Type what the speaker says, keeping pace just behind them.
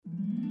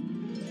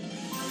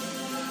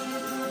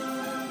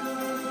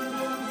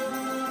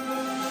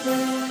Well,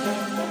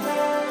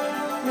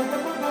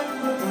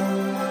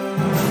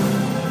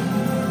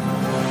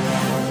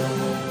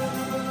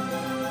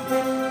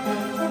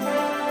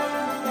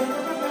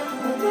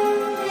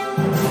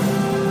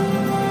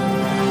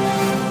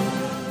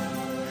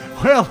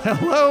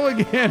 hello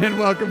again, and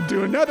welcome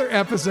to another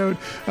episode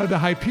of the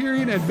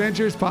Hyperion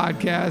Adventures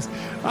Podcast.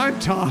 I'm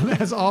Tom,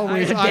 as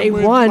always. Day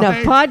one of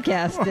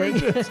podcasting.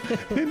 Gorgeous,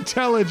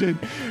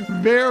 intelligent,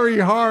 very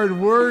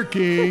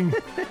hard-working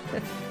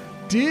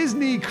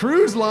Disney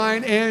Cruise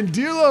Line and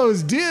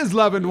Dillo's Diz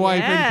loving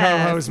wife and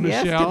co-host,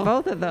 Michelle. Yes, to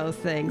both of those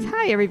things.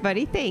 Hi,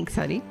 everybody. Thanks,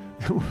 honey.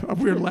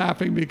 We're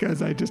laughing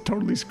because I just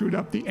totally screwed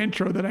up the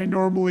intro that I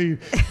normally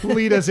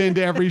lead us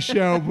into every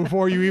show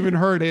before you even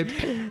heard it.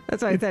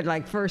 That's why I said,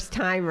 like, first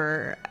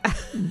timer.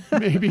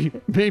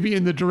 maybe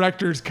in the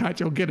director's cut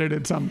you'll get it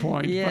at some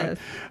point. Yes.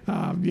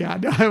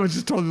 But I was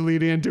just totally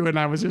leading into it, and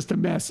I was just a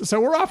mess. So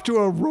we're off to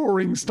a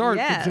roaring start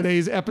for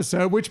today's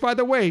episode, which, by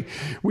the way,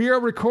 we are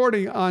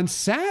recording on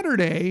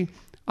Saturday,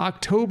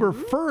 October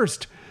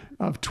 1st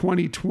of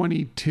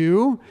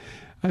 2022.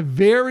 A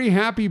very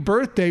happy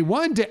birthday,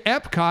 one to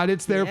Epcot,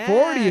 it's their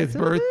 40th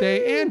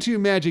birthday, and to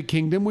Magic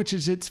Kingdom, which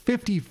is its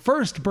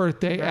 51st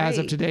birthday as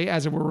of today,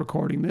 as we're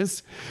recording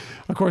this.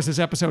 Of course, this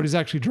episode is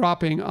actually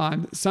dropping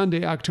on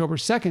Sunday, October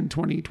 2nd,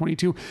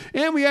 2022.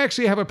 And we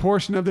actually have a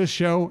portion of this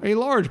show, a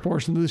large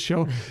portion of this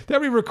show,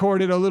 that we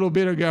recorded a little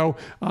bit ago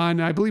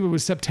on, I believe it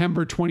was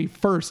September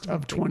 21st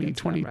of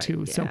 2022.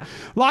 Right, So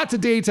lots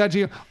of dates,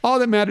 actually. All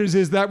that matters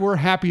is that we're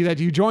happy that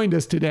you joined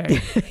us today.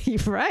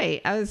 You're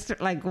right. I was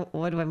like,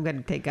 what am I going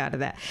to take out of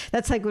that?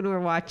 That's like when we're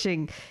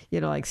watching,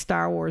 like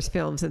Star Wars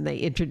films and they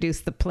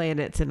introduce the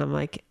planets, and I'm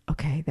like,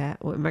 okay, am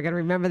I going to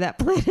remember that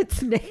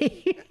planet's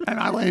name? And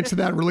I'll answer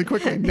that really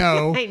quickly.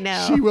 No, I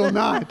know. She will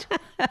not.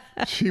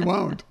 She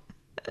won't.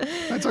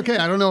 That's okay.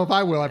 I don't know if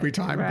I will every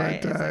time,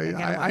 right. But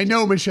I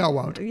know Michelle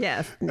won't.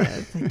 Yes.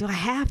 It's like, do I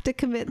have to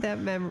commit that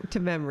to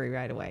memory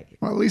right away?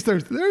 Well, at least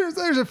there's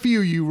a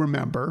few you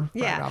remember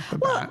right off the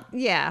bat.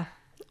 Yeah.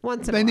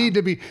 Once in a they while. need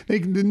to be.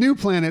 The new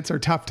planets are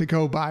tough to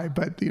go by,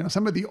 but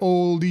some of the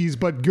oldies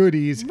but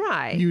goodies,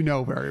 right? You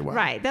know very well,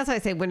 right? That's why I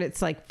say when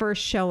it's like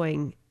first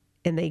showing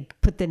and they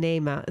put the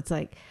name out, it's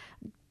like,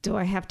 do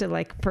I have to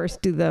like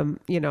first do the,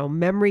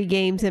 memory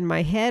games in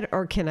my head,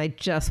 or can I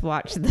just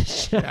watch the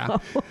show? Yeah.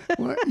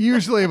 Well,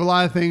 usually a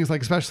lot of things,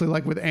 like especially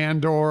like with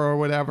Andor or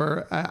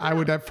whatever, I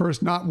would at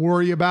first not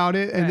worry about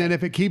it. And then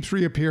if it keeps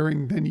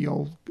reappearing, then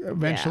you'll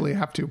eventually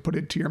have to put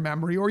it to your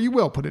memory, or you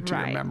will put it to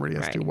your memory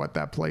as to what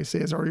that place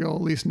is, or you'll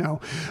at least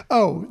know,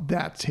 oh,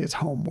 that's his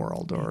home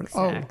world, or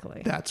oh,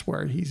 that's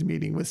where he's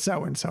meeting with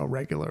so-and-so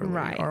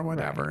regularly, or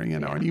whatever,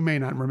 and you may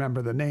not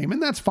remember the name,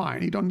 and that's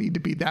fine. You don't need to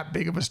be that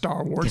big of a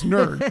Star Wars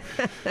nerd.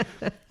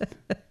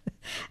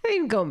 I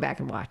mean, going back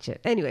and watch it.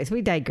 Anyways,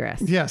 we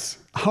digress. Yes.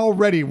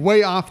 Already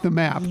way off the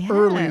map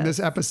early in this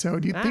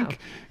episode. You'd think,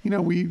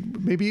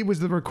 maybe it was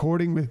the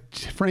recording with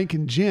Frank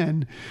and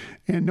Jen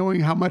and knowing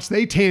how much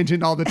they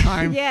tangent all the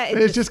time.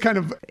 It's just kind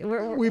of,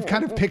 we've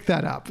kind of picked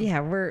that up. Yeah.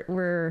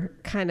 We're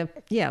kind of,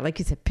 like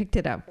you said, picked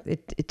it up.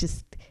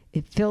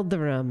 It filled the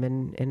room,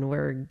 and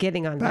we're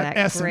getting on that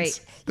essence.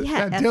 Great.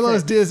 That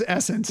Dillo's Diz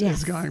essence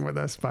is going with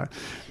us. But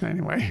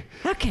anyway.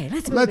 Okay,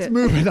 let's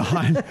move it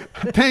on.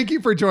 Thank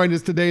you for joining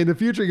us today. In the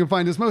future, you can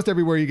find us most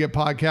everywhere you get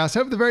podcasts.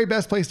 However, the very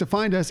best place to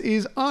find us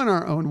is on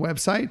our own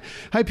website,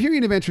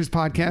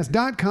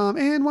 HyperionAdventuresPodcast.com.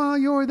 And while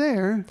you're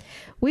there,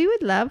 we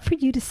would love for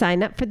you to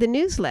sign up for the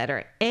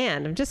newsletter.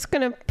 And I'm just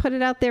going to put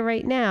it out there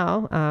right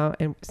now,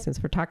 and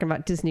since we're talking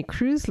about Disney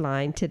Cruise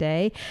Line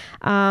today,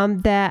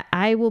 that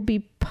I will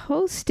be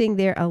posting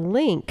there a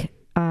link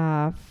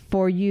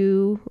for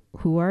you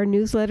who are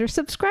newsletter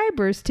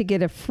subscribers to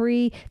get a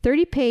free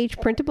 30-page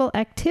printable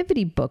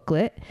activity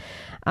booklet.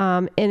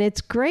 And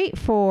it's great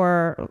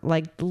for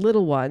like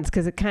little ones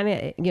because it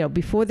kind of,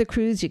 before the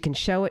cruise, you can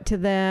show it to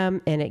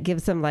them and it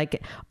gives them like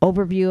an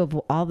overview of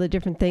all the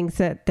different things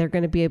that they're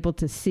going to be able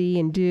to see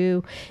and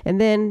do. And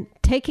then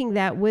taking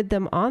that with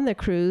them on the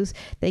cruise,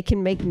 they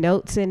can make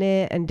notes in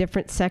it and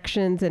different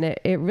sections. And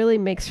it really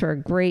makes for a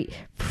great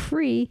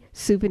free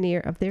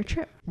souvenir of their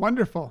trip.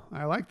 Wonderful.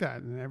 I like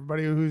that. And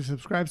everybody who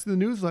subscribes to the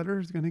newsletter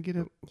is going to get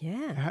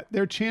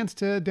their chance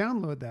to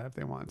download that if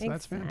they want. So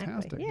that's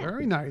fantastic. Yeah.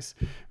 Very nice.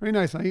 Very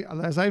nice.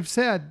 As I've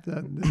said,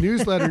 the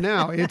newsletter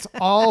now, it's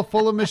all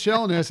full of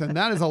Michelle-ness, and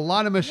that is a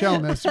lot of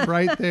Michelle-ness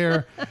right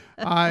there.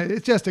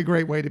 It's just a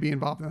great way to be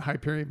involved in the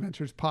Hyperion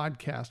Adventures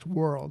podcast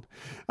world.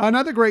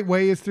 Another great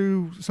way is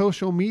through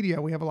social media.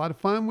 We have a lot of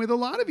fun with a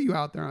lot of you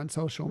out there on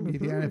social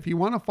media. And if you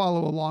want to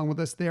follow along with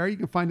us there, you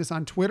can find us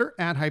on Twitter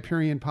at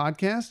Hyperion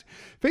Podcast,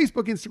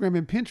 Facebook, Instagram,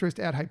 and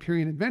Pinterest at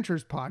Hyperion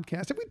Adventures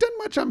Podcast. Have we done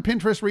much on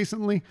Pinterest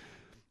recently?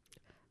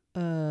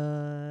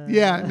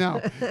 Yeah,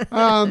 no.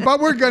 But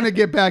we're going to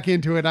get back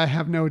into it, I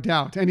have no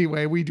doubt.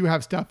 Anyway, we do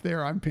have stuff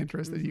there on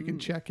Pinterest that you can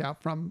check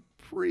out from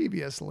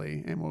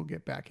previously, and we'll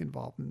get back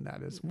involved in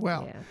that as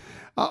well. Yeah.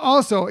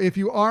 Also, if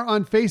you are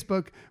on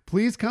Facebook,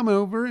 please come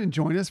over and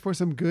join us for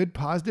some good,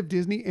 positive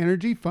Disney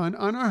energy fun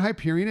on our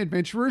Hyperion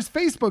Adventurers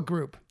Facebook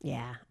group.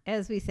 Yeah,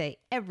 as we say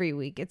every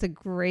week, it's a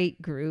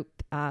great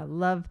group.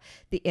 Love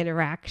the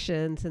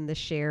interactions and the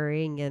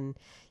sharing and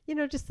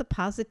just the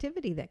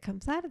positivity that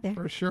comes out of there.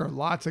 For sure.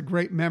 Lots of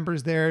great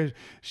members there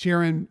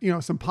sharing,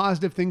 some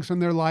positive things from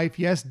their life.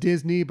 Yes,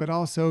 Disney, but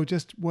also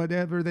just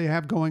whatever they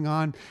have going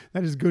on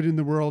that is good in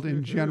the world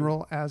in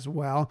general as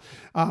well.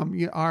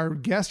 Our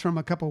guest from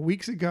a couple of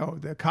weeks ago,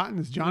 the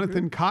Cottons,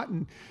 Jonathan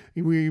Cotton,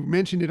 we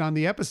mentioned it on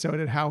the episode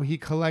at how he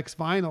collects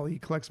vinyl. He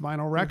collects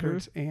vinyl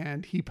records,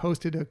 and he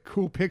posted a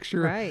cool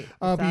picture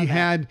of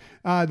had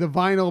the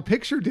vinyl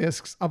picture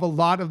discs of a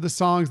lot of the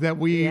songs that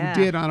we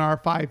did on our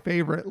 5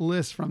 favorite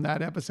list from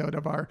that episode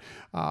of our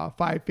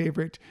 5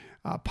 favorite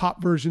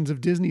pop versions of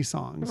Disney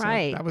songs.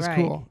 Right. So that was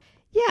cool.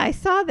 Yeah, I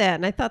saw that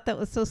and I thought that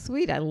was so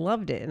sweet. I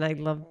loved it. And I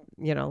loved,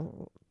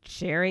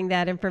 sharing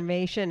that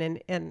information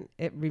and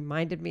it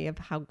reminded me of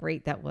how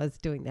great that was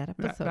doing that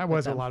episode. That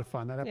was a lot of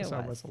fun. That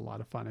episode was a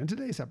lot of fun. And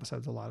today's episode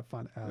is a lot of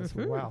fun as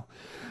well.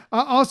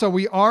 Also,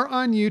 we are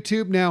on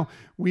YouTube. Now,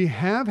 we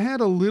have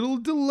had a little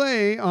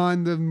delay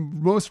on the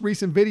most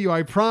recent video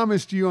I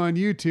promised you on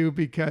YouTube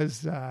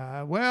because,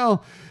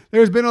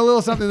 there's been a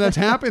little something that's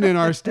happened in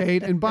our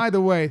state. And by the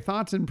way,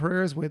 thoughts and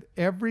prayers with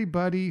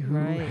everybody who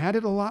had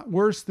it a lot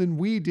worse than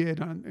we did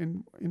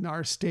in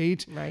our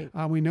state. Right.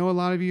 We know a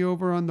lot of you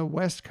over on the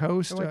West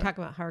Coast. We're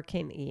talking about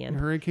Hurricane Ian.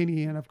 Hurricane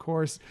Ian, of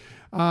course.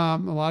 A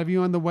lot of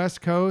you on the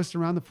West Coast,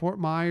 around the Fort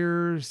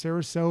Myers,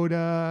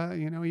 Sarasota,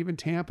 even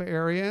Tampa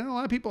area. And a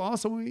lot of people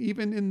also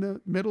even in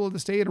the middle of the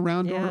state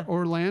around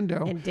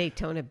Orlando. And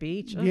Daytona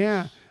Beach.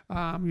 Yeah.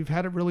 You've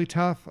had it really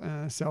tough.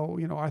 So,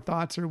 our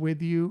thoughts are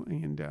with you.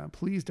 And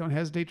please don't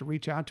hesitate to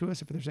reach out to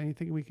us if there's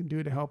anything we can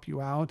do to help you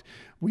out.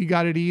 We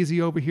got it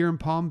easy over here in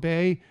Palm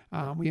Bay.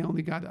 We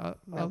only got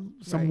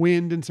some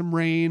wind and some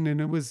rain, and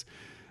it was...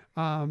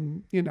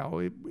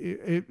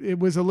 it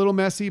was a little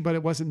messy, but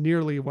it wasn't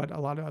nearly what a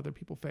lot of other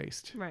people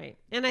faced. Right.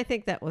 And I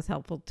think that was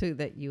helpful too,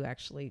 that you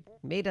actually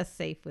made us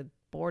safe with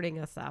boarding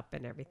us up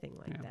and everything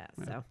like that.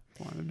 So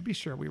wanted to be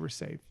sure we were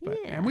safe,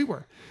 and we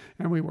were.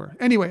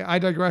 Anyway, I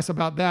digress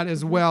about that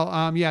as well.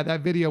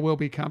 That video will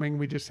be coming.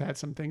 We just had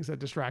some things that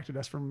distracted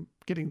us from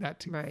getting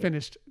that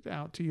finished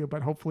out to you,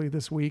 but hopefully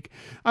this week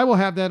I will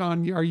have that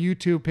on our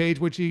YouTube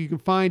page, which you can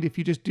find if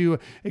you just do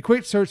a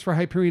quick search for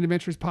Hyperion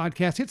Adventures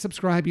Podcast, hit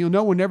subscribe. You'll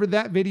know whenever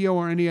that video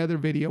or any other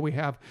video we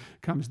have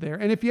comes there.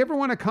 And if you ever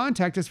want to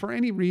contact us for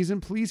any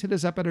reason, please hit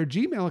us up at our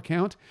Gmail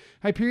account,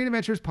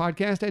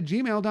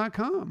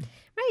 HyperionAdventuresPodcast@gmail.com.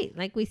 Right.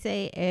 Like we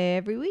say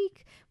every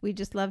week, we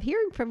just love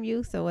hearing from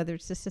you. So whether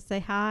it's just to say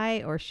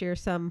hi or share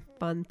some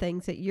fun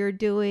things that you're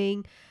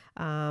doing,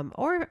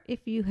 or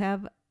if you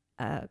have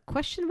a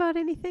question about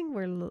anything,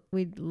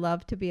 we'd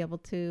love to be able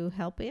to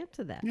help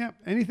answer that. Yeah.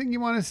 Anything you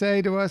want to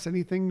say to us,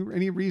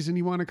 any reason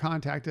you want to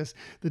contact us,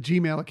 the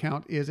Gmail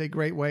account is a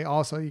great way.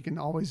 Also, you can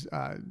always,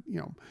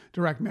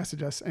 direct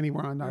message us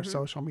anywhere on our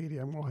social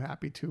media, and we're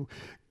happy to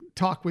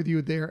talk with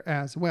you there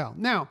as well.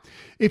 Now,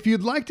 if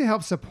you'd like to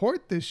help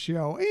support this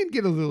show and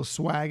get a little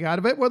swag out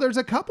of it, well, there's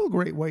a couple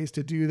great ways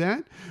to do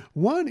that.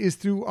 One is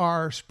through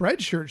our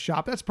Spreadshirt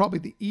shop. That's probably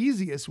the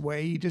easiest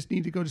way. You just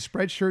need to go to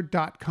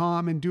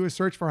spreadshirt.com and do a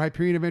search for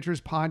Hyperion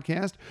Adventures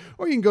Podcast,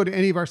 or you can go to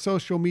any of our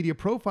social media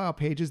profile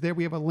pages. There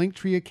we have a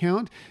Linktree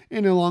account,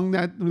 and along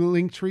that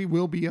Linktree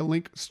will be a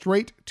link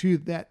straight to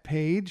that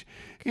page.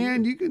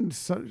 And you can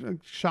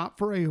shop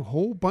for a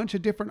whole bunch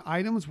of different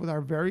items with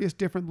our various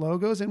different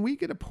logos, and we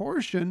get a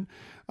portion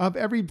of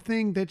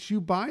everything that you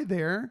buy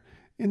there.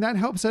 And that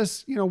helps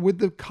us, with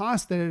the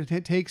cost that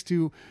it takes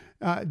to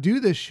do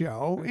this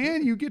show.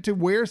 And you get to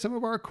wear some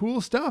of our cool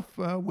stuff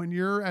when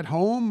you're at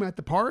home, at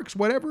the parks,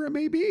 whatever it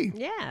may be.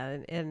 Yeah.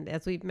 And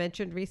as we've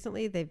mentioned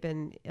recently, they've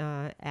been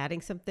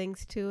adding some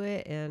things to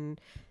it. And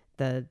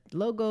the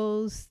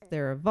logos,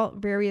 there are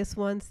various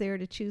ones there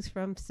to choose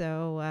from.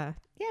 So,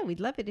 we'd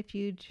love it if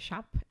you'd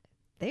shop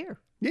there.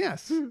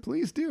 Yes,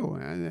 please do.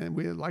 And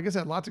we, like I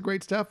said, lots of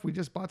great stuff. We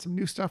just bought some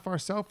new stuff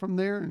ourselves from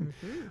there, and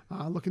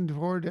looking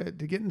forward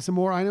to getting some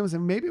more items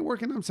and maybe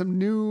working on some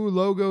new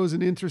logos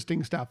and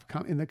interesting stuff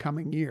in the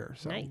coming year.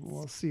 So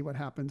we'll see what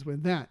happens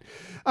with that.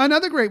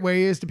 Another great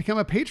way is to become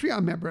a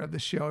Patreon member of the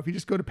show. If you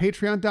just go to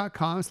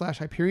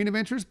patreon.com/Hyperion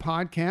Adventures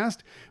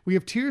Podcast, we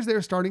have tiers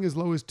there starting as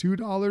low as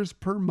 $2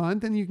 per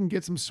month, and you can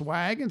get some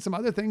swag and some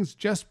other things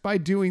just by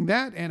doing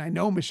that. And I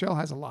know Michelle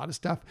has a lot of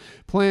stuff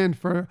planned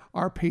for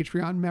our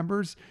Patreon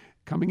members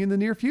coming in the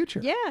near future.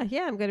 Yeah.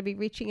 I'm going to be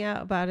reaching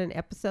out about an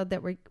episode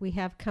that we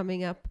have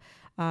coming up.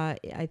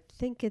 I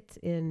think it's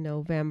in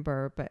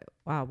November, but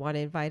I want to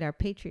invite our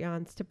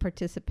Patreons to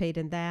participate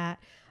in that.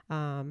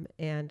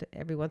 And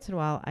every once in a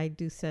while, I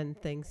do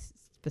send things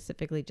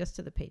specifically just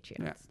to the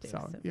Patreons.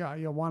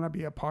 You'll want to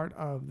be a part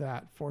of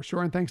that for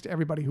sure. And thanks to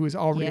everybody who is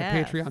already a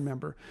Patreon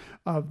member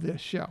of this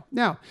show.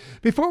 Now,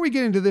 before we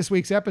get into this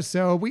week's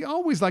episode, we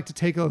always like to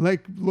take a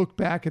look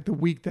back at the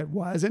week that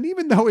was. And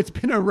even though it's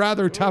been a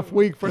rather tough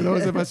week for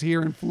those of us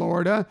here in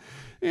Florida,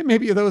 and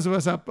maybe those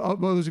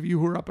of you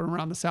who are up and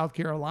around the South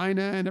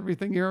Carolina and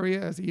everything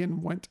area, as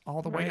Ian went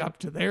all the way up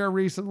to there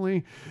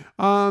recently.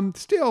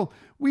 Still,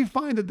 we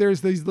find that there's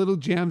these little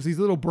gems, these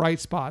little bright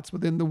spots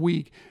within the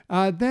week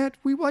that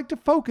we like to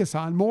focus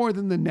on more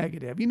than the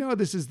negative. You know,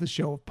 this is the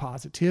show of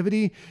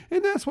positivity,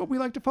 and that's what we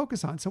like to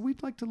focus on. So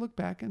we'd like to look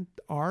back at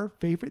our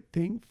favorite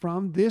thing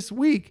from this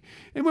week.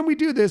 And when we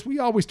do this, we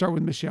always start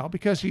with Michelle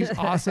because she's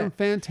awesome,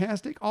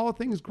 fantastic, all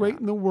things great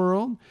in the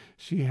world.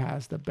 She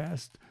has the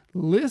best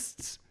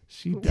lists.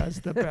 She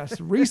does the best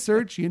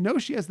research. You know,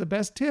 she has the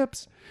best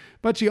tips,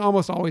 but she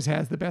almost always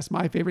has the best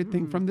my favorite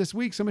thing from this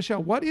week. So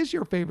Michelle, what is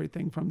your favorite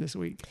thing from this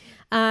week?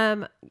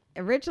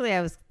 Originally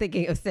I was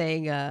thinking of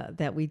saying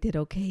that we did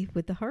okay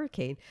with the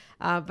hurricane.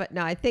 But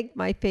no, I think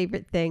my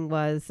favorite thing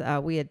was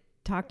we had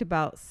talked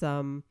about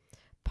some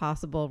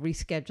possible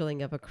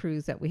rescheduling of a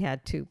cruise that we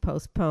had to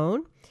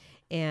postpone.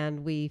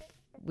 And we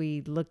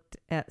looked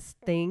at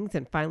things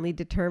and finally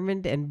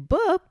determined and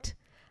booked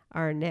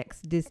our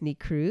next Disney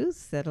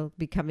cruise that'll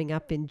be coming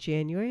up in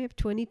January of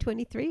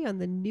 2023 on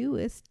the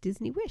newest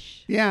Disney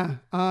Wish. Yeah,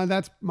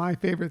 that's my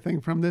favorite thing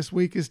from this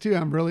week is too.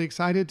 I'm really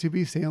excited to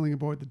be sailing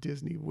aboard the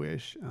Disney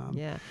Wish.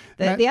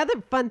 The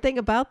other fun thing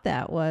about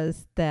that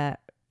was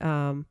that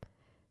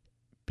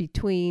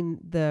between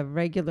the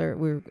regular,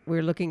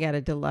 we're looking at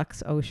a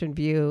deluxe ocean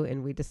view,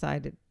 and we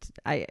decided,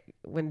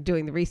 when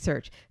doing the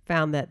research,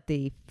 found that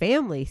the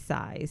family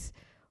size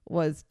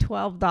was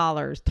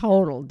 $12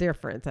 total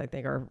difference, I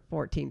think, or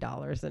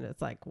 $14. And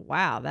it's like,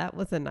 wow, that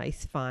was a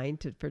nice find.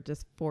 For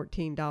just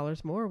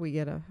 $14 more, we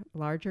get a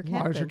larger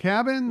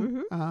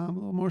cabin. A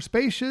little more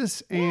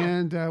spacious,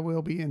 and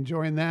we'll be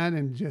enjoying that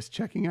and just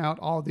checking out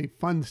all the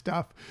fun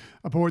stuff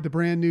aboard the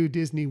brand new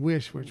Disney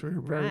Wish, which we're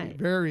very,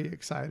 very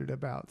excied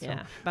about. So,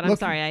 but I'm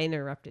sorry I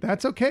interrupted.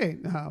 That's okay.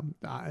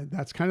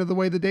 That's kind of the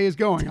way the day is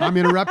going. I'm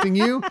interrupting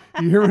you.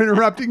 You're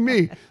interrupting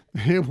me.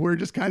 We're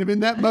just kind of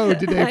in that mode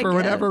today for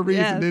whatever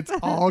reason. It's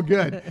all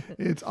good.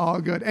 It's all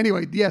good.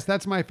 Anyway, yes,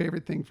 that's my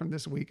favorite thing from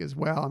this week as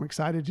well. I'm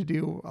excited to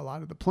do a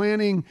lot of the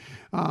planning,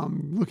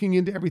 looking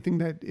into everything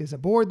that is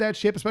aboard that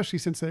ship, especially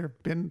since there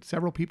have been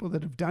several people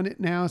that have done it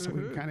now. So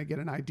we can kind of get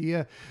an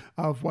idea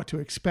of what to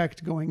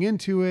expect going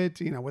into it,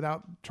 you know,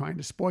 without trying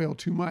to spoil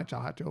too much.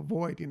 I'll have to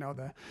avoid, you know,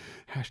 the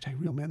hashtag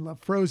Real Men Love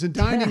Frozen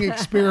dining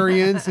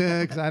experience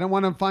because I don't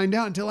want to find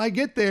out until I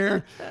get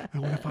there. I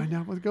want to find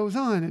out what goes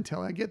on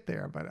until I get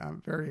there. But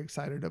I'm very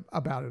excited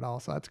about it all.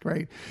 So that's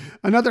great.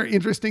 Another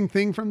interesting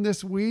thing from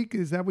this week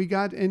is that we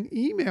got an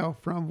email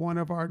from one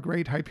of our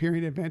great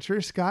Hyperion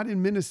adventurers, Scott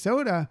in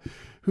Minnesota,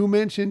 who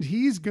mentioned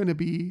he's going to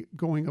be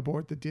going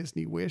aboard the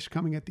Disney Wish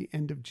coming at the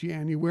end of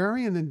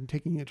January and then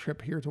taking a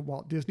trip here to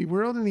Walt Disney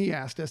World. And he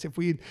asked us if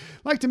we'd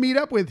like to meet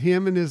up with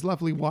him and his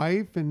lovely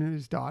wife and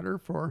his daughter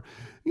for,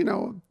 you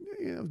know,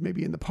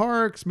 maybe in the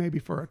parks, maybe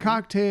for a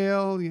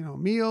cocktail,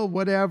 meal,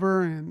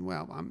 whatever. And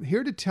well, I'm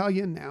here to tell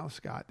you now,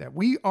 Scott, that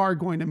we are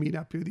going to meet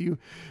up with you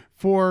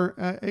for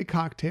a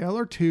cocktail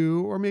or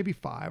two, or maybe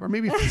 5, or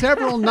maybe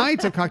several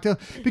nights of cocktail.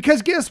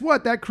 Because guess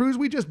what? That cruise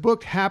we just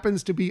booked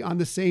happens to be on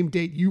the same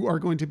date you are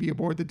going to be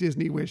aboard the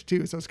Disney Wish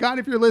too. So Scott,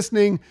 if you're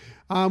listening,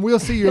 we'll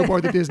see you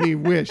aboard the Disney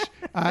Wish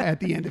at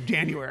the end of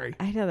January.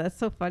 I know, that's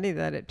so funny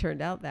that it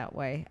turned out that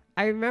way.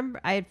 I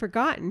remember I had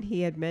forgotten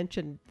he had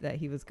mentioned that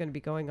he was going to be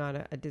going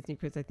on a Disney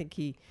cruise. I think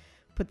he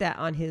put that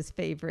on his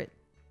favorite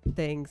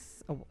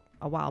things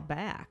a while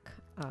back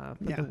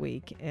for the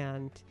week.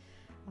 And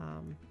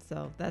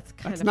so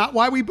that's not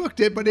why we booked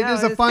it, but it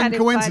is a fun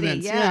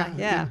coincidence.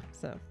 Yeah.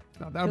 So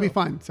that'll be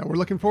fun. So we're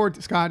looking forward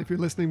to, Scott, if you're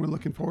listening, we're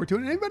looking forward to it.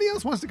 And anybody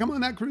else wants to come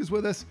on that cruise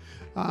with us,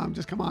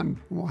 just come on.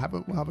 We'll have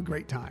a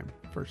great time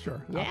for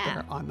sure out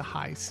there on the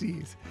high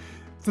seas.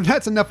 So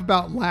that's enough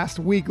about last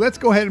week. Let's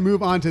go ahead and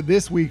move on to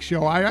this week's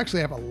show. I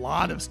actually have a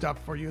lot of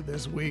stuff for you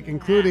this week,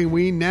 including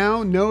we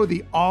now know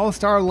the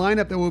all-star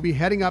lineup that will be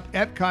heading up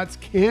Epcot's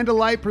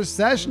Candlelight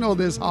Processional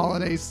this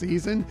holiday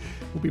season.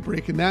 We'll be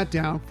breaking that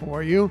down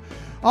for you.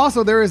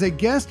 Also, there is a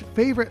guest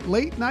favorite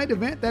late night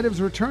event that is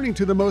returning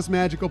to the most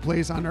magical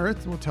place on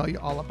earth. We'll tell you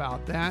all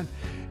about that.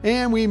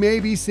 And we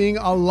may be seeing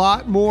a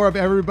lot more of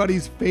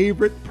everybody's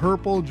favorite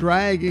purple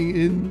dragon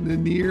in the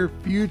near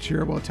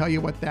future. We'll tell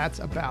you what that's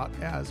about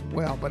as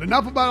well. But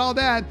enough about all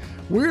that.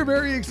 We're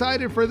very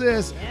excited for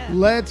this. Yeah.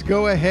 Let's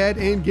go ahead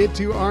and get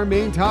to our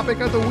main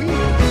topic of the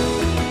week.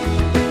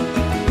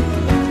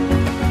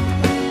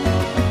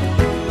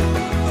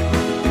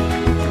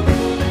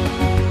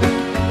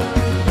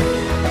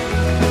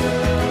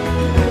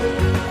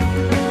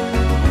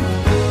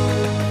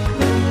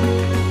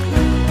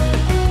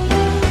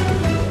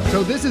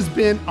 So this has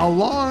been a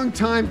long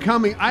time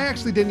coming. I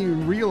actually didn't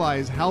even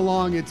realize how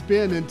long it's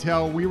been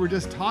until we were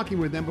just talking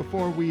with them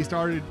before we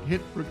started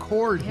hit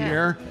record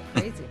here.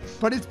 Crazy.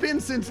 But it's been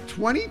since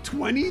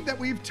 2020 that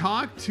we've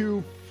talked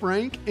to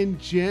Frank and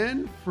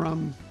Jen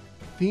from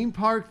Theme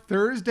Park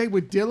Thursday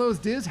with Dillo's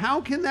Diz.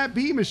 How can that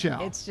be,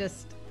 Michelle? It's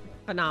just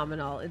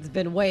phenomenal. It's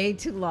been way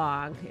too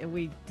long, and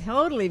we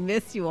totally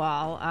miss you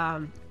all.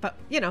 But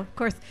of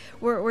course,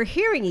 we're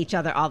hearing each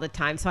other all the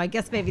time, so I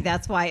guess maybe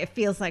that's why it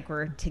feels like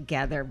we're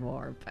together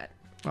more. But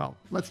well,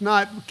 let's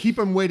not keep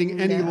them waiting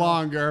any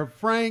longer.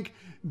 Frank,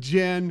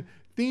 Jen,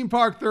 Theme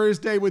Park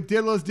Thursday with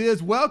Dillo's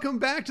Diz. Welcome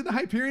back to the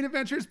Hyperion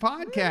Adventures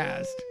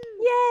podcast.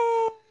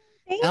 Yay!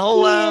 Thank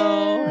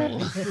Hello.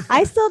 you.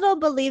 I still don't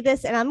believe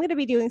this, and I'm going to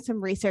be doing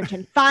some research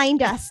and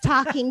find us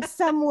talking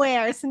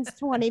somewhere since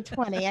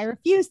 2020. I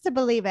refuse to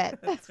believe it.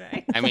 that's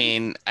right. I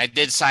mean, I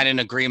did sign an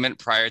agreement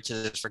prior to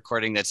this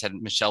recording that said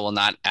Michelle will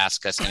not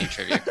ask us any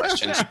trivia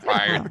questions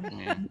prior.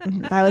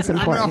 That was I'm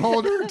important. going to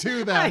hold her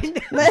to that.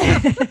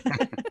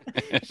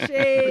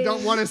 I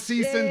don't want to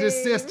cease and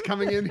desist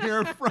coming in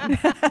here from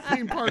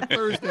Theme Park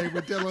Thursday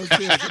with Dillo's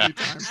Diz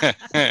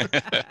anytime.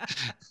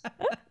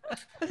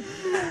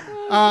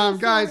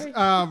 Guys,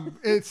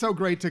 it's so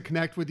great to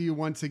connect with you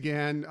once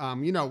again.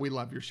 We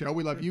love your show.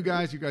 We love you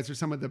guys. You guys are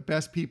some of the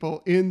best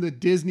people in the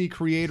Disney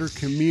creator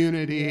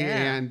community,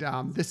 and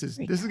this is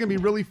going to be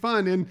really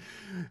fun.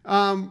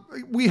 And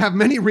we have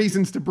many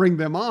reasons to bring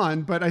them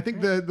on, but I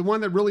think the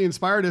one that really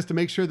inspired us to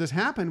make sure this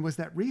happened was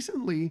that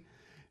recently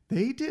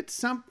they did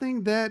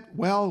something that,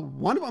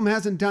 one of them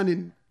hasn't done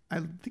in, I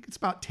think it's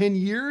about 10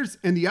 years,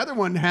 and the other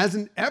one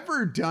hasn't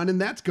ever done,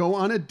 and that's go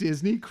on a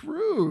Disney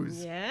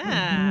cruise.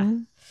 Yeah.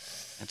 Mm-hmm.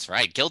 That's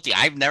right. Guilty.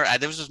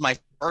 This was my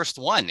first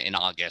one in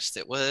August.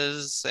 It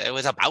was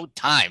about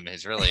time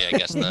is really, I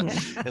guess,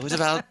 it was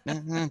about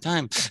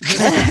time.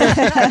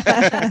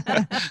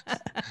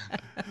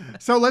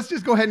 So let's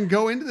just go ahead and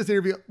go into this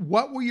interview.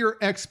 What were your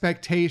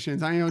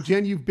expectations? I know,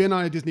 Jen, you've been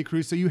on a Disney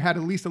cruise, so you had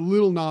at least a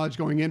little knowledge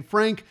going in.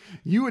 Frank,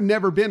 you had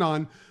never been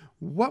on.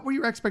 What were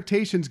your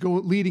expectations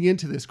leading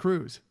into this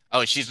cruise?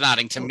 Oh, she's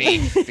nodding to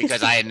me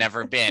because I had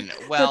never been.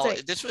 Well,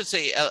 right. This was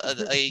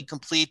a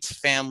complete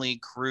family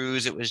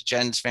cruise. It was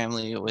Jen's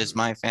family, it was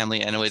my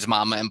family, and it was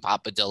Mama and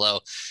Papa Dillo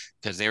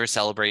because they were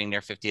celebrating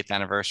their 50th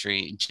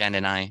anniversary. Jen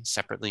and I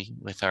separately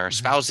with our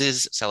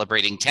spouses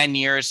celebrating 10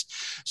 years.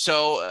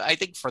 So I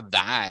think for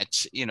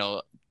that,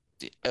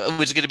 it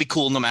was going to be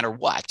cool no matter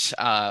what.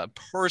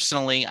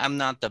 Personally, I'm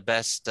not the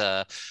best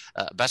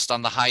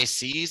on the high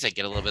seas. I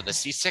get a little bit of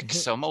seasick,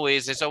 so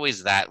there's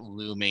always that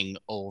looming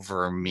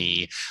over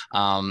me.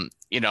 I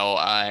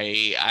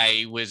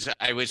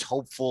was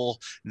hopeful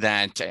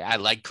that I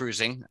like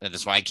cruising.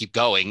 That's why I keep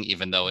going,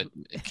 even though it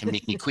can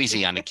make me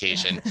queasy on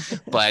occasion.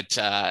 But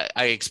I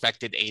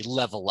expected a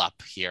level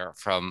up here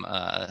from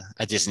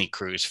a Disney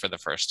cruise for the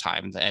first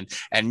time.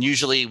 And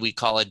usually we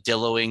call it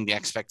Dilloing the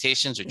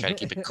expectations. We try to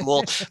keep it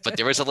cool, but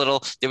there was a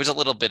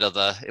little bit of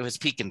it was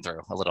peeking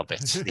through a little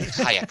bit, the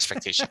high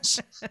expectations.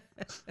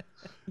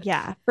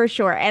 Yeah, for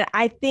sure. And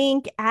I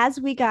think as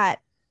we got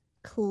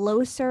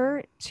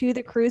closer to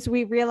the cruise,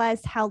 we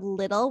realized how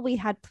little we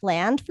had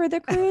planned for the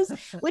cruise,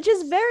 which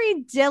is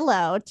very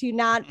Dillo to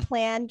not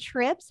plan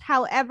trips.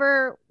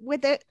 However,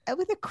 with a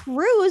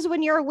cruise,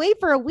 when you're away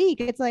for a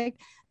week, it's like,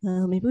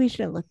 oh, maybe we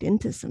should have looked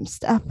into some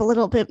stuff a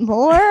little bit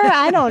more.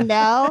 I don't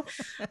know.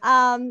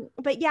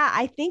 But yeah,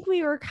 I think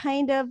we were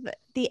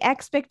the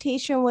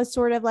expectation was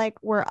sort of like,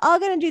 we're all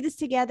going to do this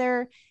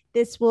together.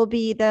 This will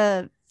be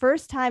the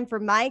first time for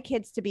my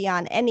kids to be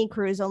on any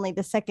cruise, only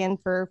the second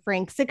for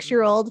Frank's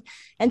 6-year-old.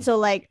 And so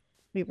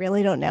we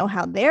really don't know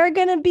how they're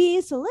going to be.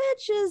 So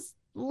let's just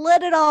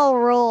let it all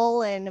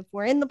roll. And if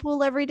we're in the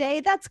pool every day,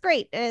 that's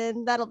great.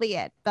 And that'll be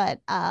it. But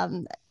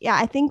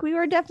I think we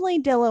were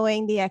definitely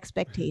Dilloing the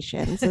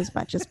expectations as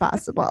much as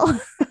possible.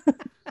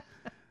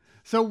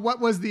 So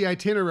what was the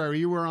itinerary?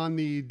 You were on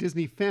the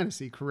Disney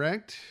Fantasy,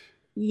 correct?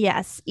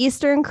 Yes,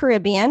 Eastern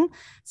Caribbean.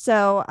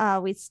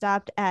 So we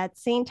stopped at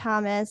St.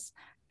 Thomas,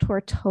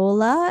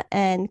 Tortola,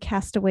 and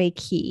Castaway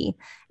Cay.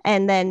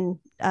 And then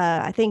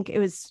I think it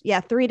was,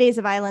 3 days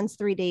of islands,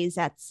 3 days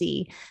at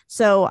sea.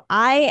 So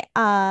I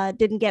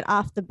didn't get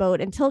off the boat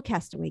until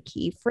Castaway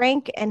Cay.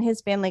 Frank and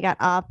his family got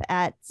off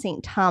at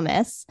St.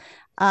 Thomas.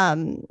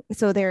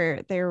 So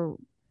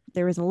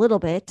there was a little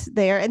bit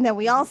there. And then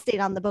we all stayed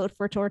on the boat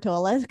for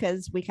Tortola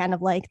because we kind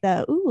of like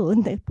the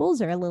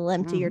pools are a little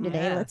emptier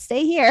today. Yeah. Let's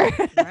stay here.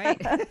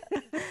 Right.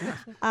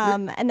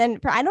 And then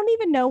I don't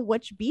even know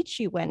which beach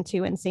you went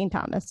to in St.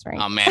 Thomas, right?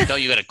 Oh man,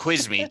 don't you got to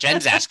quiz me?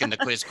 Jen's asking the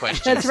quiz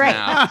questions. That's right.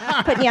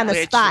 Now. Putting you on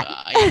the spot.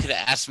 You could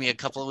have asked me a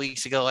couple of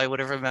weeks ago. I would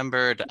have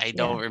remembered. I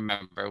don't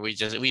remember. We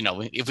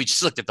know if we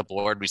just looked at the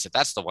board, we said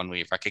that's the one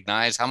we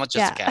recognize. How much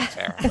is the cat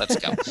fare? Let's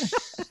go.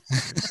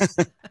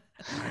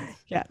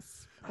 Yes.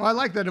 Well, I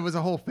like that it was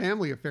a whole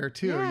family affair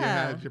too. Yeah. You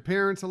had your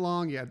parents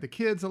along, you had the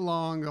kids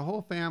along, the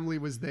whole family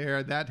was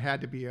there. That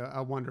had to be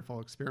a wonderful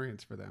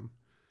experience for them.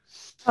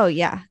 Oh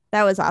yeah,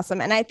 that was awesome.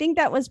 And I think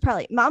that was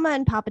probably Mama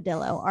and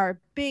Papadillo are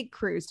big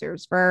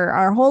cruisers for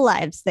our whole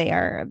lives. They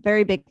are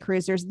very big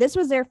cruisers. This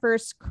was their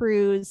first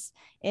cruise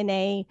in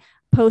a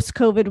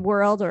post-COVID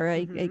world or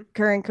a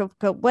current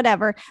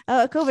whatever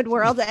COVID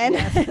world.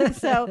 And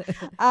so,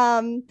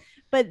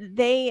 but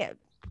they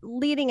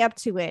leading up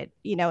to it,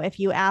 you know, if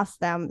you ask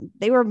them,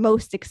 they were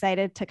most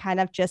excited to kind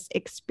of just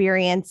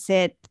experience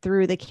it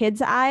through the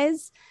kids'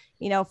 eyes.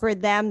 You know, for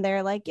them,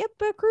 they're like, yep,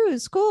 a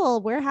cruise,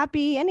 cool. We're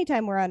happy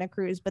anytime we're on a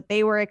cruise. But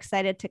they were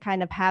excited to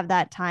kind of have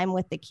that time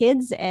with the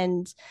kids,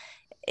 and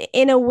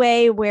in a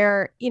way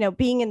where, you know,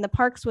 being in the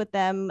parks with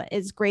them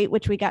is great,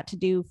 which we got to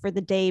do for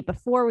the day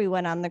before we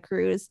went on the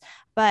cruise.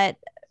 But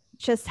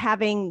just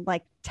having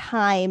like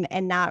time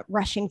and not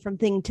rushing from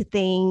thing to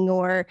thing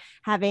or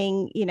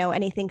having, you know,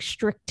 anything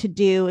strict to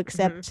do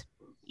except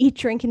eat,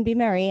 drink, and be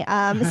merry.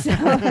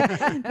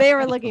 So they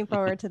were looking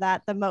forward to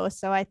that the most.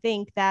 So I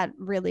think that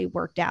really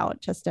worked out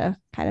just to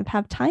kind of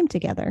have time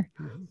together.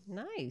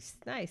 Nice.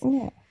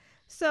 Yeah.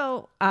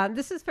 So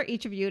this is for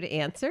each of you to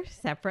answer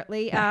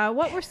separately.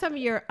 What were some of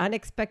your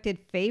unexpected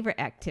favorite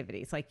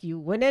activities? Like you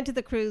went into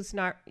the cruise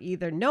not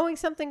either knowing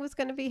something was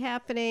going to be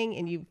happening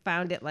and you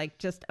found it like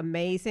just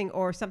amazing,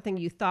 or something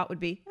you thought would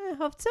be,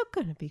 oh, it's so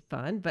going to be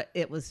fun, but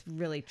it was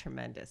really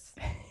tremendous.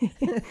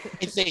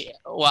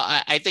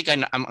 I think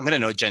I'm going to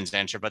know Jen's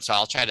answer, but so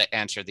I'll try to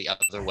answer the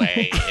other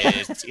way.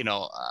 Is, you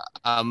know,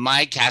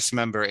 my cast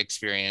member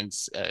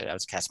experience, I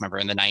was a cast member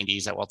in the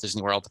 90s at Walt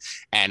Disney World,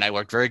 and I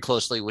worked very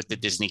closely with the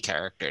Disney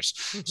characters.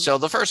 So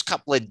the first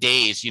couple of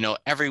days, you know,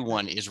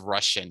 everyone is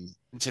rushing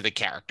to the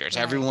characters.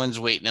 Right. Everyone's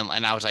waiting.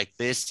 And I was like,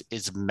 this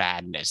is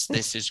madness.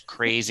 This is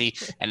crazy.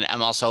 And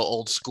I'm also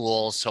old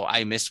school. So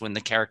I miss when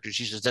the characters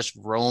used to just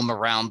roam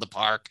around the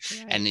park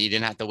and you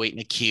didn't have to wait in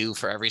a queue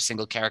for every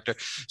single character.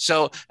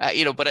 So,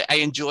 you know, but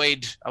I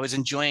was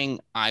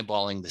enjoying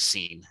eyeballing the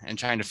scene and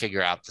trying to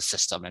figure out the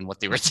system and what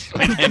they were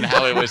doing and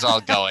how it was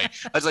all going.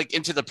 I was like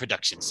into the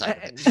production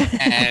side of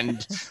it.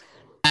 And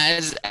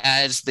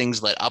as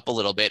things lit up a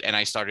little bit and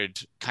I started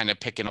kind of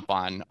picking up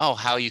on,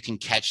 how you can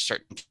catch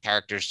certain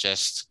characters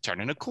just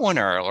turning a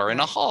corner or in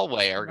a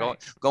hallway or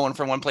going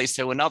from one place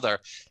to another.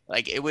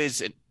 Like it was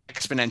an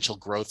exponential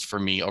growth for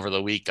me over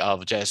the week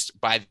of just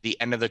by the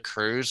end of the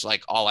cruise,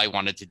 like all I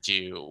wanted to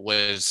do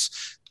was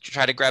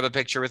try to grab a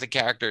picture with the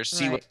characters,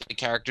 see what the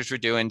characters were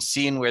doing,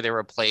 seeing where they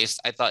were placed.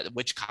 I thought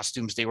which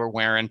costumes they were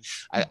wearing.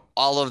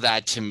 All of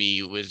that to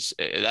me was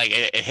like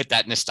it hit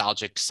that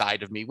nostalgic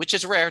side of me, which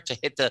is rare to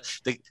hit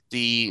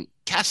the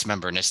cast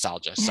member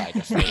nostalgia side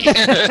of me.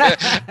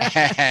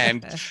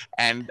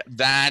 and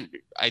that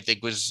I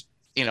think was,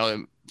 you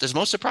know, the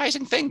most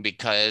surprising thing,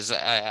 because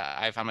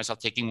I found myself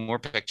taking more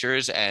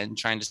pictures and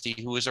trying to see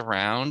who was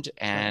around,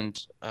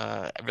 and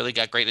I really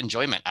got great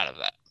enjoyment out of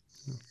that.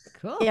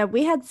 Cool. Yeah,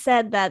 we had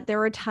said that there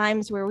were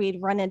times where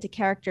we'd run into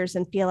characters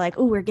and feel like,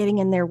 oh, we're getting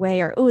in their way,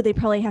 or oh, they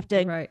probably have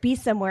to be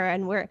somewhere.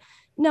 And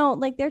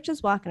they're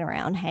just walking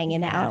around,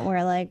 hanging out. And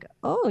we're like,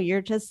 oh,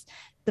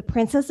 the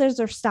princesses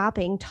are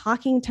stopping,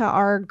 talking to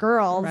our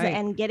girls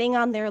and getting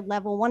on their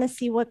level, want to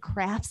see what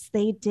crafts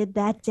they did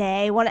that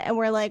day. And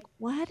we're like,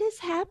 what is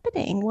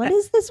happening? What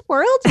is this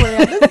world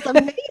we're in? This is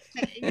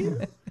amazing.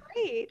 This is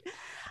great.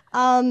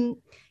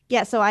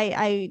 Yeah, so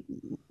I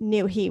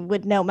knew he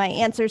would know my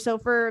answer. So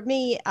for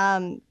me,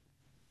 I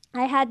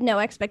had no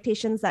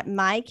expectations that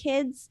my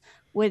kids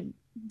would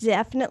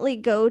definitely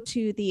go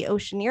to the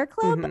Oceaneer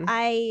Club.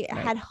 I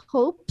had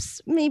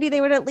hopes maybe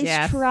they would at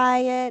least try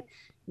it.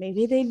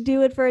 Maybe they'd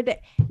do it for a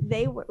day.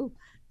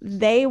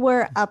 They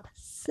were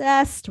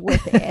obsessed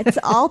with it.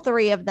 All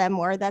three of them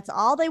were. That's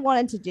all they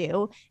wanted to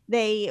do.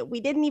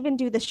 We didn't even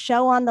do the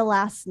show on the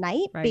last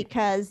night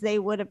because they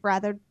would have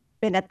rather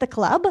been at the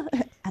club.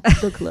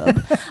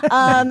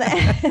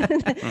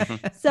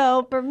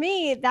 So for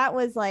me, that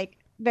was like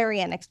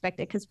very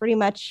unexpected, because pretty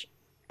much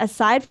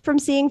aside from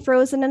seeing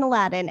Frozen and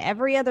Aladdin,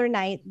 every other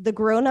night the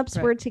grown-ups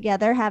were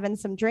together having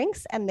some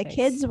drinks, and the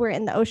kids were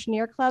in the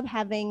Oceaneer Club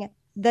having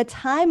the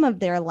time of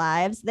their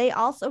lives. They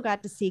also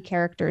got to see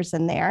characters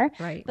in there,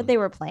 but they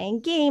were playing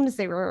games.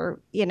 They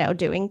were, you know,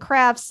 doing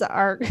crafts.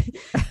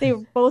 They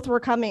both were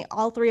coming.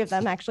 All three of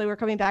them actually were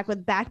coming back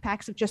with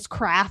backpacks of just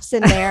crafts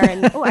in there.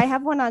 And I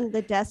have one on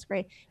the desk.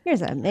 Right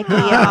here's a Mickey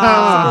and a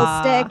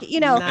popsicle stick. You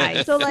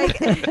know, so like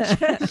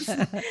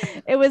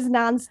it was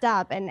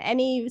nonstop. And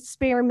any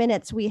spare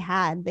minutes we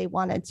had, they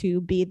wanted to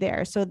be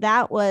there. So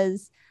that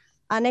was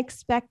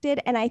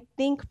unexpected. And I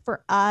think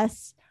for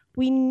us,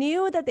 we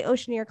knew that the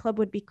Oceaneer Club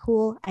would be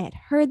cool. I had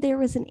heard there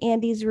was an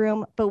Andy's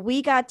room, but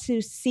we got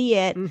to see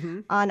it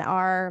on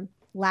our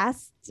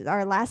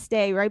last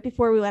day, right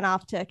before we went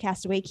off to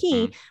Castaway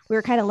Cay. We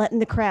were kind of letting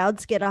the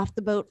crowds get off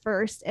the boat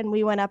first, and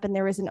we went up and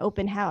there was an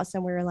open house,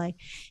 and we were like,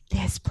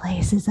 this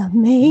place is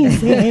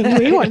amazing.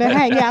 We want to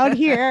hang out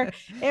here.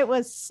 It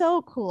was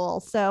so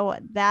cool. So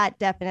that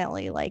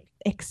definitely like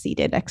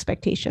exceeded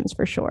expectations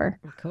for sure.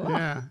 Cool.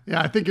 Yeah.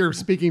 I think you're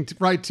speaking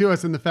right to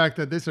us in the fact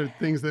that these are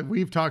things that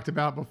we've talked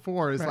about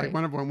before. Is like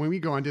when we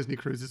go on Disney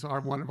cruises,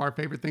 one of our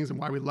favorite things and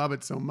why we love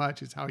it so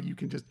much is how you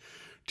can just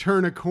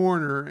turn a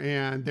corner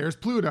and there's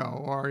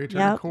Pluto, or you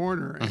turn a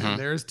corner and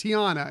there's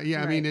Tiana.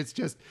 Yeah, I mean, it's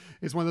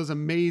one of those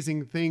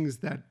amazing things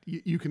that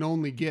you can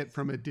only get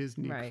from a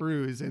Disney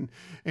cruise. And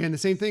the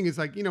same thing is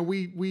like,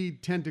 we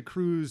tend to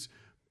cruise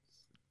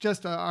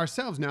just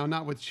ourselves now,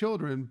 not with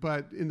children,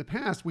 but in the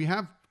past we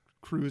have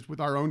cruised with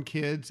our own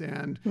kids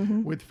and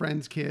with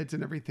friends' kids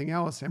and everything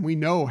else. And we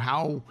know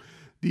how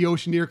the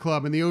Oceaneer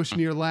Club and the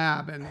Oceaneer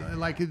Lab, and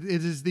like it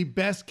is the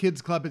best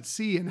kids club at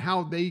sea, and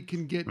how they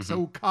can get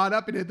so caught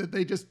up in it that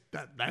they just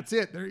that's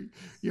it. They're,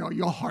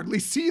 you'll hardly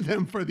see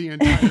them for the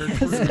entire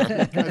cruise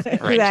because,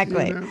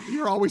 exactly.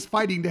 You're always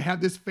fighting to have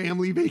this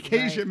family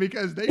vacation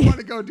because they want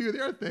to go do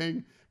their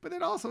thing. But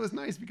it also is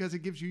nice because it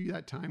gives you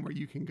that time where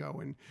you can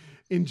go and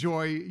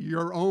enjoy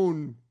your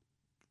own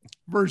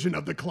version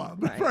of the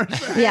club. Right.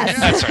 Yes,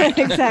 that's right.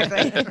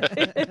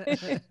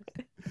 Exactly.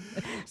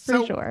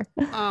 For sure.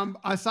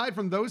 Aside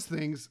from those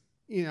things,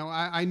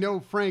 I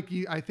know, Frank,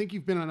 I think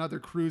you've been on other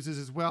cruises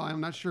as well.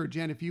 I'm not sure,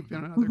 Jen, if you've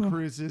been on other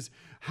cruises.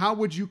 How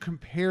would you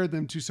compare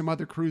them to some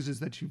other cruises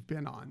that you've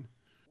been on?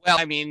 Well,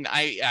 I mean,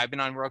 I've been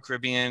on Royal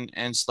Caribbean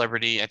and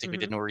Celebrity. I think we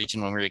did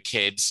Norwegian when we were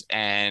kids.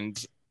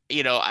 And,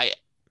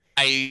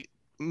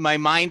 my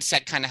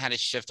mindset kind of had to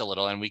shift a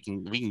little, and we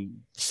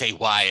can say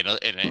why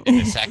in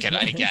a second,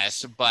 I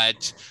guess.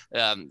 But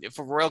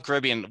for Royal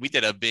Caribbean, we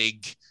did a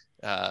big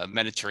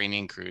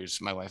Mediterranean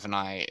cruise, my wife and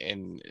I,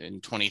 in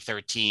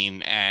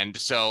 2013, and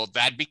so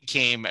that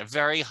became a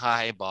very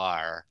high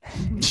bar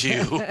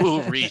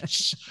to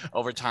reach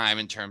over time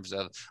in terms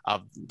of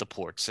the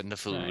ports and the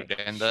food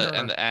and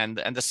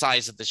the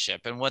size of the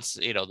ship, and what's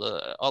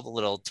all the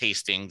little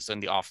tastings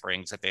and the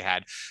offerings that they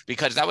had,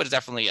 because that was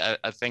definitely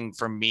a thing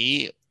for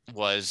me.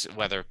 Was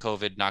whether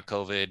COVID, not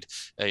COVID,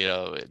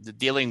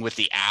 dealing with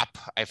the app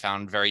I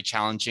found very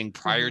challenging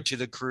prior to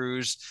the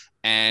cruise.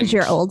 And because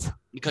you're old.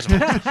 Because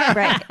I'm old.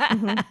 Right.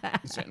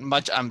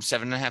 I'm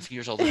 7.5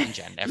 years older than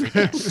Jen every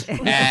day.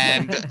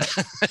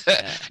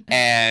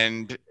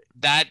 And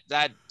that,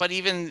 but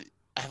even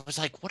I was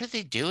like, what are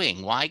they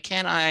doing? Why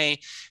can't I?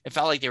 It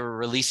felt like they were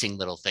releasing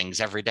little things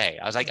every day.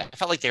 I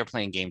felt like they were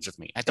playing games with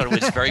me. I thought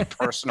it was very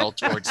personal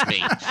towards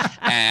me.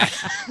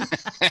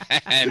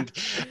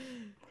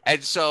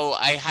 And so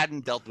I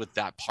hadn't dealt with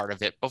that part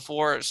of it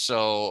before.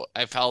 So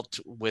I felt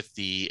with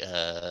the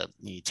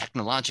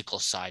technological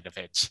side of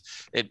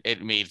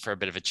it made for a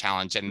bit of a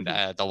challenge. And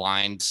the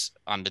lines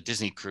on the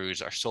Disney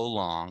cruise are so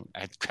long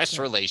at Crest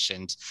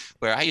Relations,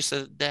 where I used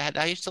to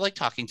like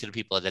talking to the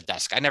people at the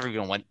desk. I never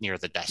even went near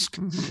the desk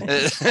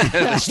this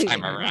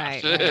time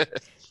around. Right.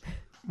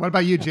 What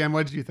about you, Jen?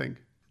 What did you think?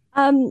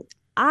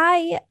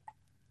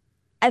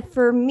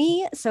 For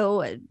me,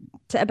 so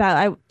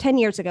about 10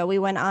 years ago, we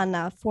went on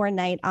a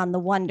 4-night on the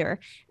Wonder.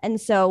 And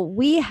so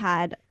we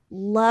had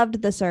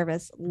loved the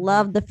service,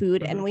 loved the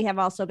food. And we have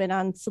also been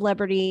on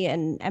Celebrity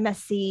and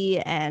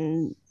MSC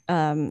and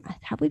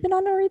have we been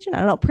on Norwegian? I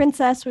don't know.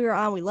 Princess we were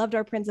on. We loved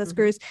our Princess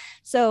cruise.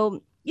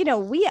 So,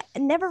 we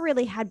never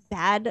really had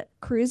bad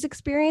cruise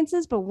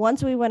experiences, but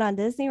once we went on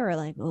Disney, we were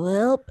like,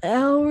 well,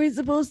 how are we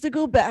supposed to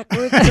go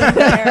backwards from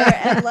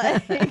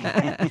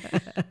there?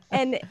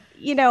 And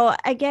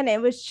again, it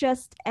was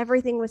just,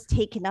 everything was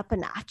taken up a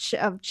notch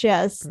of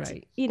just,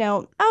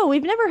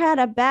 we've never had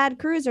a bad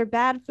cruise or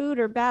bad food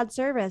or bad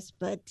service,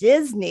 but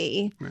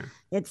Disney,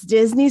 it's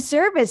Disney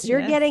service.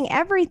 You're getting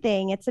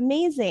everything. It's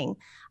amazing.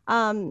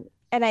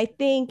 And I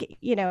think,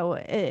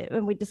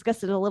 and we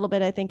discussed it a little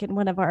bit, I think, in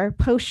one of our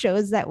post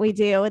shows that we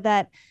do,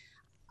 that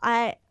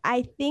I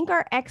think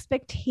our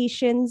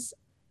expectations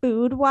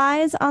food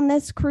wise on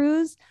this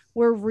cruise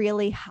were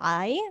really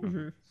high.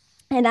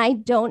 And I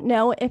don't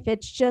know if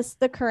it's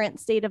just the current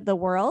state of the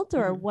world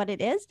or what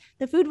it is.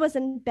 The food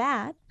wasn't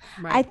bad.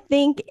 Right. I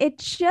think it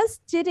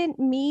just didn't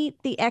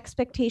meet the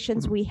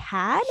expectations we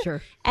had.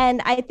 Sure.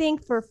 And I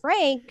think for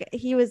Frank,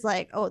 he was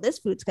like, oh, this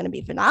food's going to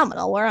be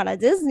phenomenal. We're on a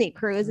Disney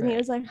cruise. And he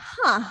was like,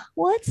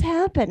 what's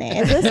happening?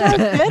 Is this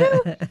as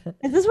good?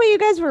 Is this what you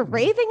guys were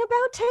raving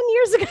about 10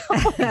 years ago?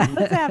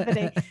 What's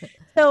happening?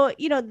 So,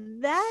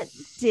 that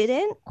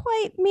didn't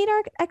quite meet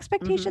our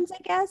expectations, I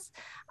guess.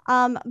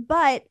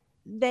 But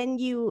then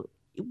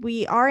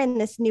we are in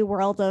this new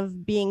world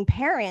of being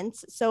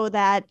parents, so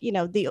that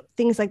the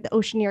things like the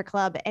Oceaneer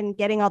Club and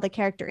getting all the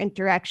character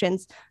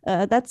interactions,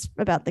 that's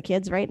about the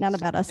kids, right? Not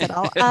about us at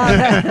all.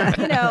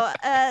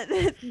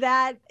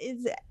 That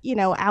is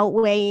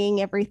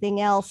outweighing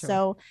everything else. Sure.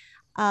 So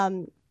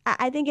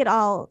I think it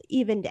all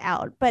evened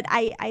out, but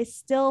I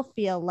still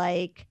feel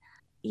like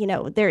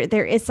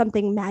there is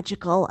something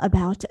magical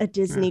about a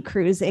Disney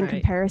cruise in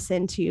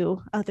comparison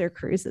to other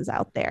cruises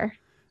out there.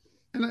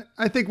 And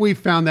I think we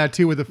found that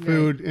too with the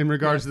food, in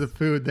regards to the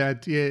food,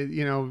 that,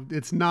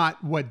 it's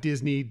not what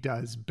Disney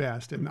does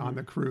best on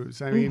the cruise.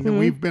 I mean,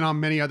 we've been on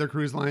many other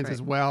cruise lines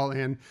as well,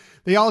 and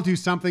they all do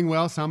something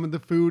well. Some of the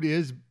food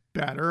is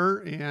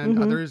better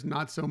and others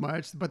not so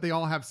much, but they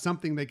all have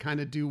something they kind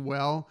of do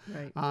well.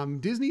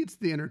 Right. Disney, it's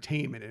the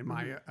entertainment, in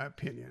my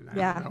opinion.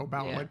 I don't know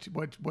about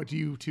what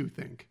you two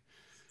think.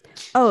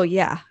 Oh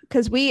yeah,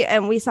 because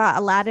we saw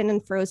Aladdin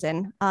and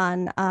Frozen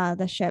on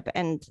the ship,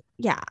 and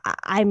yeah,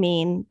 I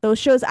mean, those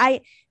shows,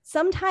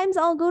 sometimes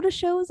I'll go to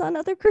shows on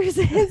other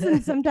cruises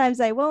and sometimes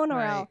I won't, or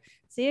Right. I'll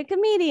see a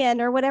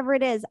comedian or whatever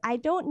it is. I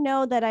don't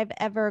know that I've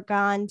ever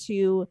gone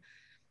to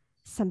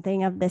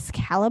something of this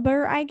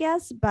caliber, I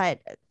guess, but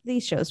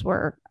these shows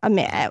were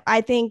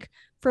I think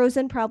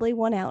Frozen probably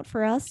won out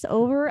for us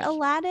over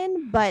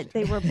Aladdin, but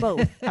they were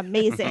both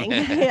amazing.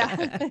 Yeah.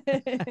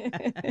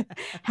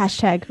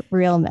 Hashtag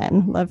real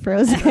men love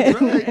Frozen.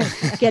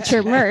 Right. Get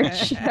your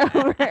merch.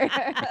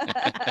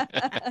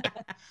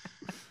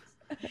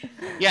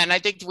 Yeah, and I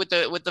think with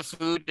the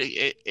food,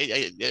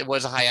 it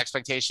was a high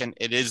expectation.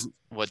 It is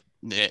what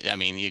I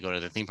mean. You go to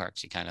the theme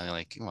parks, you kind of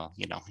like, well,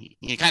 you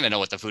kind of know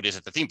what the food is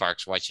at the theme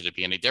parks. Why should it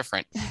be any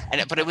different?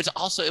 But it was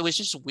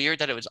just weird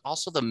that it was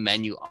also the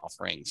menu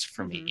offerings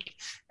for me,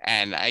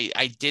 and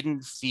I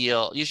didn't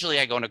feel. Usually,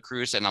 I go on a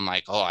cruise and I'm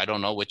like, oh, I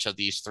don't know which of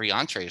these 3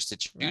 entrees to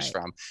choose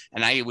from,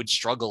 and I would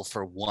struggle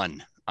for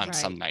one on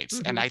some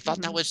nights, and I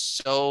thought that was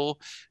so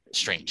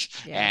strange.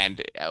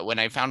 And when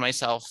I found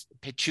myself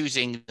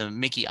choosing the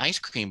Mickey ice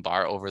cream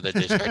bar over the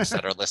desserts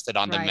that are listed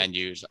on the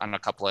menus on a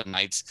couple of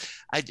nights,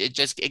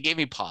 it gave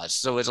me pause.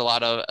 So it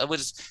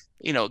was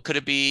could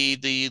it be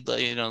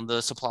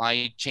the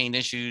supply chain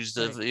issues,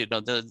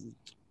 the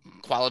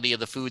quality of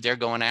the food they're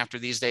going after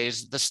these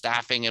days, the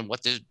staffing and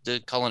what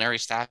the culinary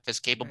staff is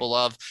capable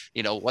of,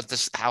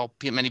 how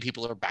many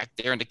people are back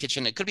there in the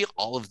kitchen. It could be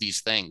all of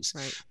these things.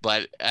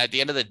 But at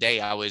the end of the day,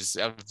 I was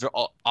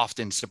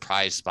often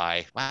surprised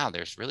by, wow,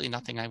 there's really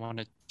nothing I want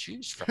to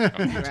choose from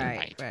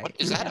tonight. What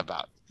is that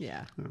about?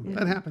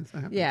 That happens.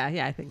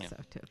 Yeah, I think so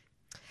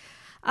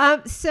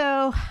too.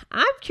 So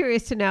I'm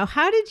curious to know,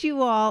 how did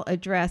you all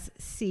address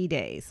sea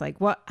days?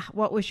 Like what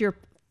was your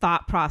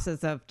thought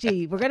process of,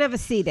 gee, we're gonna have a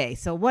sea day,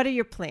 so what are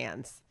your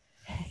plans?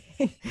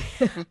 I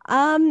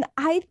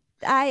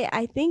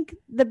think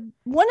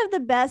one of the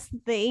best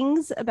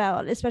things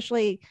about,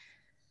 especially,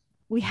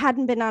 we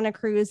hadn't been on a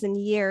cruise in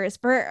years.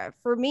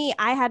 For me,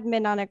 I hadn't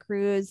been on a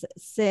cruise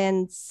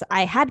since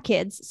I had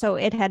kids, so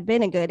it had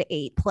been a good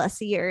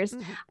 8+ years.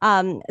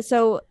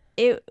 So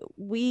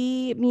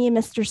me and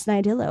Mr.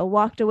 Snidillo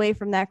walked away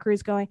from that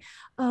cruise going,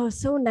 oh,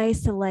 so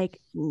nice to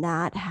like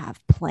not have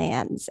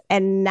plans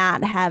and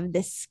not have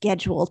this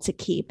schedule to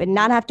keep and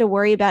not have to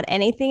worry about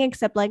anything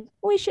except like,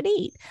 we should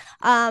eat.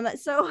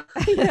 So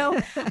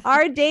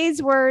our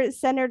days were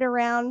centered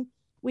around,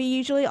 we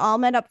usually all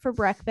met up for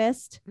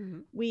breakfast.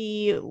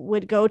 We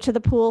would go to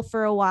the pool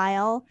for a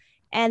while.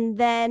 And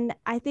then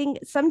I think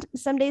some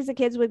days the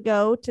kids would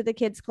go to the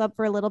kids club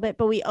for a little bit,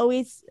 but we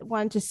always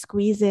wanted to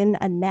squeeze in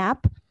a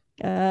nap.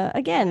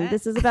 Again,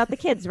 this is about the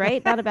kids,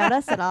 right? Not about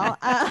us at all.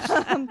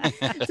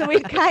 So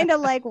we'd kind of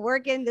like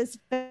work in this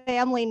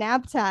family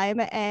nap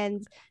time,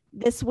 and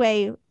this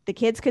way the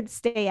kids could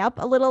stay up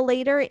a little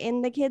later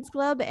in the kids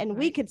club and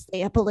we could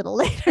stay up a little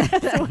later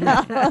as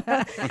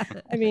well.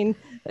 I mean,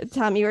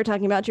 Tom, you were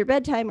talking about your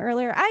bedtime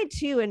earlier. I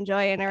too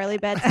enjoy an early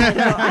bedtime,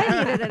 so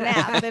I needed a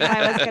nap if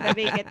I was going to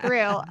make it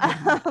through.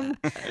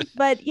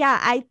 But yeah,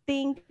 I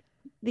think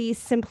the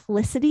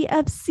simplicity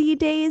of sea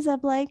days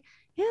of like,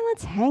 yeah,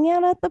 let's hang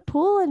out at the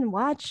pool and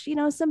watch,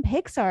 some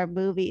Pixar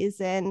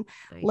movies, and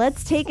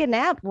let's take a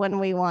nap when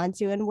we want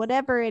to, and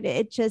whatever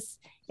it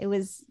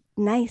was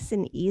nice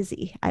and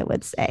easy, I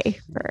would say,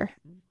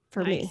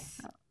 for me.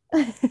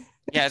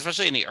 Yeah,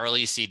 especially in the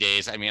early sea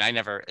days. I mean,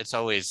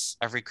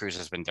 every cruise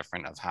has been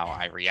different of how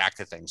I react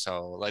to things.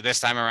 So like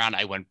this time around,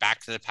 I went back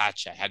to the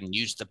patch. I hadn't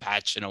used the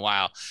patch in a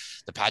while.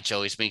 The patch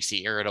always makes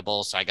you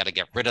irritable, so I got to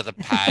get rid of the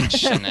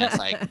patch. And then it's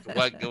like,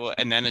 what?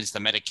 And then it's the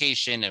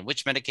medication. And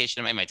which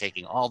medication am I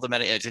taking? All the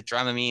is it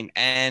Dramamine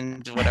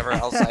and whatever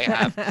else I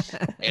have?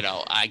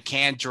 I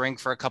can't drink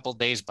for a couple of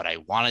days, but I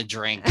want to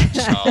drink.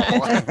 So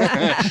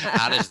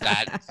how does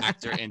that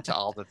factor into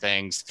all the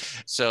things?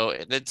 So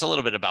it's a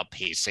little bit about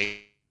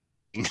pacing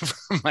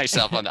for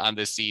myself on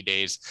the sea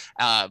days,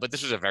 but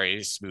this was a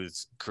very smooth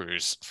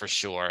cruise for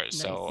sure. Nice.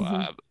 So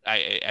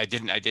I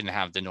didn't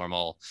have the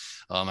normal,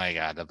 oh my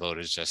god, the boat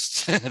is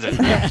just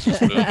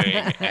just moving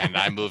and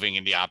I'm moving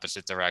in the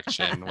opposite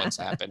direction, what's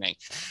happening.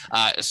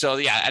 So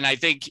yeah, and I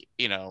think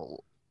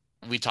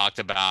we talked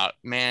about,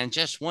 man,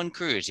 just one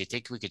cruise. You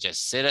think we could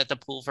just sit at the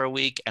pool for a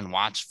week and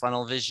watch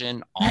Funnel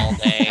Vision all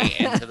day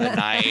into the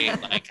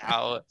night? Like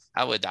how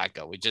would that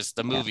go?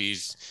 The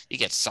movies, you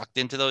get sucked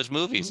into those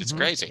movies. It's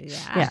crazy.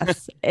 Yeah.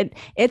 Yes.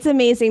 It's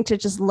amazing to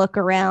just look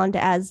around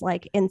as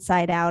like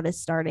Inside Out is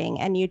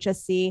starting and you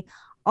just see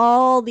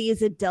all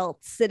these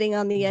adults sitting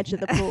on the edge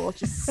of the pool,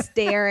 just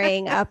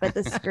staring up at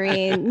the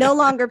screen, no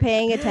longer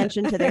paying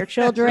attention to their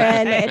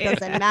children. It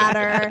doesn't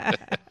matter.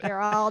 They're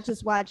all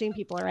just watching.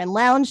 People are in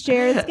lounge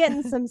chairs,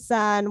 getting some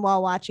sun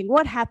while watching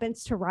What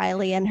Happens to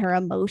Riley and Her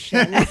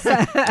Emotions.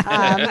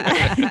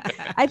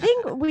 I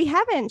think we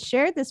haven't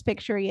shared this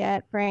picture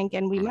yet, Frank,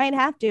 and we might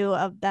have to,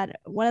 of that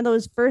one of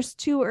those first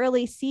 2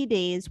 early sea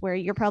days where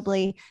you're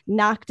probably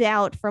knocked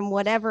out from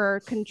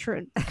whatever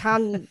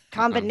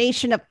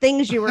combination of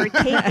things you were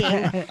taking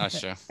taking. That's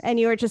true. And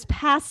you were just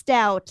passed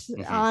out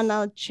on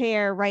a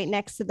chair right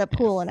next to the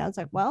pool. And I was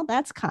like, well,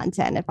 that's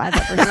content if I've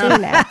ever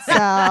seen it.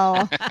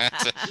 So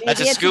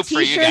that's a scoop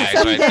for you guys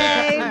right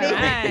there.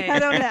 Right. I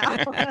don't know.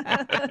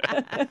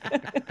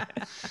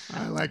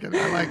 I like it.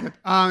 And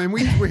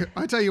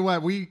I tell you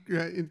what, we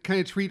kind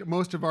of treat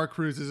most of our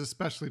cruises,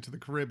 especially to the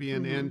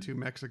Caribbean and to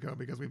Mexico,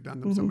 because we've done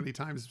them so many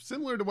times.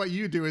 Similar to what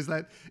you do, is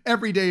that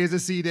every day is a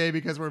sea day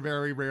because we're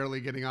very rarely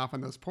getting off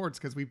on those ports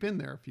because we've been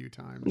there a few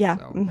times. Yeah.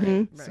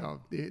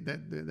 So,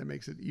 that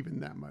makes it even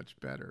that much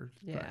better.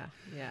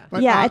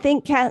 But I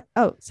think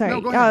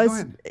No, go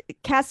ahead.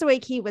 Castaway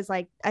Cay was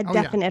like a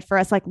definite for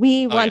us. Like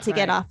we want to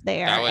get off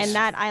there, and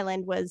that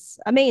island was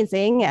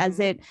amazing. As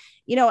it,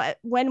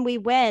 when we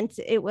went,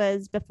 it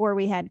was before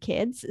we had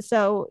kids.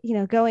 So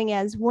going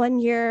as 1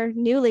 year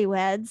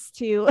newlyweds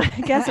to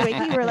Castaway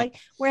Cay,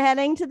 we're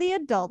heading to the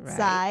adult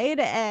side,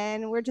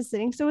 and we're just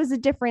sitting. So it was a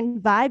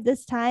different vibe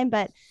this time,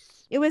 but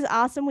it was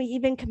awesome. We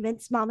even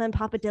convinced Mama and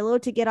Papa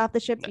Dillo to get off the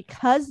ship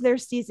because they're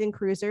seasoned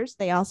cruisers.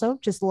 They also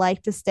just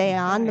like to stay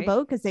on the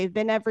boat because they've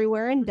been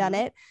everywhere and done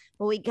it.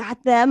 But we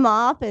got them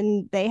off,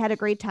 and they had a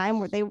great time.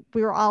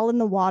 We were all in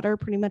the water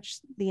pretty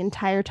much the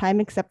entire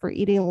time except for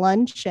eating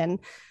lunch, and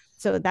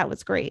so that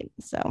was great.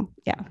 So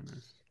yeah.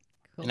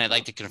 And I'd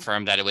like to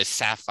confirm that it was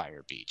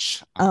Sapphire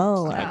Beach.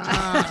 Oh, well,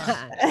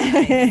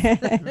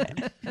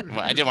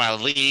 I didn't want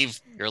to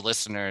leave your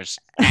listeners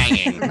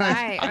hanging.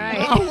 Right.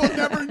 Oh, we'll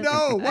never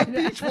know. What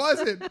beach was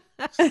it?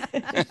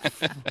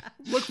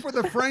 Look for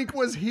the Frank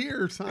was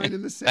here sign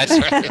in the sand.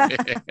 That's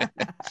right.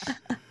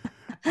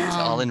 It's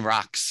all in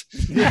rocks.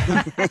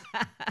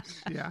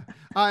 Yeah.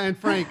 And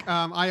Frank,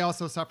 I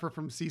also suffer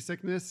from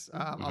seasickness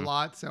a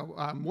lot. So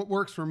what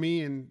works for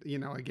me, and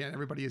again,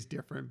 everybody is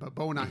different, but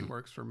Bow9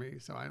 works for me.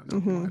 So I don't know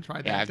if you want to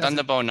try that. Yeah, I've done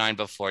the Bow9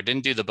 before.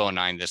 Didn't do the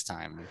Bow9 this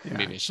time. Yeah,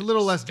 Maybe it's a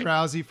little less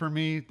drowsy for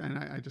me, and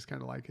I just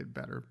kind of like it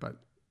better. But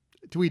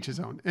to each his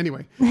own.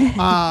 Anyway,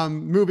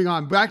 moving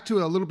on back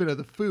to a little bit of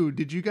the food.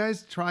 Did you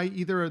guys try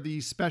either of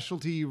the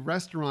specialty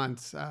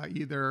restaurants,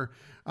 either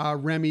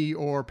Remy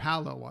or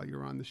Palo, while you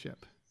were on the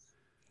ship?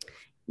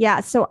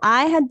 Yeah, so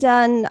I had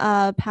done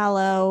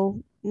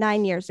Palo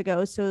 9 years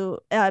ago.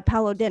 So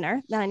Palo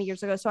dinner 9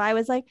 years ago. So I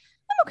was like,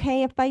 I'm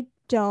okay if I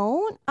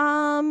don't.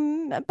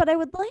 But I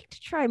would like to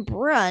try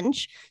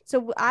brunch.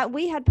 So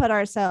we had put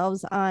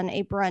ourselves on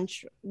a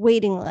brunch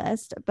waiting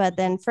list, but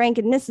then Frank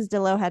and Mrs.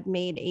 Dillo had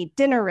made a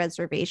dinner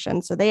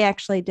reservation. So they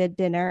actually did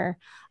dinner,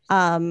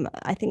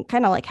 I think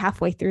kind of like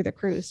halfway through the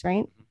cruise,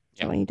 right?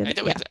 Yeah, when you did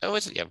it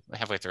was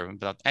halfway through.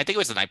 But I think it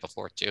was the night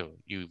before too.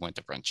 You went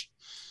to brunch.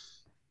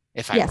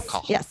 If I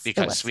recall,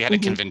 because we had to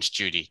convince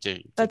Judy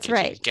to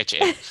get you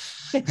in.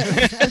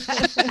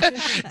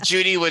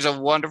 Judy was a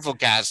wonderful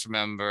cast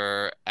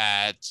member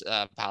at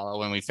Palo.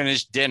 When we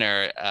finished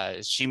dinner,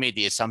 she made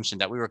the assumption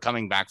that we were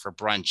coming back for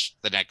brunch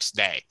the next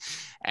day,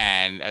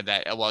 and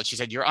that she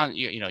said you're on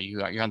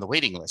you're on the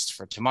waiting list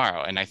for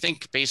tomorrow. And I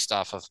think based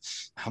off of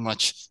how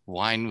much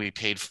wine we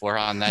paid for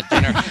on that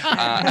dinner,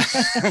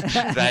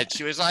 that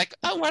she was like,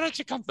 oh, why don't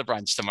you come to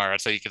brunch tomorrow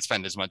so you can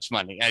spend as much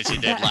money as you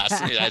did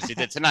as you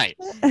did tonight.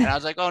 And I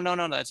was like, oh, no,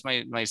 that's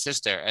my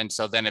sister. And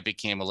so then it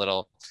became a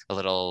little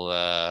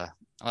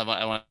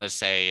I want to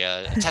say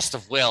a test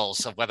of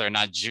wills of whether or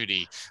not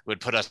Judy would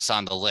put us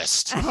on the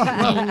list,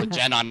 put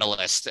Jen on the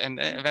list, and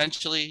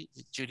eventually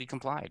Judy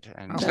complied.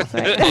 And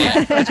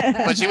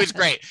but she was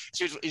great.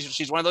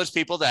 She's one of those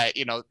people that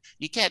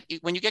you can't,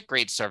 when you get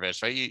great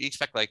service, right? You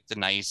expect like the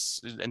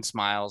nice and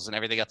smiles and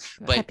everything else,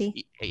 but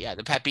peppy. Yeah,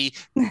 the peppy.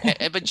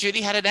 But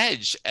Judy had an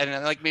edge,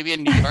 and like maybe a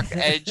New York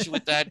edge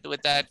with that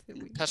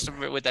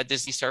customer, with that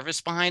Disney service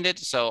behind it.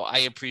 So I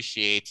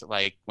appreciate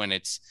like when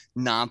it's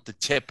not the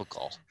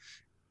typical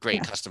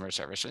great customer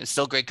service. It's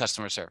still great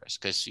customer service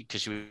because she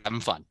was having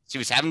fun. She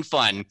was having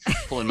fun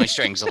pulling my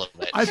strings a little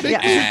bit. I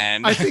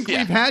think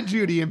we've had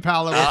Judy in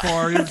Palo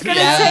before. I was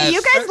gonna say,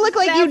 you guys look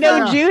like you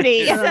know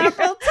Judy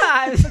several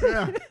times.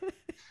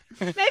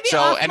 Maybe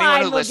so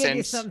anyone who we'll listens, give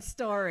you some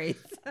stories.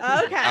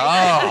 Okay.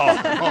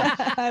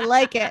 I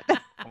like it.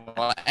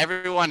 Well,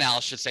 everyone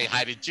else should say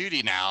hi to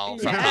Judy now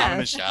from Mom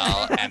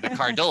Michelle and the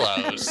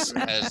Cardillos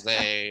as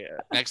they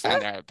next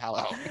time they're at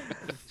Palo.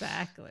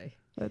 Exactly.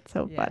 That's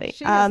so funny.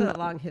 She has a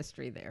long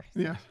history there.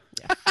 Yeah.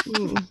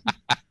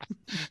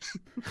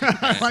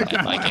 I like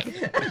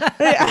it.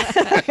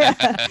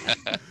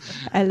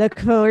 I look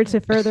forward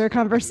to further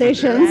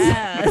conversations.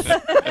 Yes.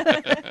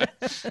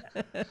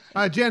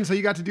 Jen, so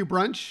you got to do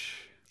brunch?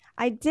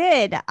 I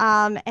did.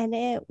 And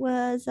it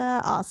was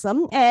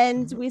awesome.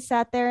 And we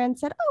sat there and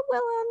said, oh,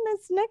 well, on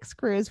this next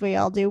cruise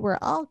we're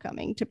all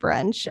coming to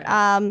brunch.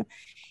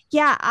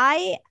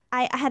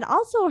 I had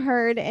also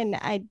heard, and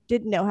I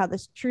didn't know how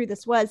true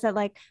this was, that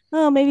like,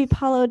 oh, maybe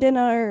Palo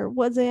dinner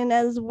wasn't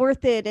as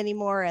worth it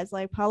anymore as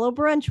like Palo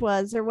brunch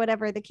was, or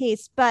whatever the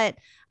case. But,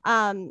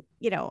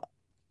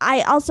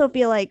 I also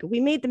feel like we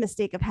made the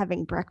mistake of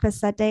having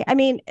breakfast that day. I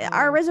mean,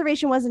 our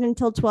reservation wasn't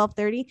until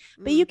 12:30,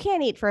 but you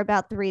can't eat for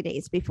about 3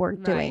 days before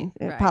doing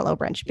Palo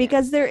brunch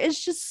because there is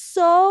just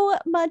so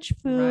much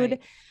food.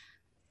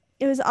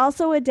 it was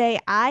also a day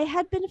I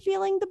had been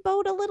feeling the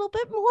boat a little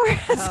bit more.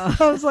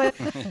 So I was like,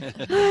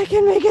 I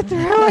can make it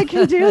through. I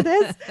can do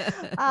this.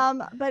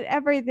 But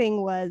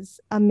everything was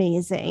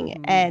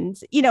amazing. And,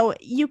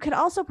 you could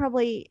also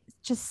probably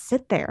just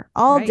sit there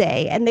all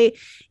day. And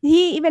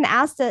he even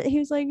asked it. He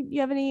was like,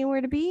 you have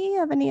anywhere to be?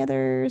 Have any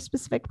other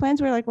specific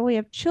plans? We're like, well, we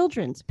have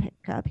children to pick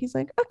up. He's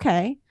like,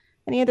 okay.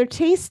 Any other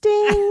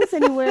tastings?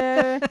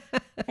 Anywhere?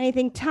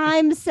 Anything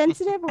time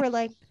sensitive? We're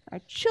like, our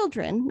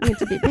children need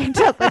to be picked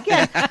up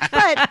again.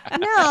 But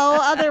no,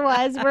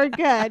 otherwise we're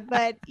good.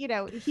 But,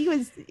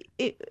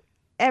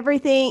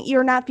 everything,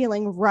 you're not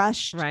feeling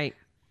rushed. Right.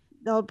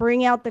 They'll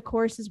bring out the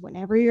courses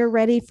whenever you're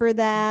ready for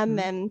them.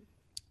 And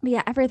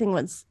yeah, everything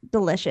was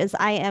delicious.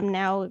 I am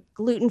now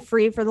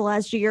gluten-free for the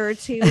last year or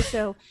two.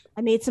 So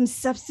I made some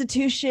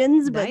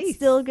substitutions, but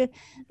still good.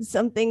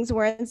 Some things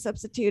weren't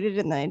substituted,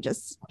 and I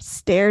just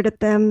stared at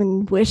them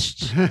and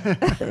wished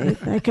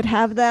I could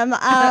have them.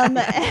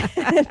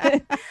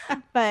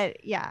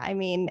 But yeah, I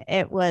mean,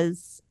 it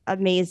was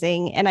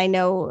amazing. And I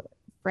know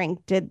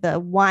Frank did the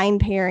wine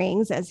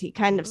pairings, as he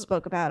kind of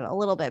spoke about a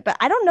little bit, but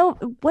I don't know.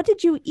 What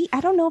did you eat? I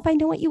don't know if I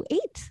know what you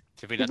ate.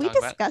 Did we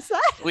discuss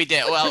that? We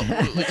did. Well,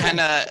 we kind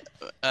of,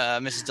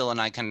 Mrs. Dill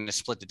and I kind of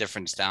split the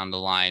difference down the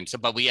line. So,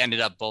 but we ended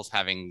up both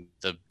having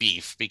the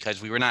beef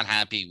because we were not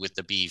happy with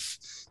the beef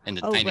in the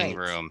dining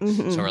room.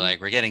 So we're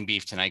like, we're getting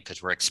beef tonight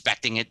because we're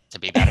expecting it to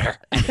be better.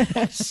 And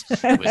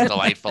it was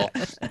delightful.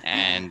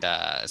 And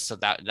so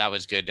that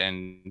was good.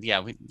 And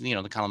yeah, we, the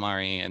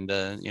calamari and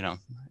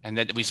and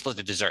then we split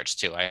the desserts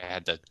too. I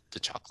had the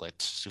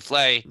chocolate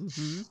souffle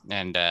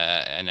and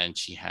then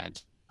she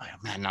had, oh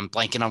man, I'm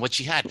blanking on what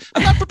she had.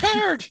 I'm not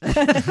prepared.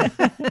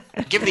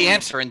 Give the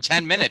answer in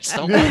 10 minutes.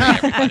 Don't worry,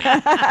 everybody.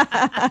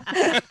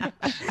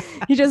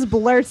 He just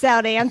blurts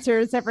out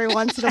answers every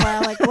once in a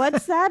while. Like,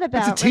 what's that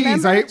about? It's a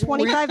tease. Remember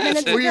 25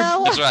 minutes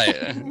ago? That's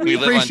right. We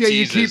appreciate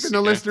you keeping the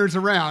listeners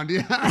around.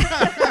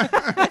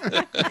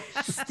 Yeah.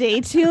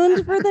 Stay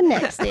tuned for the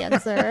next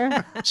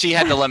answer. She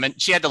had the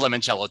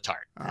limoncello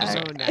tart.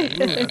 Oh,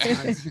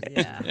 nice.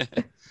 Yeah.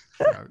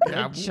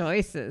 Yeah,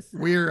 choices.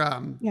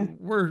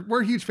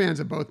 We're huge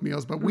fans of both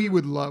meals, but we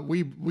love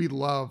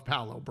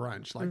Palo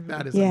brunch. Like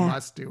that is a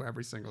must do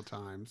every single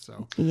time.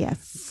 So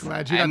yes,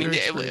 glad you got to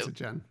experience it,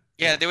 Jen.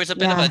 Yeah, there was a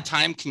bit of a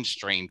time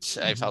constraint.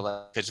 I felt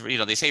like because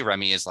they say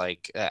Remy is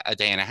like a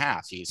day and a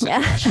half. He's at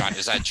the restaurant.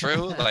 Is that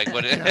true? Like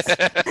what? Yes.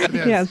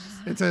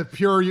 It's a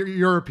pure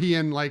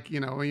European. Like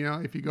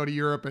if you go to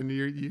Europe and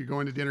you're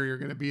going to dinner, you're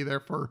going to be there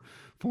for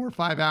 4 or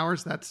 5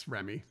 hours. That's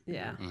Remy.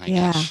 Yeah. Oh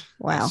gosh.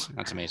 Wow.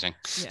 That's amazing.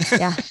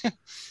 Yeah.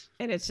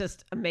 And it's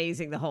just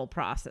amazing, the whole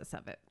process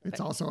of it. It's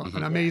also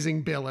an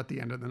amazing bill at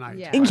the end of the night.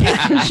 Yeah.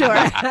 Sure.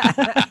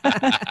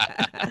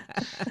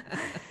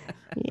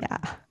 Yeah.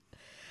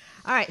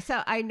 All right.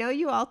 So I know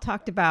you all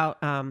talked about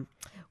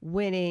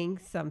winning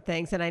some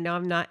things, and I know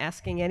I'm not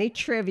asking any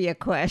trivia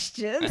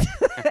questions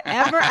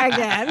ever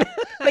again.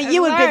 But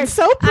you have been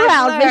so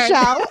proud,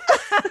 Michelle.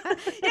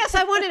 Yes,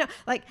 I want to know,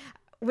 like,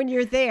 when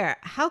you're there,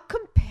 how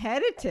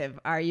competitive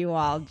are you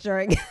all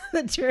during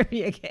the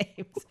trivia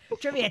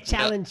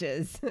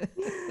challenges?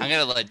 I'm going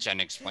to let Jen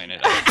explain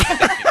it.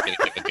 I think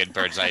give a good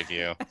bird's eye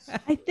view.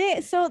 I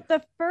think so.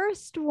 The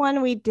first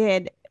one we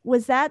did,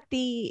 was that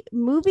the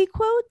movie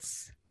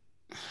quotes?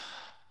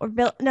 Or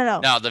No,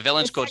 the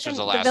villain's quotes was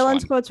the last one. The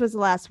villain's quotes was the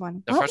last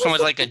one. The first one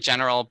was like a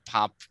general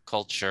pop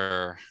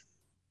culture.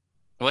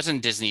 It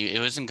wasn't Disney. It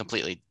wasn't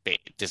completely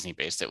Disney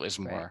based. It was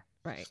more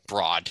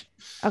broad.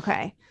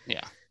 Okay.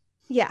 Yeah.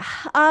 Yeah.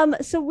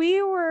 So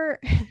we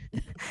were,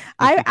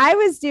 I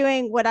was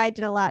doing what I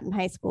did a lot in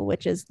high school,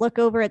 which is look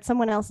over at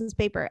someone else's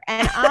paper.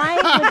 And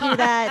I would do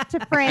that to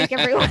Frank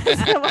every once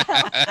in a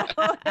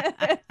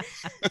while.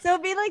 So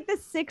it'd be like the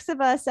 6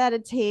 of us at a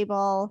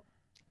table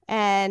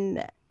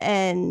and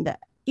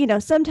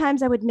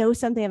sometimes I would know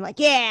something. I'm like,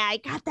 yeah, I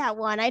got that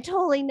one. I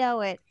totally know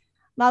it.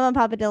 Mama and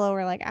Papa Dillo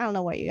were like, I don't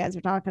know what you guys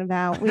are talking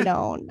about.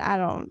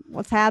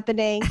 What's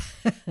happening.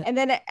 And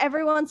then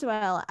every once in a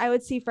while, I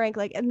would see Frank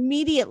like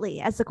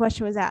immediately as the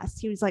question was asked,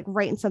 he was like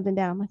writing something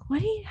down. I'm like,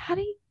 what'd you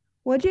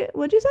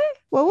say?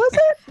 What was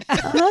it?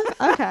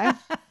 Okay.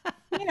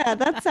 Yeah,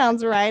 that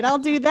sounds right. I'll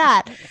do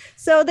that.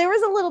 So there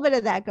was a little bit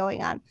of that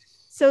going on.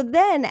 So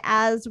then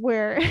as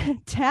we're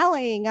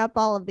tallying up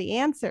all of the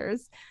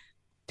answers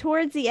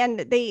towards the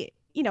end,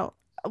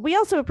 we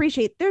also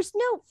appreciate there's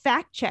no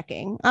fact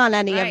checking on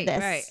any of this.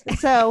 Right.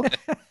 So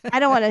I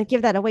don't want to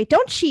give that away.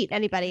 Don't cheat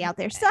anybody out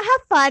there. So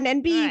have fun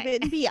and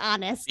be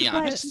honest. Be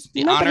honest.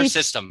 The honor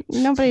system.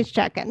 Nobody's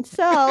checking.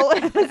 So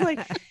it was like,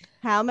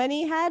 how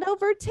many had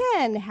over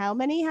 10? How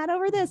many had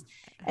over this?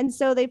 And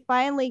so they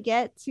finally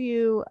get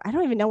to, I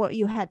don't even know what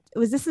you had.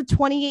 Was this a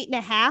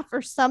 28.5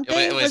 or something?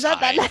 It was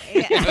high.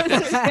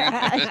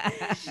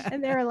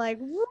 And they were like,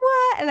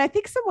 what? And I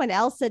think someone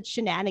else said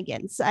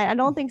shenanigans. I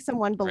don't think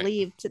someone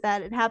believed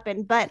that it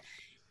happened, but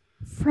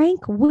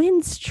Frank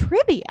wins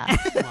trivia.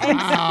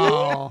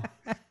 Wow.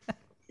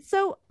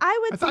 So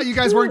I thought you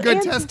guys weren't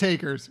good test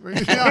takers. We're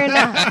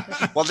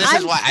not. Well, this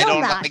is why I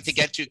don't like to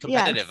get too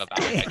competitive about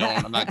it.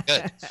 I'm not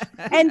good.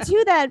 And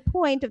to that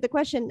point of the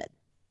question,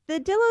 the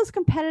Dillo's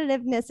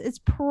competitiveness is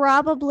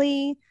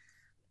probably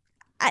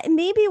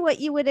maybe what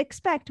you would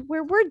expect,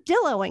 where we're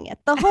Dilloing it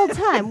the whole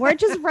time. We're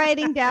just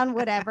writing down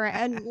whatever,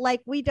 and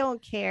like we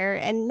don't care,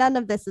 and none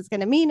of this is going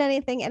to mean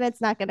anything, and it's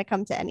not going to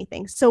come to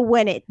anything. So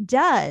when it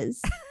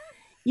does,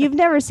 you've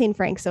never seen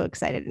Frank so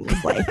excited in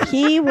his life.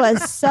 He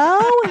was so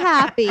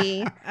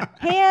happy.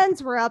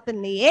 Hands were up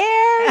in the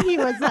air. He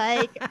was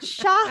like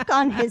shock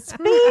on his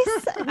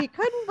face. He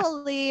couldn't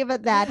believe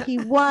that he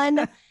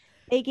won.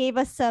 They gave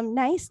us some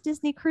nice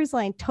Disney Cruise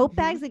Line tote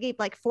bags. They gave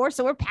like 4,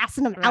 so we're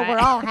passing them out. We're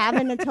all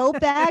having a tote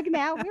bag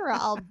now. We were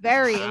all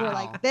we're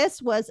like,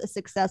 this was a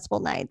successful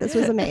night. This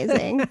was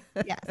amazing.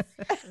 Yes.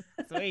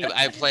 Sweet.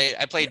 I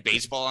played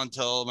baseball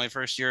until my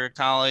first year of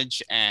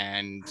college,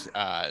 and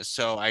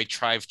so I've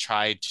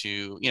tried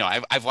to,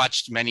 I've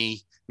watched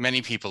many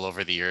people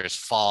over the years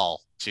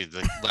fall to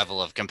the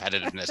level of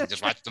competitiveness and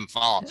just watch them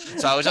fall.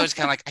 So I was always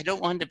kind of like, I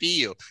don't want to be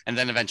you. And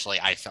then eventually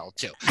I fell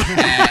too.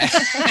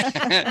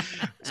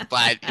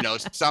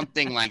 But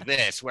something like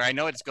this where I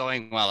know it's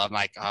going well, I'm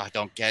like, oh,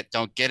 don't get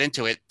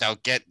into it.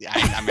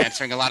 I'm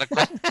answering a lot of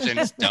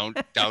questions.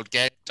 Don't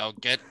get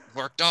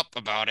worked up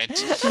about it.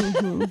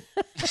 Mm-hmm.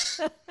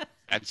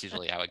 That's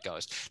usually how it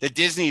goes. The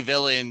Disney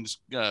villains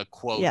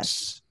quotes.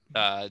 Yes.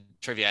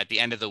 Trivia at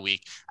the end of the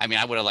week. I mean,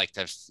 I would have liked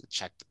to have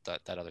checked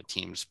that other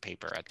team's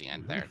paper at the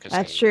end there.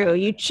 That's true.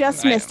 You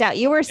just missed out.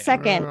 You were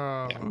second.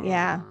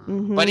 Yeah.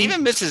 Mm-hmm. But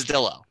even Mrs.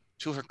 Dillo,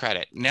 to her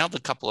credit, nailed a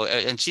couple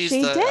and she's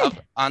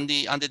on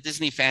the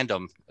Disney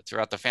fandom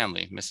throughout the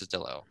family, Mrs.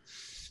 Dillo.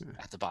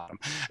 At the bottom.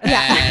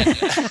 Yeah.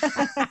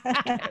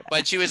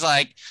 But she was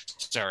like,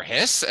 Sir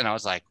Hiss, and I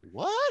was like,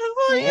 what?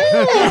 Who are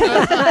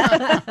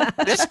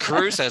you? This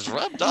cruise has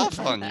rubbed off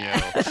on you.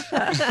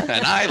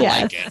 And I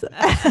like it.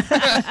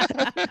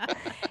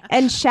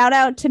 And shout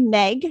out to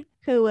Meg,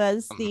 who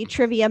was the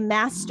trivia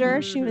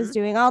master. She was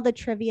doing all the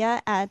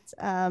trivia at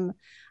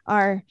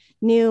our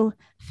new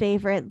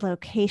favorite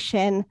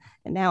location.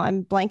 And now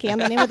I'm blanking on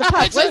the name of the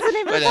pub. What's the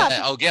name of the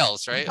pub?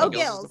 O'Gill's, right?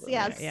 O'Gill's,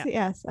 yes. Yeah.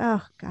 Yes.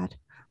 Oh, God.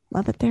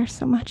 Love it there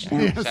so much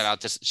now.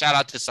 Yes. Shout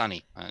out to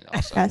Sunny.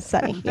 Also.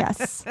 Sunny,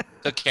 yes.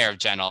 Took care of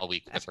Jen all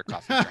week with her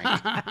coffee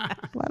drink.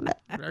 Love it.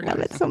 Love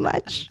it so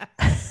much.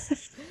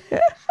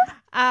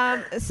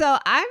 So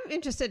I'm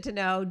interested to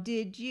know,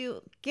 did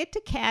you get to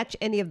catch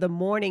any of the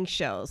morning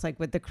shows, like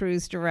with the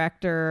cruise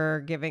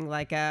director giving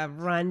like a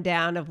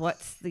rundown of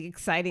what's the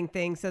exciting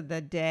things of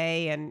the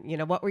day? And,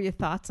 what were your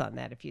thoughts on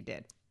that if you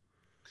did?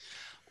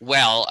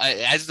 Well,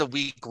 as the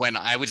week went,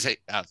 I would say,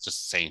 I'll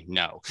just say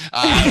no.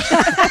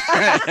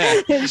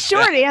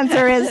 Short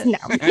answer is no.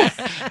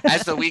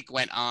 As the week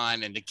went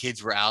on and the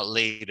kids were out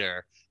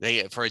later,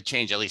 they, for a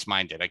change, at least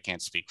mine did. I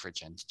can't speak for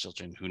Jen's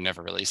children who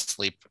never really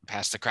sleep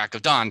past the crack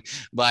of dawn,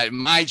 but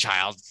my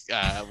child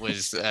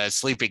was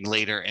sleeping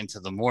later into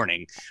the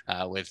morning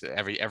with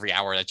every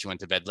hour that she went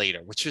to bed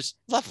later, which was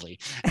lovely.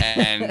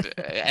 And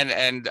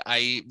and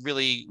I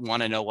really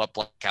want to know what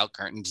blackout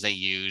curtains they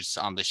use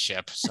on the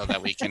ship so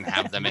that we can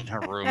have them in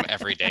her room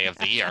every day of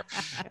the year.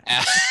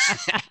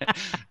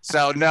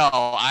 So no,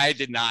 I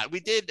did not.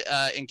 We did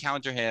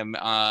encounter him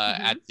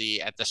at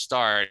the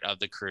start of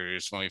the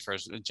cruise when we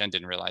first. Jen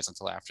didn't realize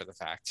until after the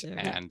fact,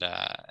 and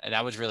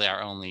that was really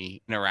our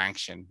only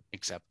interaction,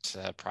 except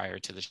prior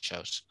to the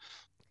shows.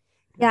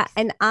 Yeah,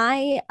 and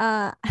I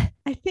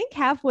think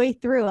halfway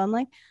through, I'm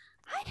like,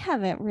 I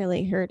haven't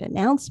really heard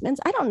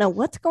announcements. I don't know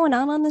what's going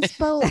on this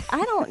boat.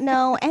 I don't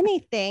know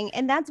anything.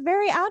 And that's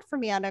very odd for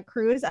me on a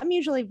cruise. I'm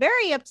usually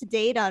very up to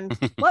date on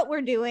what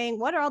we're doing,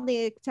 what all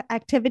the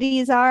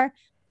activities are.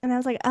 And I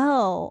was like,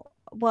 oh,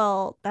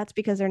 well, that's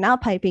because they're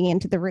not piping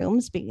into the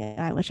rooms,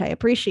 which I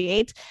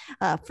appreciate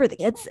for the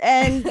kids.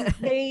 And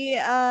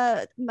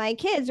my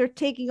kids are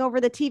taking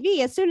over the TV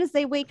as soon as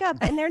they wake up,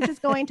 and they're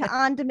just going to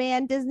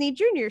on-demand Disney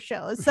Junior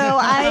shows. So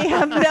I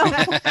have no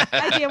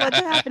idea what's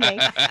happening.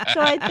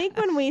 So I think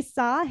when we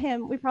saw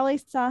him, we probably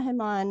saw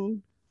him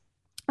on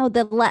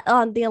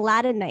the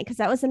Aladdin night, because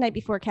that was the night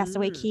before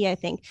Castaway Cay, I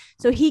think.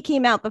 So he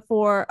came out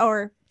before,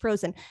 or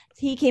Frozen.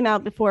 He came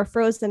out before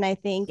Frozen, I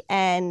think,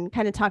 and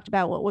kind of talked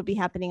about what would be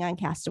happening on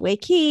Castaway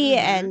Cay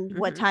and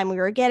what time we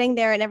were getting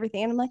there and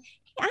everything. And I'm like,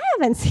 hey, I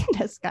haven't seen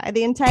this guy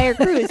the entire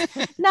cruise,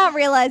 not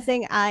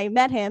realizing I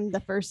met him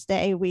the first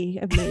day we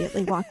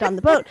immediately walked on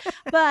the boat.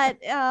 But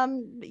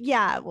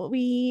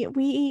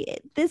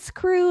this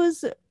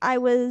cruise, I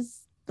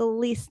was the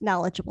least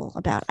knowledgeable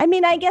about. I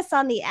mean, I guess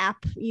on the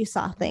app you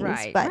saw things,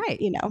 but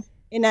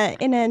in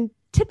a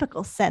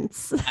typical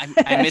sense.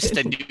 I missed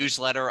a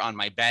newsletter on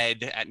my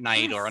bed at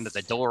night or under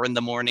the door in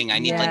the morning. I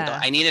need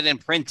it in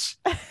print.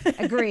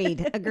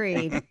 Agreed.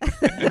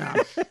 Yeah.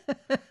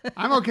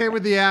 I'm okay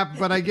with the app,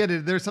 but I get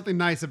it. There's something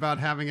nice about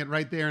having it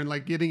right there and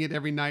like getting it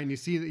every night. And you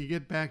see that you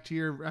get back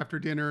to after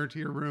dinner to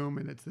your room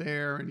and it's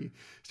there and you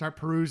start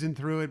perusing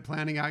through it,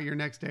 planning out your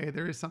next day.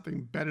 There is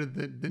something better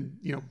than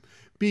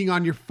being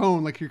on your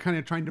phone. Like you're kind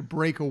of trying to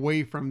break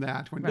away from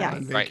that when you're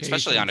on vacation. Right,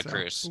 especially on a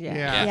cruise.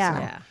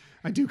 Yeah.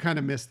 I do kind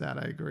of miss that.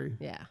 I agree.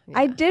 Yeah.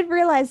 I did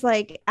realize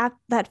like at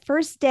that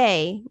first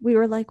day, we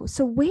were like,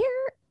 so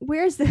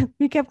where's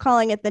we kept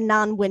calling it the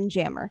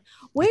non-windjammer.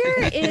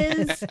 Where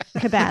is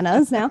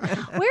Cabanas now?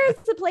 Where's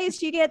the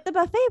place you get the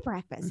buffet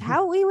breakfast?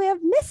 How we have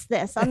missed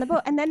this on the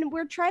boat. And then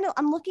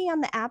I'm looking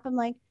on the app. I'm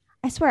like,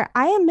 I swear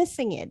I am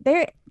missing it.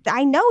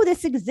 I know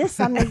this exists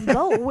on this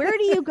boat. Where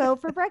do you go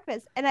for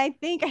breakfast? And I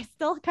think I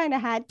still kind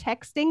of had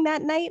texting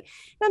that night.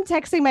 And I'm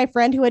texting my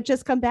friend who had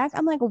just come back.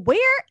 I'm like,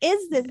 where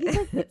is this? He's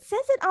like, it says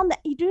it on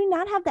you do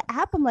not have the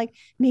app. I'm like,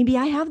 maybe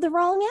I have the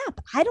wrong app.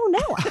 I don't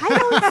know. I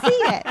don't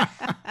see it.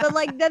 But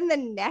like then the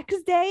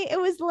next day it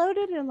was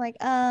loaded and I'm like,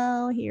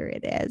 oh, here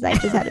it is. I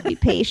just had to be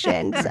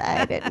patient.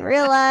 I didn't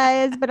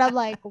realize, but I'm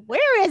like,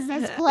 where is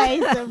this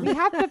place? So we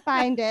have to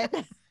find it.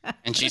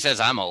 And she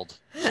says, I'm old.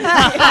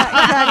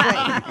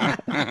 Yeah,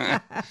 exactly.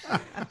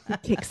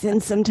 It kicks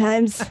in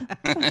sometimes.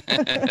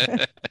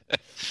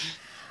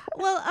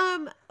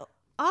 Well,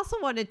 also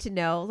wanted to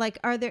know, like,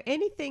 are there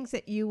any things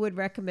that you would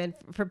recommend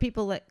for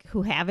people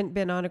who haven't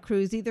been on a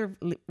cruise either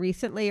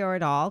recently or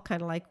at all,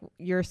 kind of like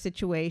your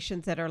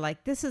situations that are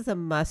like, this is a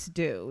must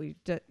do,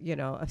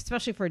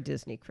 especially for a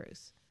Disney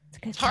cruise?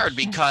 It's hard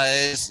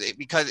because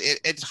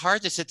it's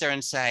hard to sit there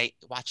and say,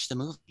 watch the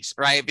movies,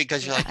 right?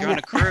 Because you're on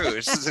a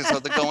cruise. So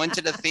to go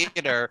into the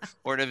theater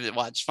or to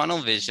watch Funnel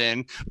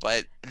Vision,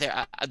 but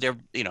they're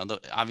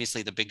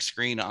obviously the big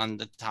screen on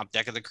the top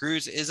deck of the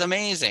cruise is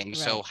amazing. Right.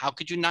 So how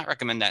could you not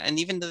recommend that? And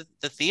even the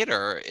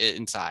theater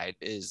inside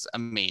is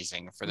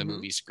amazing for the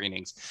movie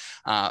screenings.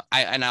 I'll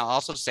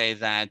also say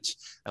that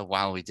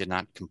while we did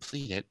not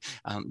complete it,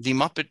 the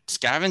Muppet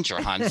scavenger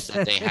hunts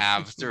that they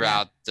have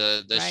throughout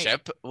the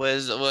ship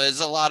was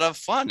a lot of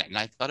fun, and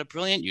I thought a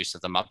brilliant use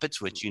of the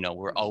Muppets, which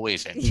we're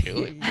always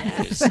into.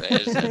 is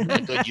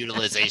a good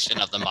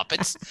utilization of the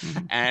Muppets,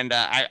 and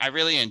I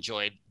really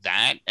enjoyed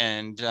that.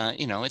 And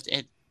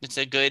it's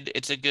a good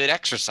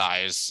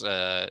exercise.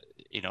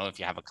 If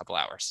you have a couple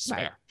hours to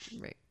spare.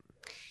 Right.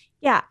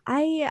 Yeah,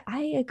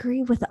 I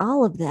agree with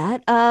all of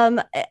that.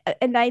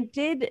 And I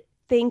did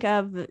think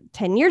of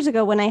 10 years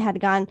ago when I had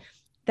gone,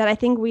 that I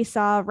think we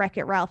saw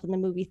Wreck-It Ralph in the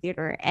movie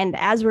theater. And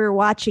as we were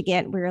watching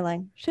it, we were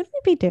like, should we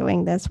be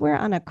doing this? We're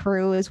on a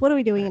cruise. What are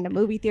we doing in the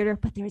movie theater?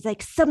 But there was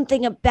like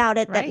something about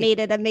it that made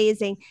it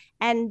amazing.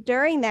 And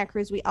during that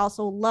cruise, we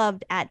also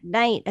loved at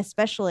night,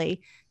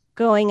 especially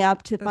going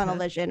up to Funnel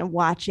Vision and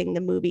watching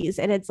the movies.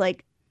 And it's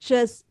like,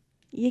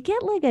 you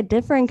get like a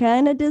different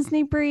kind of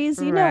Disney breeze.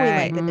 We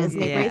like the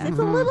Disney breeze. It's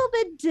a little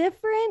bit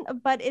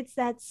different, but it's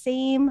that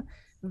same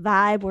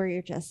vibe where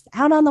you're just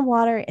out on the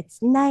water.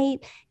 It's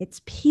night.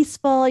 It's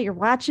peaceful. You're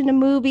watching a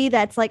movie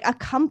that's like a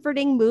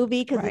comforting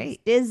movie because it's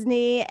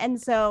Disney. And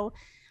so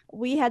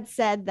we had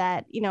said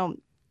that,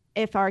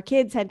 if our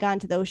kids had gone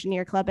to the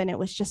Oceaneer Club and it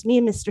was just me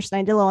and Mr.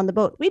 Snidillo on the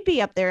boat, we'd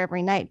be up there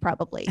every night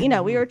probably.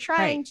 We were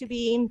trying to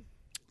be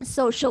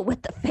social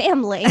with the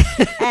family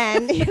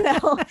and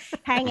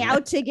hang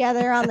out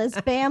together on this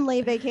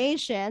family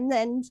vacation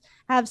and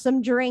have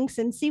some drinks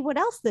and see what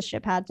else the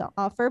ship had to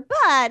offer.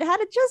 But had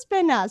it just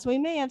been us, we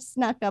may have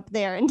snuck up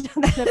there and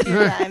done that a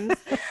few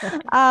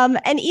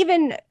times. And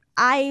even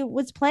I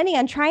was planning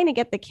on trying to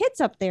get the kids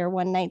up there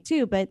one night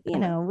too, but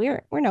we're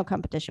no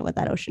competition with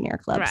that Oceaneer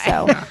Club.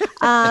 So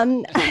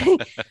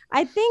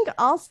I think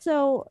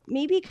also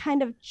maybe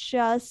kind of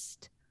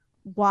just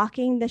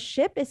walking the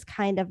ship is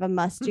kind of a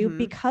must do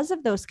because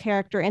of those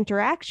character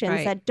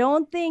interactions. I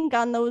don't think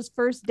on those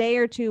first day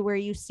or two where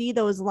you see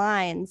those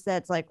lines,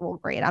 that's like, well,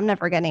 great, I'm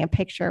never getting a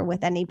picture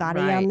with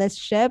anybody on this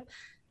ship.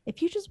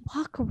 If you just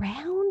walk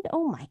around,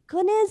 oh my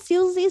goodness,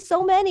 you'll see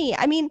so many.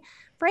 I mean,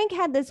 Frank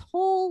had this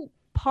whole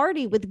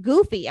party with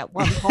Goofy at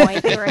one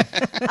point. They were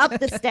up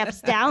the steps,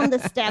 down the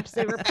steps.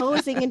 They were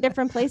posing in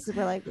different places.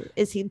 We're like,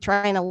 is he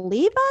trying to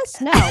leave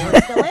us? No,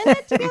 we're still in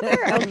it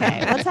together.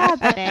 Okay, what's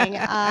happening?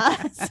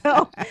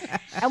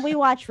 And we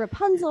watched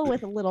Rapunzel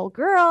with a little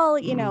girl,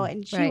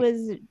 and she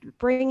was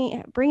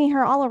bringing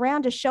her all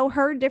around to show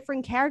her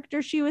different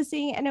characters she was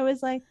seeing, and it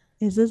was like,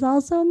 this is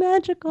also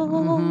magical.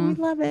 We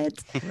love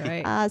it.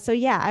 Right. So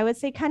yeah, I would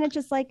say kind of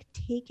just like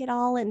take it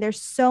all in.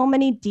 There's so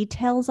many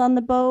details on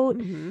the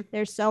boat.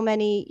 There's so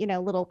many,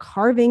 little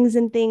carvings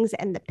and things,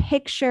 and the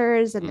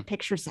pictures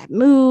that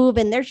move,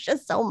 and there's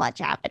just so much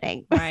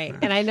happening. Right.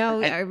 And I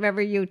know I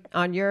remember you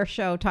on your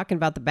show talking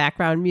about the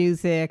background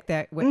music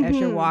that as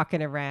you're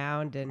walking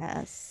around, and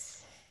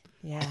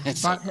Yeah. It's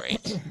so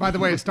great. By the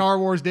way, Star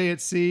Wars Day at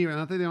Sea, I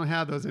don't think they don't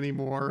have those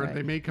anymore. Right.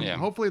 They may come,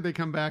 hopefully they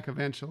come back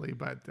eventually,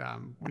 but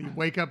when you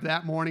wake up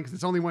that morning, because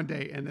it's only one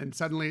day, and then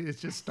suddenly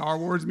it's just Star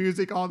Wars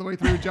music all the way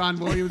through, John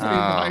Williams being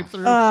piped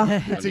through.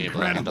 It's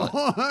incredible.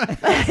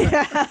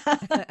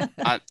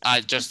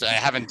 I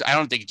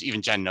don't think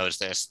even Jen knows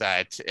this,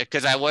 that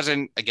because I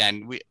wasn't,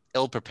 again,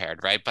 ill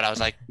prepared, right? But I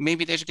was like,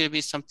 maybe there's going to be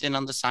something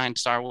on the sign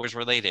Star Wars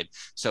related.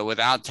 So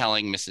without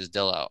telling Mrs.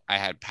 Dillo, I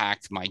had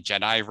packed my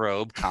Jedi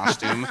robe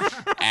costume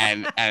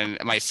and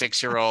my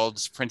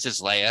 6-year-old's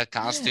Princess Leia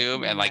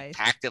costume and like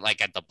packed it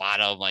like at the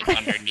bottom, like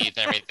underneath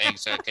everything,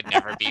 so it could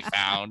never be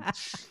found.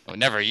 I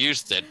never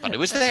used it, but it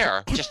was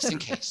there just in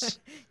case.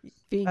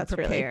 Being That's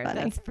prepared. really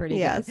funny. That's pretty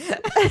Yes.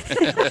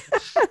 good.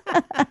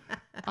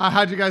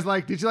 How'd you guys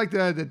like? Did you like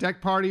the deck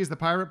parties, the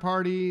pirate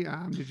party?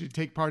 Did you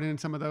take part in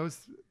some of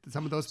those?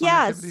 Fun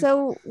activities?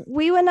 So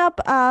we went up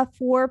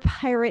for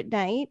pirate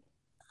night.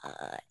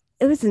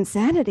 It was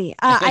insanity.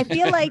 I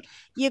feel like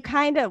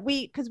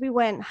because we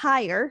went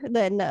higher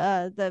than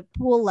the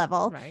pool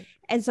level, Right.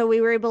 and so we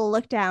were able to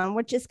look down,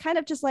 which is kind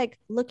of just like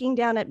looking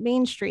down at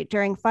Main Street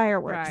during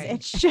fireworks. Right.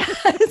 It's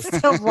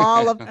just a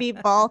wall of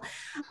people.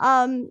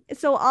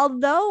 So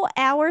although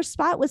our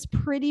spot was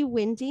pretty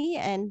windy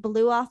and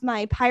blew off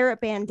my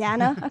pirate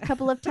bandana a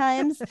couple of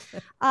times,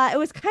 it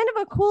was kind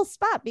of a cool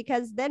spot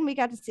because then we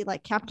got to see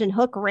like Captain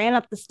Hook ran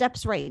up the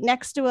steps right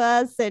next to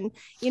us, and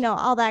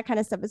all that kind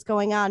of stuff is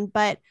going on.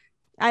 But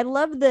I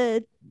love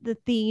the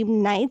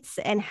theme nights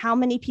and how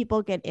many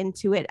people get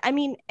into it. I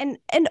mean, and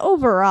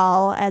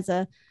overall,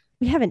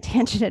 we haven't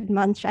tangented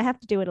much. I have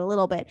to do it a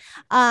little bit.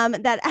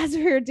 That as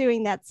we were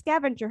doing that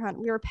scavenger hunt,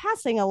 we were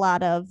passing a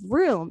lot of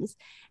rooms,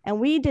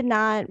 and we did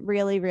not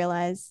really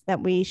realize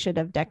that we should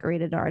have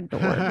decorated our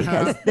door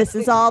because this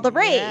is all the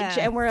rage. Yes.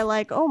 And we're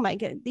like, oh my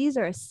God, these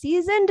are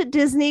seasoned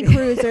Disney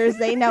cruisers.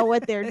 They know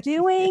what they're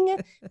doing.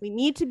 We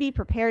need to be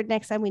prepared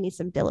next time. We need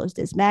some Dillo's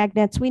Diz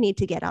magnets. We need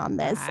to get on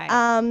this.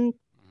 Right.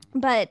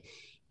 But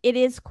it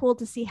is cool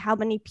to see how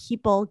many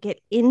people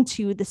get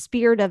into the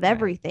spirit of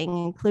everything,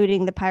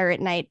 including the pirate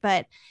night.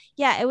 But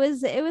yeah, it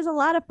was a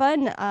lot of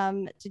fun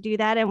to do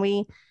that. And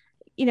we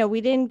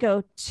didn't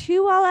go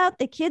too all out.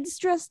 The kids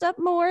dressed up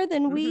more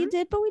than we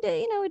did, but we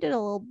did a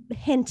little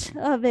hint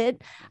of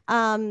it.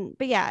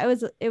 But yeah,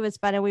 it was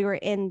fun. And we were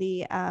in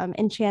the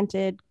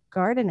Enchanted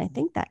Garden, I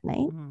think, that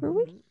night. Were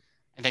we?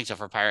 I think so,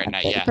 for Pirate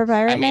Night, yeah. For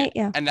Pirate Night,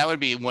 yeah. And that would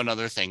be one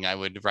other thing I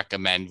would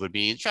recommend would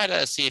be try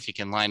to see if you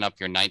can line up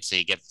your nights so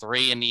you get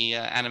 3 in the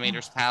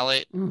Animator's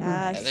Palette.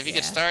 Yes. And if you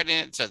could start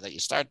in it so that you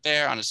start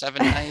there on a 7th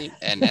night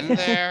and end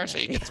there so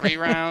you get 3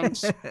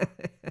 rounds.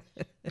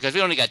 Because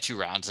we only got 2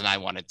 rounds and I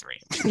wanted 3.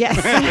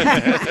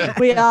 Yes.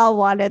 We all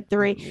wanted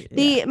 3.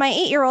 My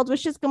 8-year-old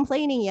was just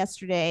complaining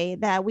yesterday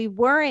that we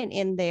weren't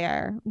in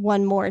there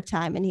one more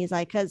time. And he's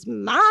like, because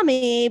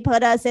mommy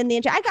put us in the I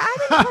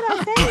didn't put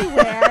us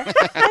anywhere.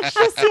 That's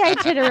just the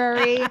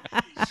itinerary.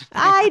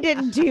 I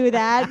didn't do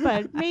that,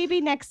 but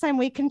maybe next time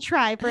we can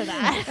try for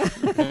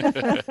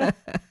that.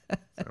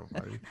 So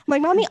funny.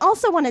 Like, mommy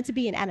also wanted to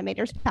be an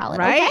Animator's Palette,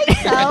 Right?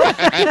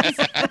 Okay?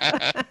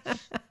 So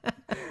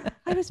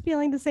I was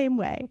feeling the same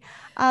way.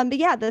 But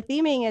yeah, the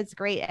theming is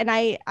great. And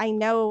I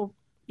know,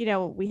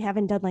 we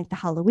haven't done like the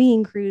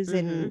Halloween cruise,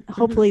 and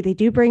hopefully they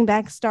do bring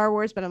back Star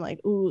Wars, but I'm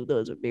like, ooh,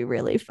 those would be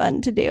really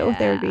fun to do. Yeah.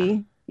 There would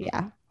be,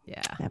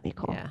 that'd be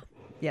cool.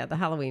 Yeah, the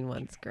Halloween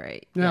one's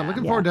great. Yeah,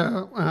 looking forward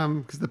to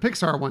because the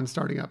Pixar one's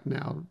starting up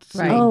now.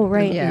 Right. Oh,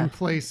 right. In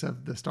place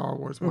of the Star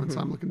Wars one, so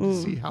I'm looking to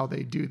see how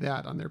they do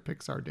that on their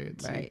Pixar Day at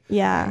Sea. Right.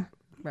 Yeah.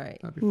 Right.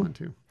 That'd be fun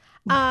too.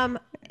 And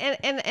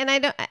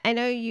I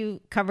know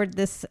you covered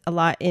this a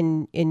lot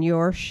in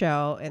your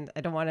show, and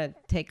I don't want to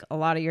take a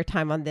lot of your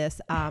time on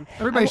this.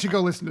 Everybody should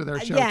go listen to their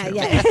show. Yeah, too.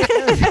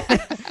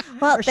 yeah.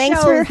 Well, Or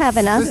thanks for shows.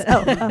 having us.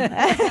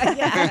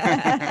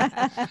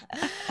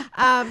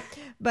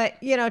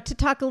 But to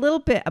talk a little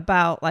bit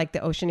about like the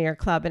Oceaneer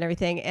Club and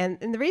everything, and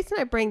the reason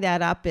I bring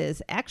that up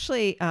is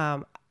actually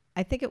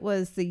I think it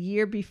was the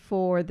year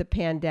before the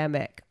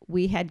pandemic,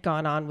 we had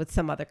gone on with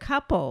some other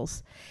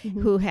couples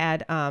who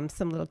had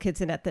some little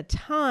kids, and at the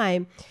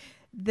time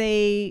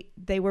they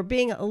were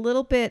being a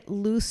little bit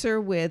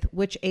looser with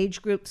which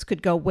age groups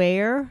could go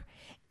where.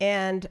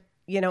 And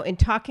in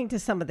talking to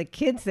some of the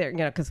kids there,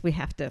 because we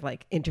have to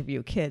like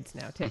interview kids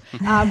now too,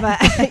 but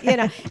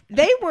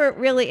they weren't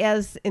really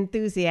as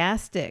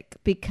enthusiastic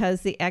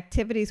because the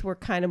activities were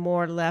kind of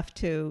more left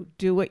to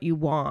do what you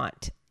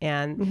want.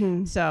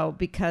 And so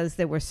because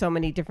there were so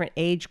many different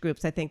age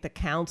groups, I think the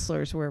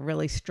counselors were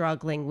really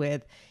struggling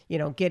with,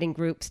 getting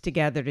groups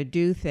together to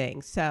do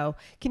things. So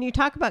can you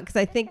talk about, because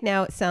I think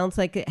now it sounds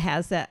like it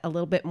has that a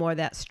little bit more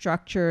that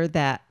structure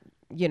that,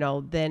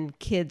 then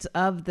kids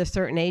of the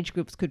certain age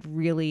groups could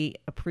really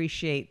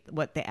appreciate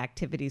what the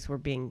activities were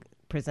being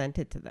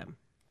presented to them.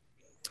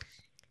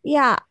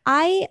 Yeah,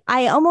 I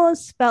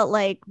almost felt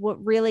like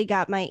what really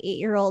got my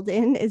 8-year-old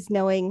in is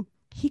knowing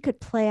he could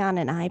play on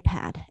an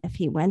iPad if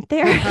he went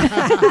there.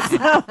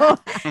 So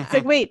it's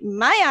like, wait,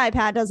 my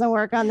iPad doesn't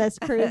work on this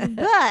cruise,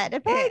 but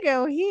if I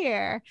go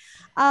here.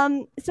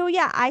 So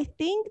yeah, I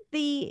think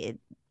the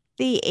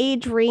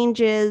age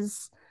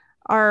ranges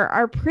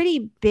are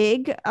pretty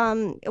big.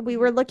 We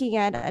were looking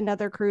at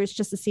another cruise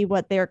just to see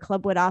what their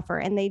club would offer,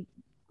 and they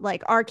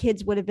like our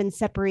kids would have been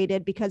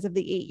separated because of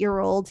the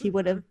 8-year-old. He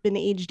would have been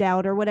aged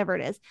out or whatever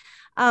it is.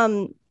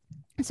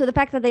 So the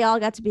fact that they all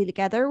got to be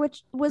together,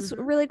 which was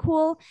really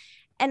cool.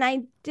 And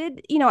I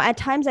did, at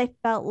times I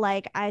felt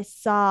like I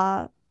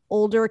saw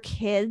older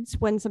kids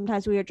when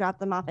sometimes we would drop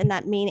them off in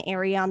that main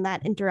area on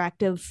that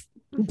interactive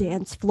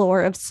dance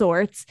floor of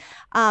sorts.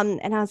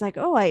 And I was like,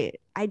 oh, I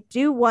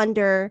do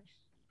wonder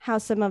how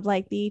some of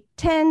like the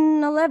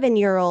 10,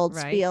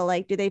 11-year-olds feel.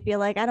 Like, do they feel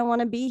like I don't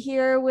want to be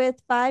here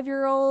with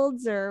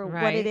 5-year-olds or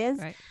what it is?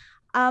 Right.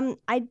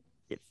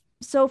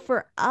 So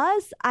for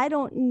us, I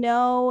don't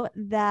know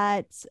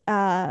that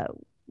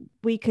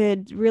we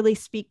could really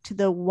speak to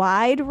the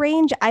wide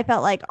range. I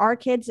felt like our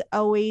kids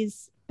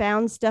always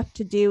found stuff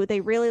to do. They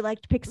really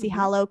liked Pixie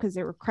Hollow because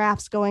there were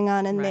crafts going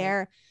on in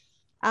there.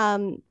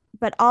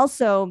 But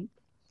also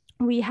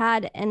we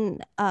had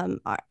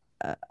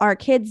our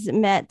kids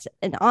met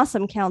an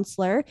awesome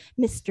counselor,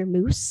 Mr.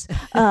 Moose,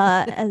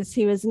 as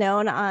he was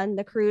known on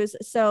the cruise.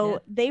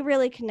 So they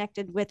really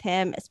connected with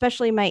him,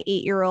 especially my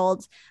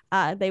 8-year-olds.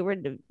 They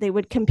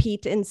would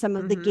compete in some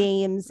of the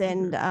games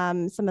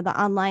and some of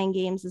the online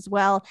games as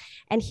well.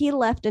 And he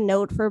left a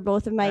note for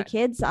both of my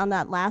kids on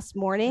that last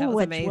morning,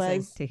 which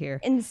was to hear.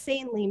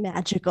 Insanely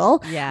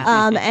magical.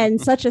 Yeah. And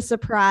such a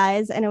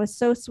surprise. And it was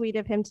so sweet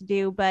of him to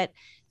do. But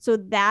so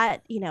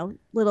that,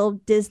 little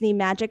Disney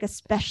magic,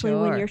 especially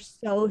when you're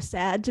so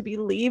sad to be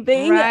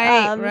leaving.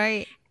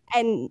 Right.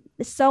 And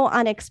so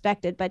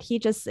unexpected, but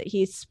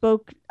he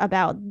spoke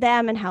about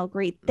them and how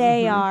great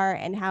they are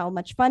and how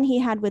much fun he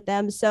had with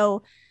them.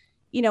 So,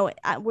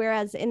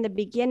 whereas in the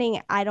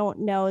beginning, I don't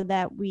know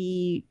that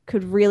we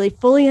could really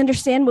fully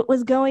understand what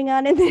was going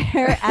on in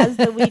there as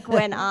the week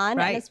went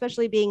on, and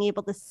especially being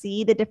able to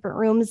see the different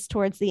rooms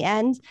towards the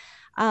end.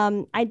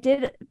 I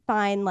did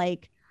find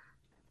like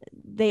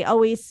they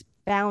always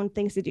found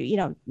things to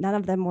do. None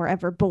of them were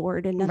ever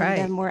bored, and none of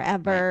them were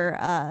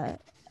ever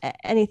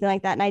anything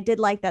like that. And I did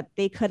like that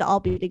they could all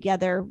be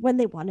together when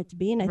they wanted to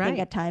be. And I think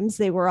at times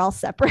they were all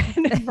separate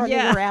and running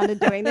around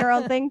and doing their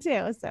own thing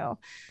too. So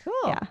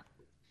cool. Yeah.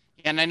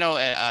 And I know,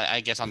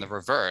 I guess on the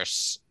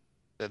reverse,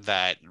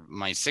 that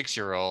my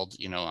 6-year-old,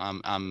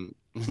 I'm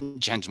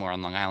Jen's more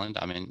on Long Island.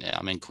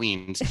 I'm in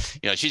Queens.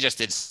 She just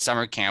did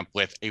summer camp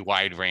with a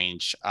wide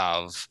range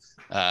of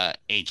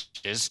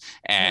ages,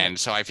 and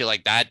so I feel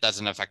like that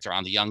doesn't affect her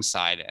on the young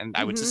side. And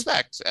I would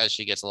suspect as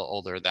she gets a little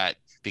older that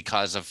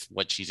because of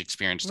what she's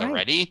experienced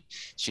already,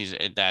 she's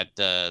that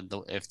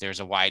if there's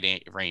a wide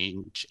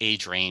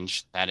age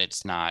range, that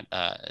it's not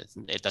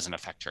it doesn't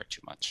affect her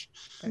too much.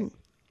 Right.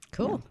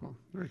 Cool.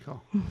 Very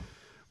cool.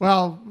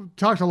 Well,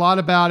 talked a lot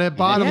about it.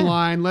 Bottom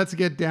line, let's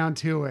get down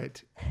to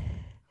it.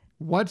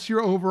 What's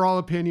your overall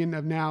opinion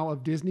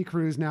of Disney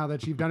Cruise now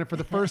that you've done it for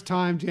the first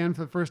time, Jen,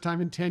 for the first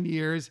time in 10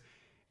 years?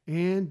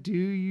 And do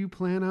you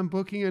plan on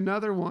booking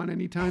another one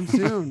anytime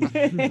soon?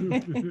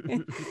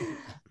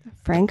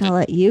 Frank, I'll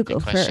let you go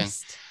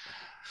first.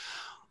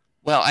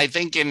 Well, I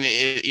think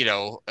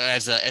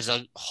as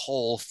a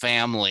whole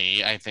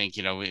family, I think,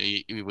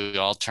 we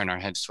all turn our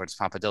heads towards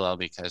Papadillo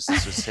because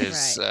this was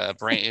his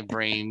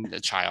brain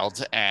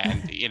child.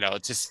 And,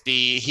 to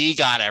see he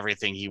got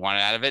everything he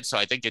wanted out of it. So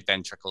I think it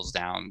then trickles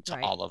down to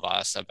all of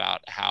us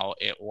about how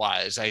it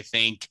was. I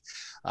think,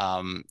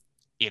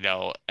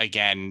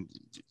 again,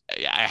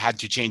 I had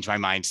to change my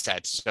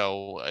mindset.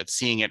 So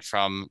seeing it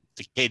from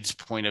the kid's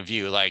point of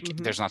view, like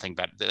there's nothing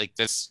better like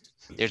this.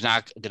 There's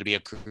not going to be a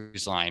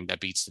cruise line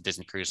that beats the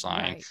Disney Cruise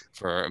Line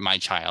for my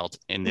child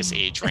in this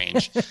age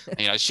range.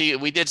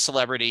 We did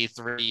Celebrity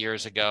 3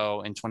 years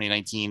ago in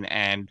 2019,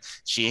 and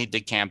she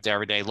did camp there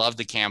every day. Loved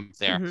the camp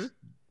there.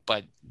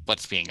 But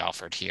what's being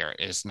offered here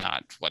is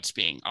not what's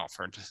being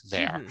offered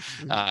there.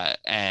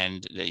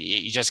 And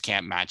you just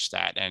can't match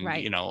that. And,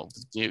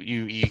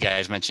 you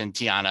guys mentioned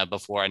Tiana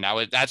before, and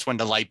that's when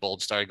the light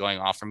bulb started going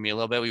off for me a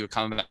little bit. We were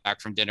coming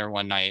back from dinner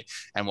one night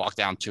and walked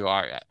down to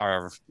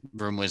our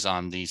room was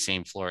on the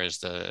same floor as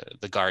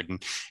the garden.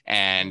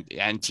 And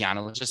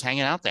Tiana was just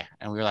hanging out there.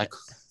 And we were like,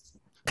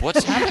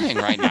 what's happening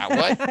right now?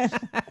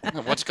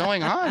 What's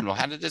going on? Well,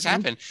 how did this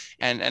happen?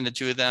 And the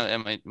two of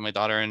them, and my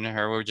daughter and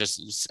her, were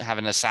just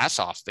having a sass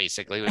off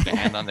basically with the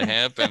hand on the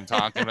hip and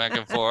talking back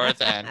and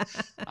forth. And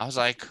I was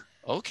like,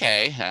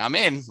 okay, I'm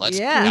in. Let's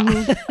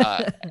go.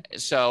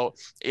 So,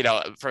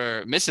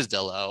 for Mrs.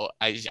 Dillo,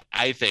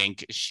 I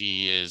think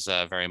she is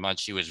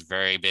she was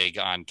very big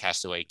on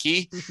Castaway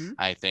Cay.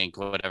 I think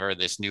whatever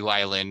this new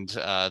island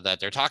that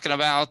they're talking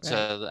about,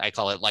 I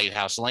call it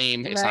Lighthouse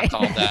Lane. It's not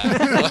called that.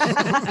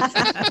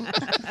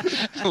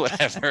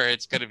 Whatever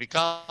it's going to be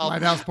called.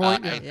 Lighthouse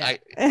Point. I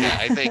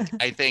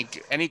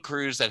think any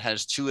cruise that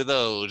has two of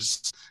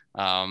those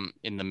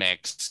in the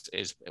mix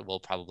will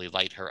probably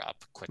light her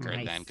up quicker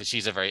than, because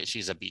she's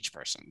a beach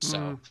person.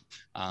 So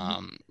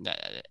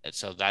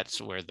so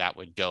that's where that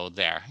would go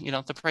there.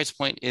 The price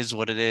point is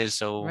what it is.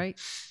 So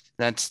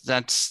that's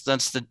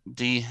the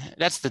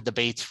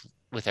debate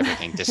with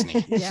everything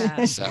Disney.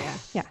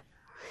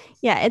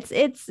 Yeah,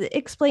 it's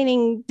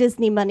explaining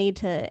Disney money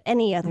to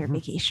any other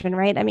vacation,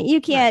 right? I mean, you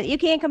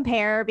can't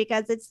compare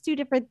because it's two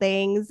different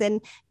things.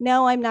 And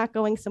no, I'm not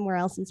going somewhere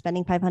else and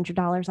spending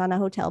 $500 on a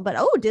hotel. But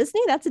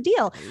Disney, that's a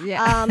deal.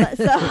 Yeah.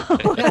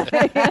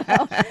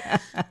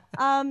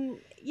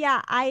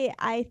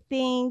 I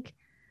think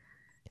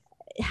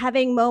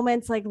having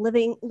moments like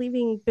leaving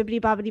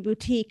Bibbidi Bobbidi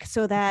Boutique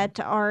so that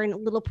our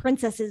little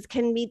princesses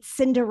can meet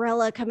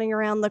Cinderella coming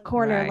around the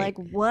corner. Like,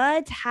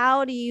 what?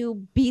 How do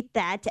you beat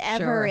that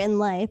ever in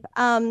life?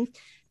 And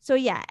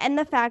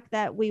the fact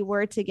that we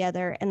were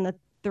together and the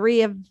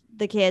three of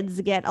the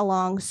kids get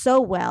along so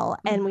well,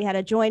 and we had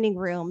adjoining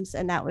rooms,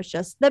 and that was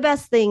just the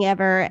best thing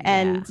ever.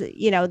 And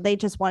they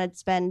just wanted to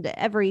spend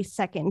every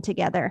second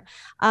together.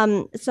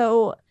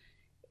 So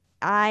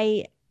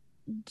I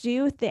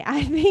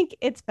think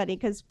it's funny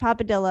because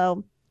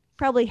Papadillo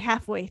probably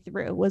halfway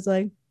through was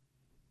like,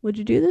 would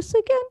you do this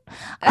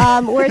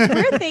again? Whereas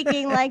we're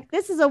thinking like,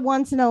 this is a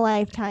once in a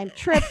lifetime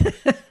trip,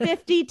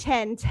 50,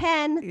 10,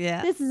 10.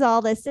 Yeah. This is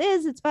all this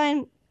is. It's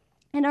fine.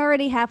 And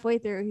already halfway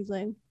through, he's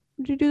like,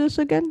 would you do this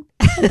again?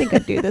 I think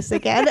I'd do this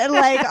again. And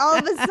like all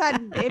of a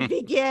sudden it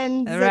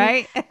begins.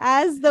 Right. And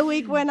as the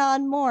week went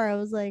on more, I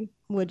was like,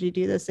 would you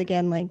do this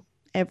again? Like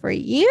every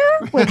year?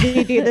 Would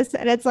you do this?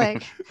 And it's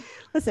like,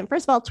 listen,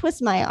 first of all,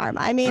 twist my arm.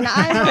 I mean,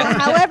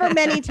 however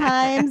many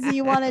times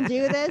you want to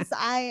do this,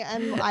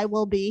 I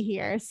will be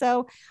here.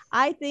 So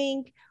I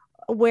think,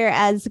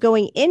 whereas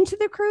going into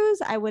the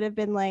cruise, I would have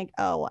been like,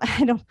 oh,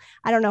 I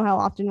don't know how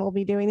often we'll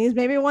be doing these.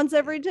 Maybe once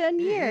every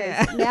 10 years.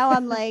 Yeah. Now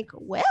I'm like,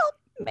 well,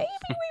 maybe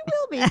we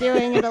will be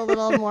doing it a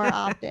little more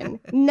often.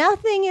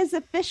 Nothing is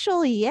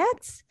official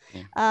yet,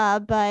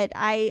 but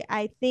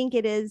I think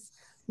it is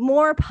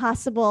more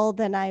possible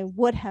than I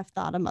would have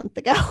thought a month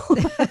ago.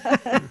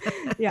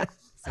 Yeah.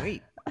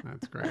 Sweet.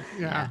 That's great.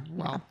 Yeah.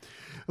 Well,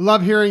 I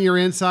love hearing your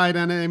insight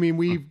on it. I mean,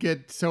 we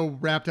get so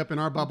wrapped up in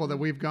our bubble that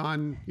we've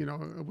gone,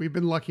 we've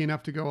been lucky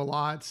enough to go a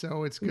lot.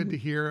 So it's good to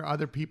hear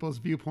other people's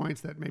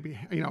viewpoints that maybe,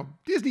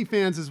 Disney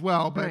fans as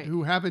well, but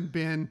who haven't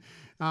been,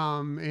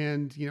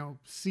 and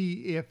see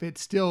if it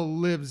still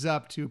lives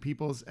up to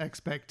people's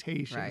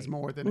expectations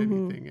more than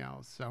anything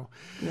else. So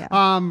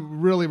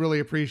really, really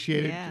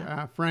appreciate it.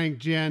 Frank,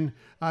 Jen,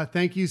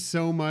 thank you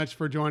so much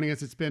for joining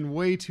us. It's been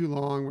way too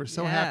long. We're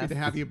so happy to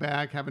have you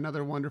back, have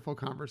another wonderful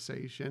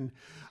conversation.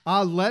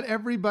 Let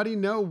everybody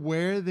know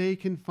where they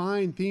can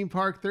find Theme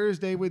Park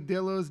Thursday with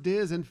Dillo's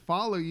Diz and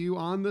follow you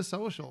on the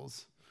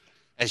socials.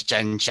 As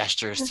Jen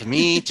gestures to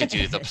me to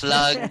do the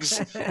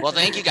plugs. Well,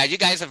 thank you guys. You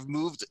guys have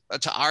moved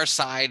to our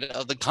side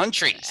of the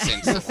country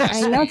since the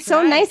last I know, it's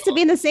so nice to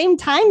be in the same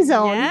time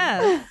zone.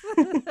 Yeah.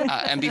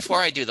 And before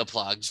I do the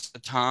plugs,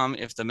 Tom,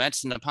 if the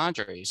Mets and the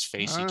Padres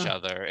face each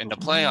other in the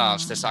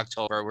playoffs this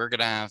October, we're going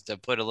to have to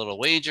put a little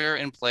wager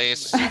in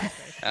place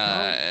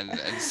and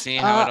see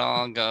how it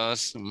all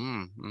goes.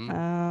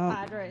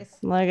 Padres.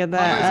 Look at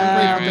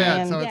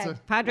that.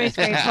 Padres.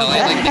 I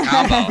like the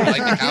combo.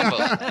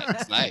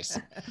 It's nice.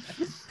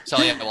 So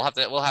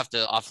we'll have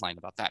to offline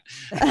about that.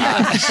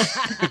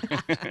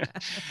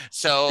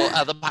 So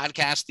the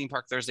podcast Theme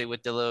Park Thursday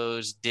with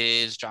Dillo's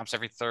Diz drops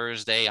every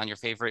Thursday on your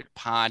favorite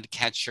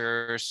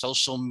podcatcher,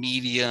 social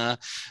media,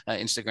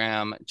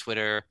 Instagram,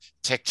 Twitter,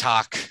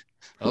 TikTok.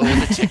 Oh,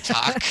 the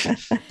TikTok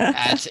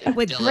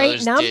with Dillo's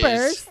great numbers.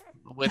 Diz.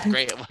 With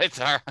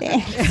our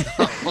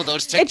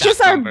those TikTok it's just numbers.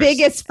 Our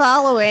biggest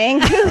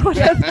following. Who would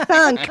have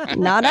thunk?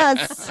 Not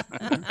us.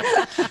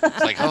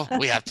 It's like,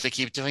 we have to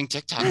keep doing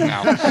TikTok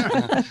now.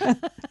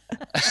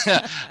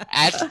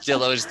 At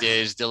Dillo's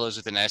Diz, Dillo's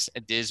with an S,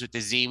 Diz with a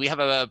Z. We have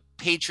a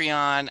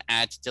Patreon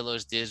at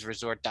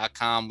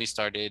DillosDizResort.com. We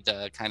started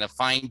kind of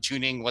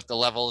fine-tuning what the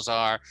levels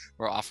are.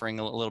 We're offering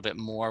a little bit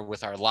more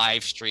with our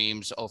live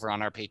streams over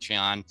on our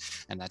Patreon,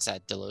 and that's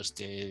at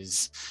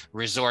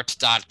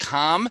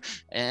DillosDizResort.com.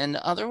 And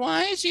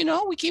otherwise,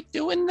 we keep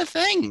doing the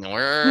thing.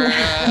 We're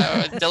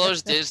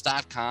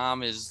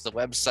DillosDiz.com is the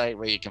website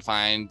where you can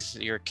find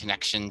your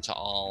connection to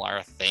all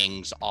our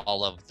things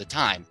all of the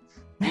time.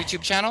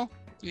 YouTube channel,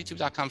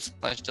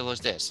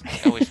 youtube.com/DillosDiz.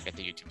 I always forget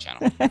the YouTube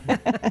channel.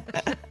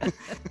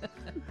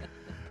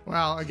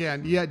 Well,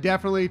 again,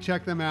 definitely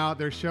check them out.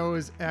 Their show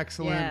is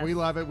excellent. Yes. We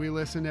love it. We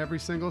listen every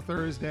single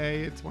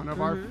Thursday. It's one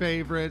of our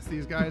favorites.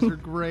 These guys are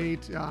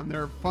great.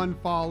 They're a fun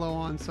follow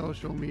on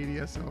social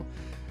media. So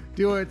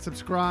do it,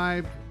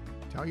 subscribe,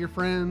 tell your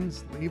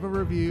friends, leave a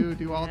review,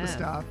 do all the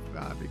stuff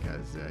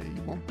because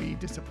you won't be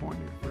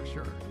disappointed for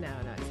sure. No,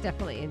 it's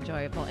definitely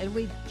enjoyable. And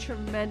we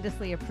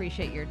tremendously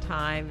appreciate your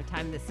time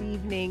this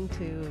evening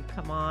to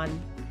come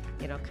on,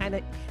 kind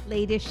of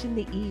late-ish in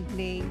the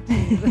evening.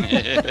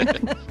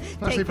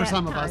 Especially for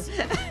some of us.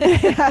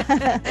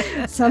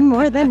 Some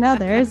more than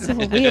others.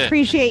 We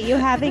appreciate you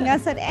having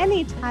us at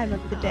any time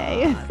of the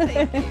day.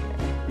 Thank you.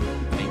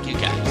 Thank you,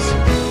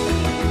 guys.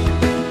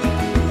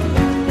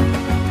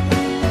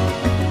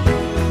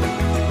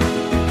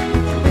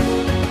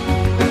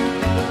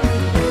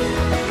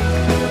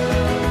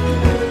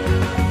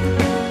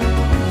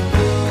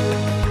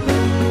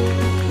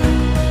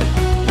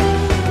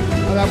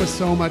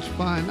 much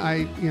fun.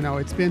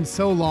 It's been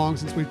so long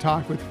since we've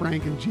talked with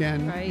Frank and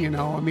Jen. Right.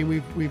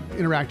 We've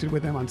interacted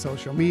with them on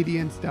social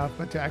media and stuff,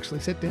 but to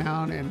actually sit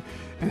down and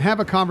have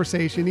a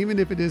conversation, even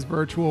if it is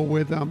virtual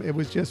with them, it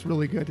was just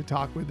really good to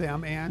talk with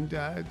them and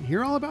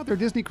hear all about their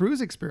Disney cruise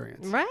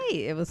experience. Right.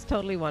 It was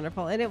totally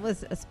wonderful. And it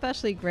was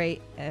especially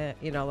great,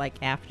 like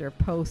after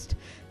post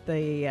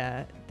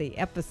the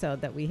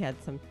episode that we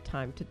had some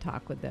time to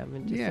talk with them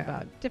and just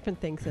about different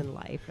things in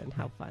life and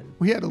how fun.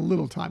 We had a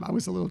little time. I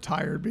was a little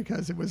tired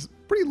because it was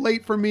pretty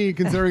late for me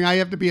considering I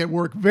have to be at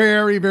work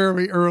very,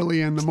 very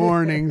early in the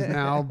mornings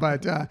now,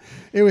 but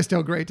it was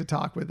still great to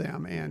talk with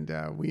them and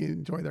we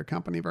enjoy their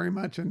company very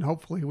much and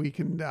hopefully we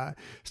can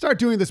start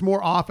doing this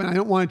more often. I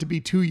don't want it to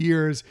be 2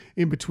 years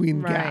in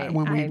between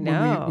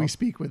when we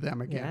speak with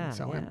them again.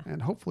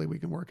 And hopefully we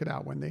can work it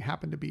out when they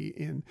happen to be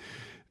in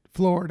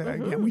Florida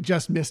again. We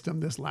just missed them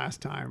this last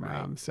time.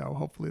 Right. So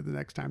hopefully the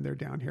next time they're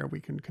down here, we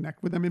can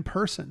connect with them in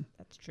person.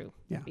 That's true.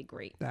 That'd be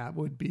great. That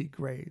would be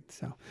great.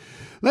 So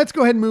let's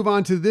go ahead and move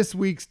on to this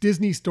week's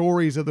Disney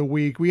Stories of the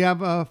Week. We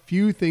have a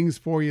few things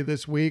for you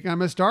this week. I'm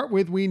going to start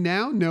with, we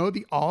now know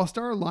the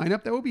all-star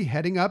lineup that will be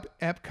heading up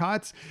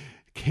Epcot's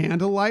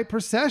Candlelight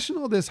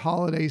Processional this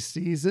holiday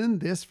season.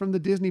 This from the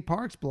Disney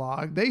Parks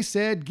blog. They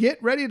said, get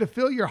ready to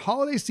fill your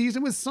holiday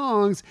season with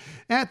songs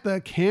at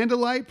the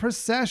Candlelight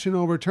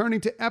Processional,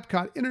 returning to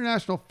Epcot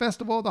International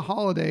Festival of the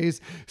Holidays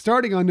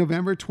starting on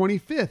November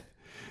 25th.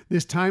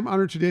 This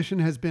time-honored tradition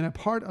has been a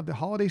part of the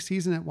holiday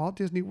season at Walt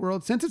Disney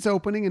World since its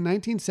opening in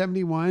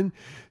 1971.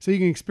 So you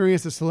can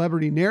experience the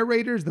celebrity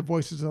narrators, the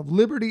Voices of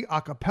Liberty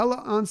a cappella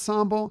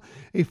ensemble,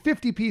 a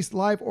 50-piece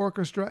live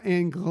orchestra,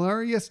 and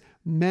glorious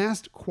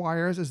masked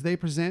choirs as they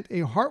present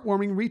a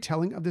heartwarming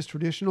retelling of this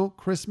traditional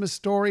Christmas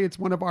story. It's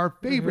one of our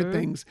favorite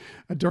things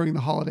during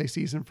the holiday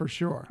season for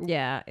sure.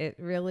 Yeah, it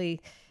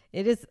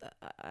is.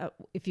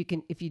 If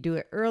you do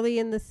it early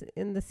in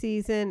the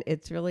season,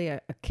 it's really a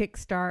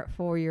kickstart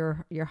for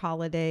your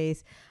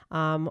holidays.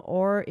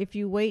 Or if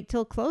you wait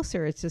till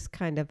closer, it's just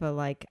kind of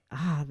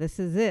this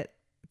is it.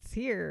 It's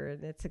here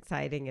and it's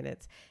exciting and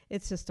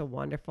it's just a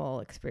wonderful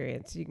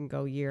experience. You can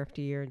go year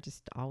after year and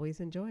just always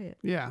enjoy it.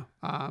 Yeah,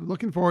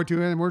 looking forward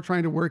to it, and we're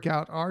trying to work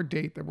out our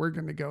date that we're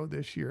going to go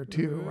this year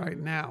too, right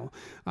now,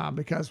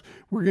 because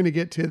we're going to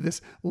get to this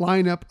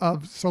lineup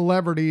of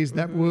celebrities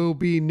that will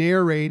be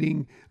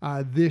narrating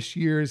this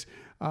year's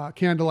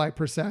Candlelight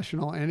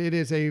Processional, and it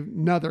is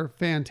another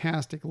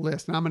fantastic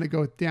list. And I'm going to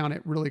go down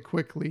it really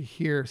quickly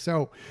here.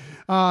 So,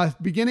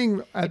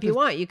 beginning at if you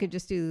want, you could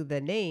just do the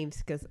names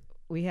because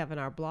we have in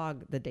our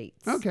blog the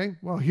dates. Okay.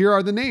 Well, here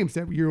are the names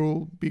that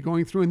you'll be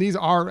going through. And these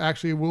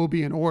will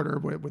be in order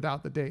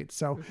without the dates.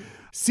 So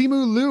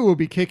Simu Liu will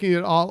be kicking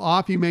it all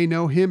off. You may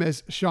know him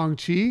as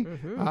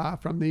Shang-Chi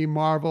from the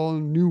Marvel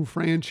new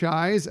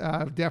franchise.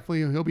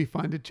 Definitely he'll be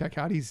fun to check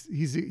out. He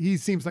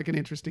seems like an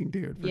interesting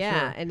dude for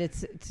sure. And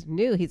it's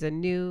new. He's a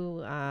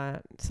new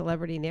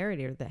celebrity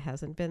narrator that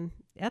hasn't been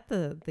at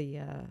the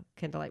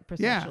Candlelight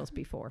Processionals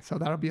before. So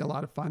that'll be a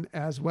lot of fun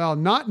as well.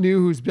 Not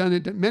new, who's done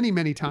it many,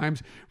 many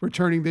times,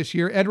 returning this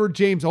year. Edward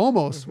James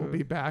Olmos will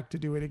be back to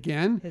do it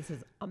again. This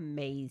is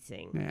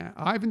amazing. Yeah,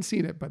 I haven't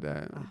seen it, but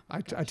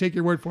I take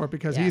your word for it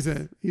because he's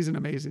an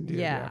amazing dude.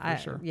 Yeah,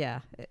 for sure. Yeah.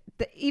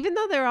 Even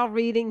though they're all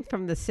reading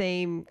from the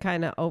same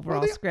kind of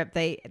overall script,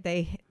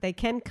 they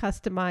can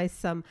customize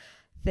some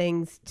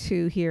things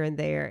too here and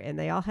there, and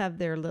they all have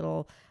their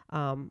little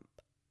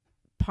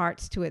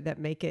parts to it that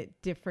make it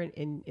different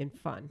and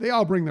fun. They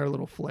all bring their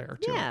little flair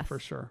to it, for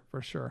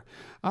sure.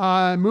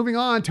 Moving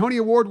on, Tony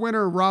Award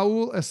winner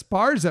Raul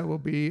Esparza will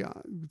be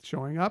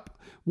showing up.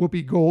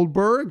 Whoopi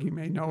Goldberg, you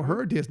may know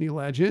her, Disney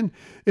legend.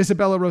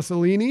 Isabella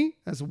Rossellini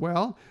as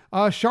well.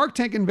 Shark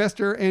Tank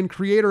investor and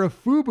creator of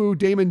FUBU,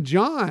 Damon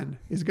John,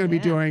 is going to be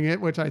doing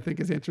it, which I think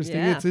is interesting.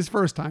 Yeah. It's his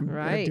first time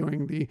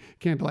doing the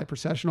Candlelight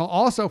Processional.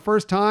 Also,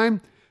 first time,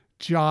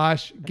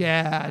 Josh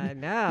Gad. I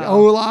know.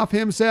 Olaf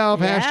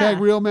himself. #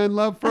 Real Men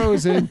Love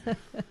Frozen.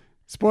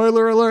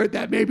 Spoiler alert,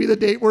 that may be the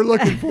date we're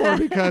looking for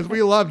because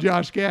we love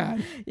Josh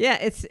Gad. Yeah,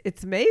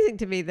 it's amazing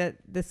to me that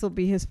this will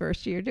be his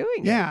first year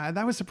doing it. Yeah, and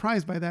I was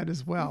surprised by that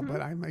as well,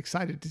 but I'm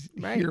excited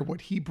to hear what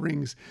he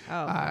brings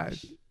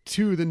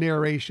to the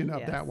narration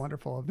of that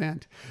wonderful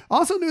event.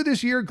 Also new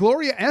this year,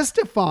 Gloria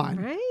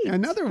Estefan. Right.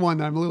 Another one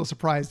that I'm a little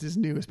surprised is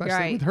new,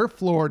 especially with her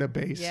Florida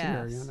base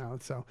here,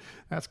 so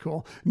that's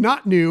cool.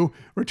 Not new,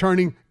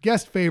 returning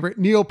guest favorite,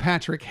 Neil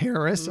Patrick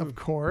Harris, of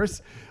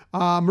course.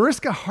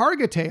 Mariska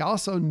Hargitay,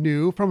 also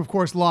new from, of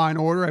course, Law and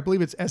Order. I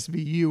believe it's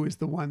SVU is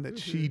the one that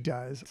she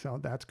does. So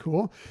that's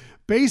cool.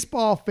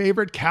 Baseball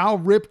favorite Cal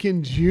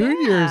Ripken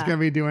Jr. is going to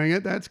be doing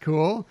it. That's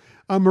cool.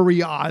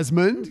 Marie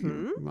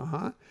Osmond.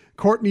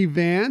 Courtney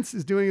Vance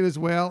is doing it as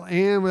well.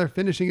 And we're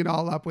finishing it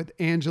all up with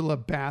Angela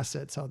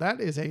Bassett. So that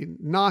is a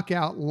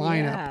knockout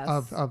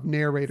lineup of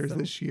narrators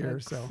this year.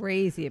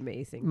 Crazy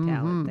amazing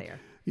talent there.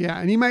 Yeah,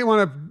 and you might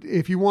want to,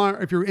 if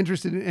you're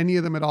interested in any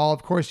of them at all,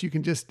 of course, you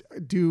can just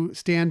do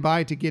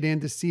standby to get in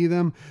to see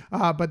them.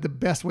 But the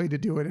best way to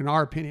do it, in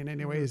our opinion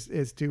anyways,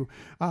 is to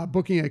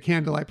booking a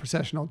candlelight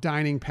processional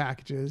dining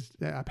package,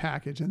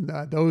 and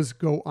those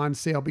go on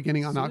sale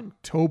beginning on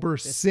October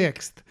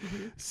 6th.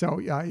 So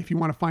if you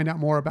want to find out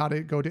more about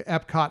it, go to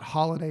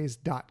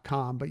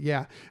EpcotHolidays.com. But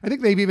yeah, I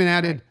think they've even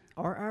added...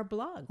 Or our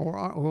blog.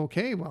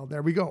 Okay, well,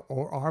 there we go.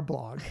 Or our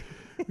blog.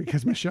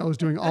 Because Michelle is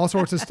doing all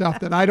sorts of stuff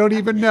that I don't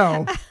even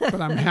know, but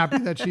I'm happy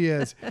that she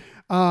is.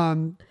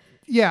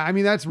 Yeah, I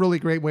mean, that's a really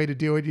great way to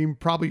do it. You're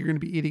going to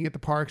be eating at the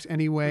parks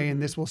anyway,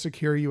 and this will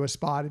secure you a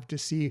spot to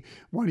see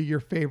one of your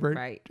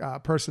favorite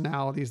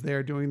personalities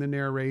there doing the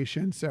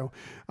narration. So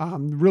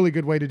really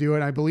good way to do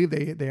it. I believe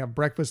they have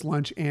breakfast,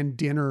 lunch, and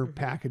dinner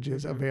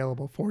packages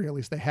available for you. At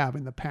least they have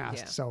in the past.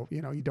 Yeah. So,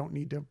 you don't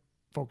need to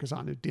focus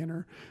on a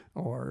dinner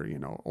or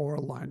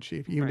a lunch.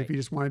 If you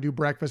just want to do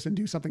breakfast and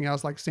do something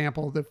else, like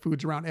sample the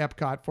foods around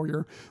Epcot for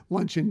your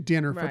lunch and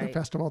dinner for the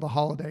festival of the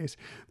holidays,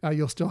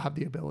 you'll still have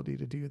the ability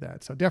to do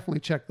that. So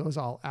definitely check those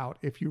all out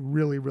if you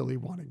really, really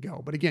want to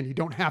go. But again, you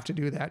don't have to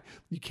do that.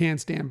 You can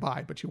stand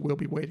by, but you will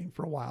be waiting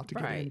for a while to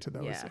get into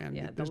those. Yeah,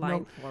 and the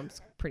line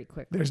forms pretty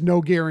quick. There's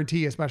no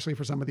guarantee, especially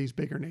for some of these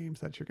bigger names,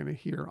 that you're going to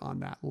hear on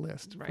that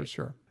list for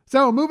sure.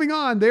 So moving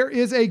on, there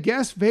is a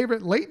guest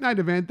favorite late night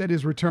event that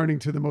is returning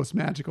to the most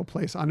magical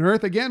place on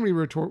earth. Again, we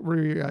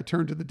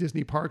return to the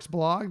Disney Parks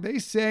blog. They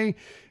say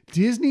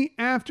Disney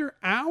After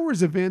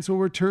Hours events will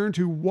return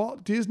to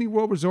Walt Disney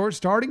World Resort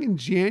starting in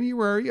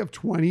January of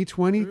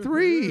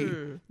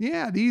 2023.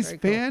 Yeah, these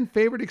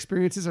favorite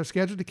experiences are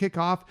scheduled to kick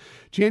off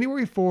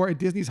January 4 at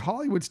Disney's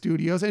Hollywood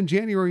Studios and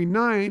January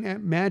 9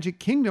 at Magic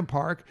Kingdom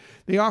Park.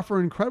 They offer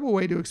an incredible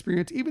way to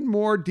experience even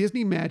more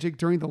Disney magic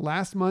during the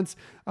last months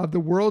of the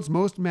world's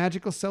most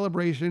magical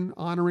celebration,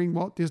 honoring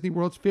Walt Disney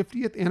World's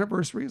 50th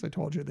anniversary. As I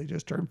told you, they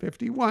just turned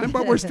 51,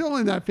 but we're still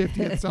in that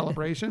 50th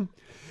celebration.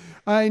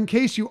 In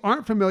case you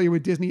aren't familiar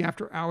with Disney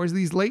After Hours,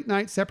 these late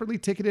night separately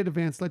ticketed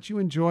events let you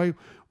enjoy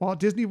Walt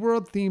Disney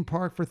World theme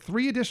park for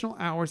 3 additional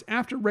hours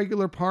after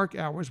regular park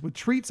hours, with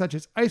treats such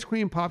as ice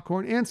cream,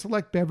 popcorn, and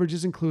select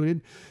beverages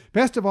included.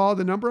 Best of all,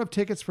 the number of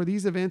tickets for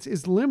these events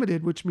is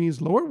limited, which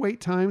means lower wait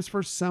times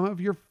for some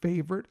of your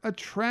favorite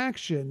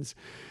attractions.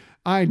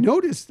 I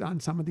noticed on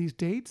some of these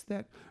dates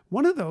that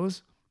one of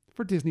those,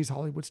 for Disney's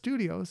Hollywood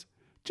Studios,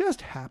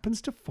 just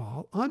happens to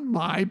fall on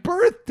my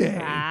birthday.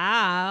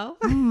 Wow.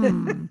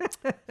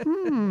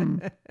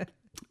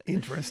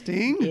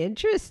 Interesting.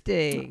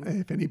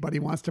 If anybody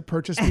wants to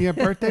purchase me a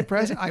birthday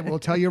present, I will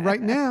tell you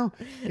right now,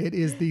 it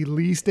is the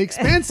least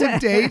expensive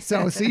date.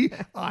 So see,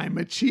 I'm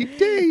a cheap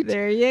date.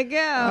 There you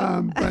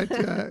go.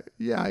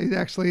 Yeah, it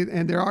actually,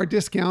 and there are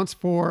discounts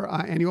for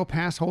annual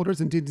pass holders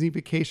and Disney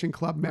Vacation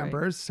Club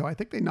members. So I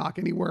think they knock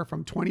anywhere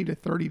from $20 to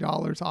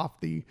 $30 off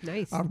the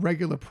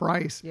regular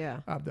price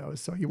of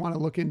those. So you want to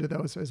look into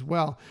those as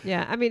well.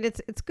 Yeah, I mean,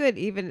 it's good,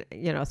 even,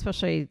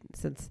 especially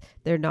since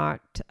they're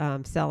not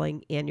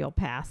selling annual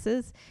passes.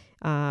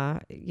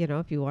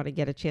 If you want to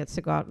get a chance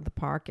to go out to the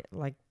park,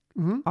 like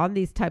on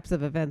these types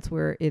of events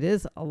where it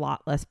is a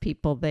lot less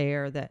people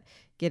there, that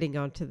getting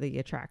onto the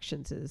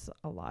attractions is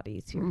a lot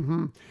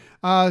easier.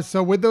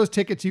 So with those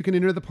tickets, you can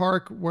enter the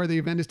park where the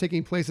event is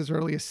taking place as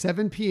early as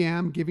 7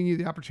 p.m., giving you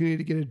the opportunity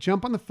to get a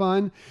jump on the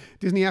fun.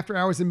 Disney After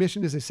Hours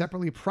admission is a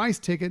separately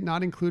priced ticket,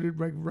 not included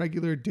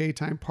regular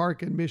daytime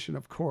park admission,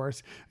 of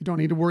course. You don't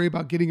need to worry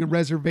about getting a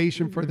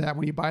reservation for that.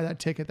 When you buy that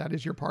ticket, that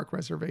is your park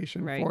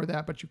reservation for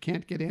that, but you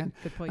can't get in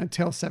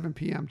until 7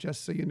 p.m.,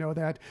 just so you know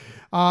that.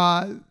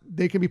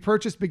 They can be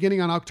purchased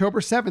beginning on October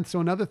 7th, so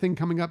another thing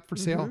coming up for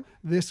sale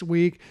this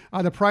week.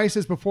 The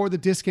prices before the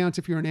discounts,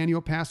 if you're an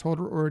annual pass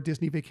holder or a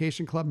Disney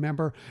Vacation Club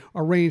member,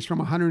 are ranged from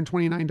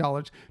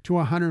 $129 to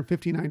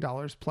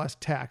 $159 plus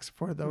tax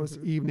for those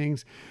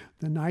evenings.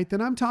 The night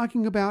that I'm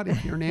talking about,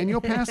 if you're an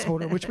annual pass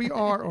holder, which we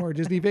are, or a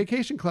Disney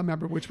Vacation Club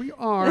member, which we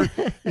are,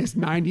 is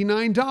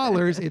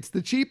 $99. It's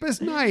the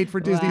cheapest night for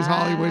Disney's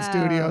Hollywood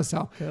Studios.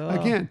 So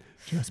again,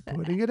 just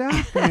putting it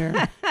out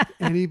there.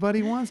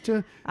 Anybody wants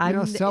to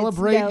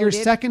celebrate your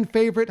second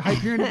favorite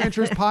Hyperion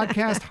Adventures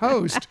podcast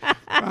host,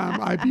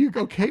 I'd be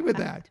okay with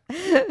that.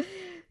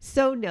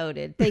 So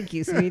noted. Thank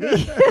you,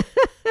 sweetie.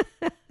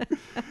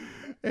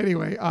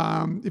 Anyway,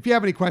 if you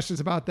have any questions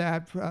about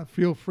that,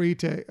 feel free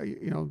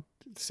to,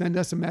 send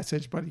us a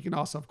message, but you can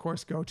also, of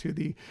course, go to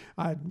the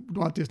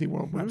Walt Disney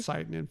World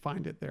website and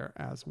find it there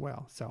as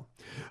well. So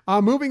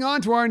moving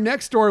on to our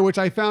next story, which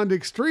I found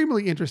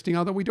extremely interesting,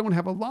 although we don't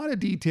have a lot of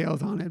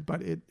details on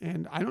it,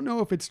 and I don't know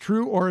if it's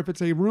true or if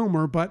it's a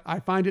rumor, but I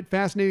find it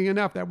fascinating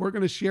enough that we're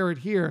going to share it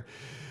here.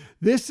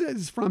 This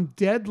is from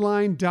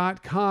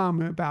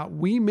Deadline.com about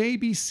we may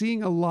be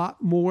seeing a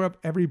lot more of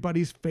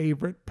everybody's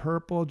favorite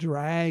purple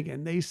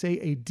dragon. They say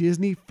a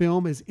Disney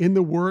film is in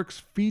the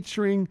works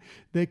featuring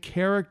the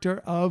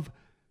character of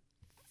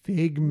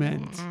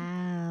Figment.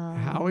 Wow.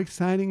 How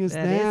exciting is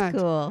that? That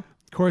is cool.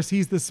 Of course,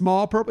 he's the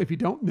small purple. If you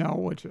don't know,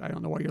 which I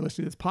don't know why you're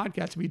listening to this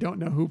podcast, if you don't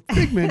know who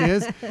Figment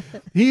is,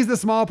 he's the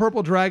small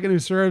purple dragon who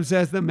serves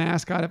as the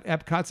mascot of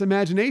Epcot's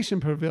Imagination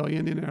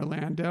Pavilion in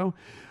Orlando.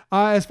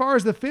 As far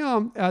as the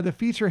film, the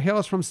feature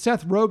hails from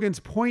Seth Rogen's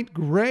Point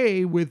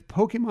Grey with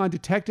Pokemon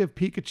Detective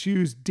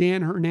Pikachu's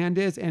Dan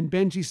Hernandez and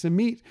Benji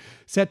Samit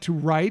set to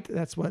write.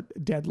 That's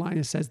what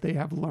Deadline says they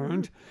have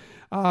learned.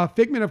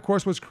 Figment, of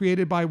course, was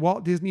created by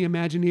Walt Disney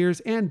Imagineers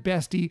and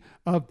bestie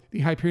of the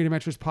Hyperion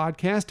Adventures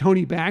podcast,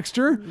 Tony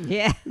Baxter.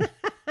 Yeah.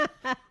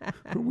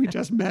 Who we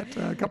just met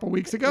a couple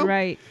weeks ago.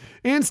 Right.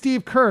 And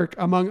Steve Kirk,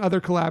 among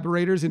other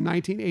collaborators, in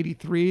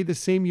 1983, the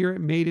same year it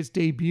made its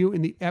debut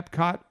in the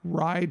Epcot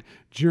ride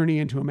Journey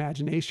into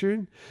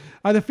Imagination.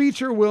 The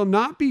feature will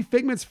not be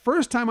Figment's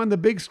first time on the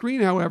big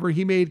screen, however.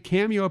 He made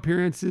cameo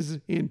appearances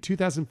in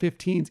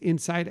 2015's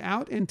Inside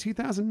Out and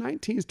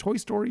 2019's Toy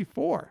Story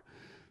 4.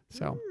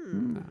 So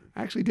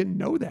I actually didn't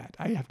know that.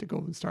 I have to go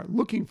and start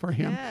looking for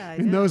him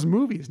in those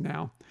movies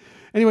now.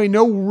 Anyway,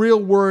 no real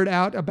word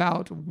out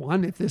about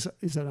one, if this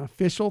is an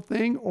official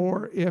thing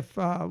or if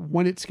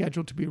when it's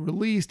scheduled to be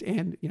released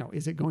and,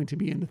 is it going to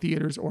be in the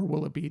theaters or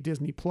will it be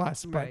Disney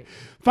Plus? But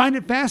find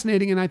it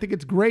fascinating. And I think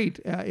it's great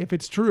if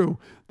it's true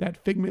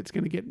that Figment's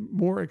going to get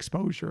more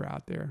exposure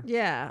out there.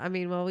 Yeah. I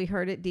mean, well, we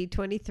heard at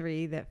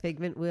D23 that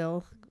Figment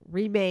will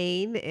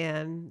remain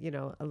and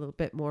a little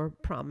bit more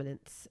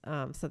prominence,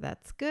 so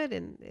that's good,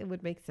 and it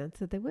would make sense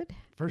that they would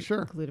for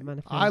sure include him on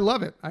a film. I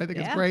love it. I think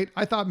it's great.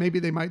 I thought maybe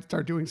they might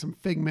start doing some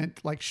Figment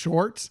like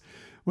shorts,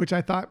 which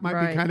I thought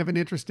might be kind of an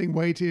interesting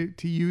way to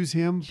use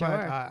him. Sure.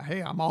 But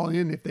hey, I'm all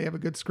in if they have a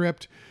good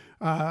script,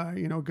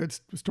 good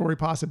story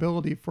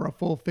possibility for a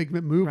full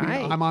Figment movie.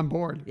 Right. I'm on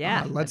board.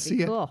 Yeah, let's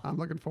see it. I'm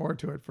looking forward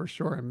to it for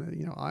sure.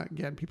 And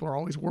again, people are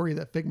always worried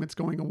that Figment's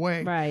going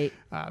away. Right.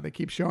 They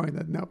keep showing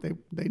that nope,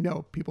 they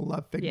know people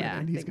love Figment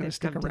and he's going to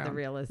stick around. To the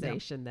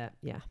realization that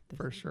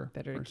for sure,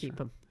 better to keep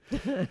him.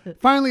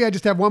 Finally, I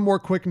just have one more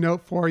quick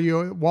note for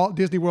you. Walt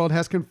Disney World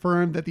has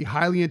confirmed that the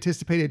highly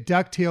anticipated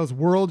DuckTales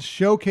World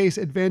Showcase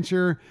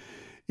adventure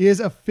is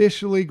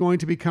officially going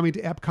to be coming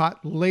to Epcot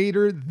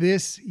later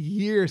this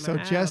year. So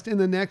just in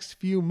the next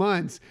few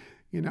months,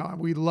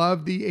 we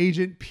love the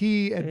Agent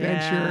P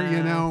adventure.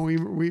 Yeah.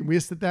 We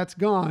miss that that's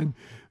gone,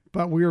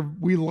 but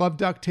we love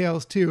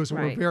DuckTales too. So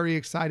we're very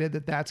excited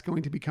that that's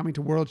going to be coming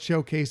to World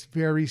Showcase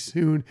very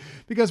soon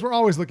because we're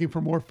always looking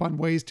for more fun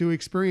ways to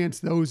experience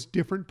those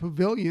different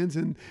pavilions.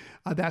 And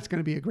that's going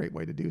to be a great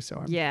way to do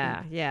so.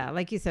 Yeah.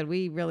 Like you said,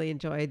 we really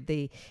enjoyed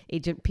the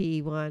Agent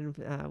P one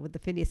with the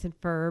Phineas and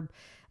Ferb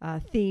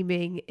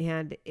theming,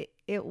 and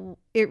it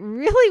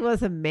really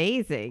was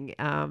amazing.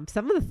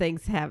 Some of the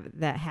things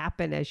that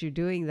happen as you're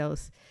doing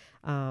those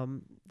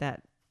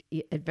that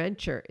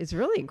adventure is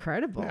really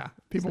incredible. Yeah,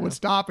 people would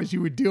stop as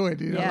you would do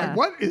it. Like,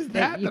 what is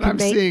that I'm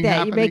seeing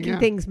happening? You're making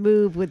things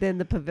move within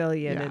the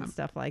pavilion and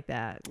stuff like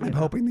that. I'm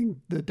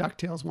hoping the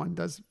DuckTales one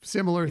does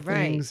similar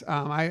things.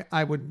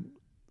 I would.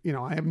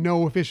 I have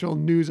no official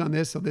news on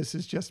this, so this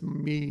is just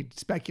me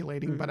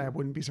speculating, but I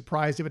wouldn't be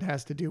surprised if it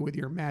has to do with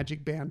your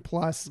Magic Band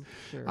Plus,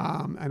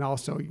 and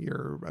also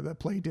the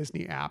Play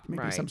Disney app,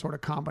 maybe some sort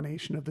of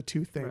combination of the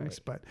two things.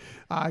 But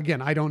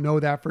again, I don't know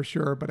that for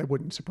sure, but it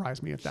wouldn't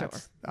surprise me if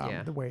that's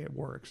the way it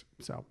works.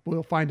 So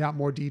we'll find out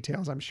more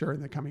details, I'm sure,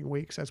 in the coming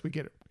weeks as we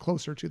get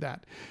closer to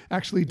that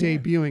actually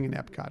debuting in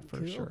Epcot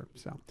for sure.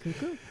 So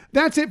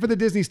that's it for the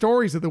Disney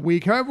Stories of the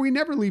Week. However, we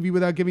never leave you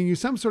without giving you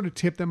some sort of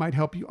tip that might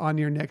help you on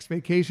your next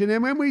vacation.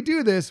 And when we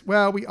do this,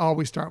 well, we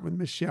always start with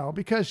Michelle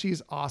because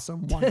she's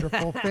awesome,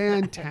 wonderful,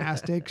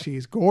 fantastic.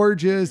 She's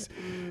gorgeous.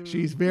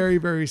 She's very,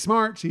 very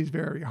smart. She's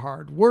very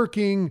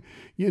hardworking.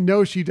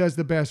 She does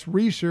the best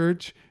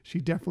research. She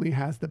definitely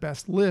has the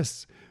best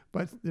lists,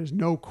 but there's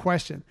no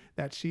question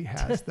that she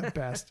has the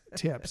best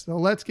tips. So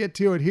let's get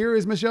to it. Here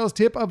is Michelle's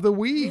tip of the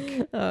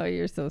week. Oh,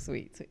 you're so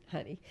sweet, sweet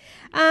honey.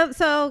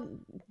 So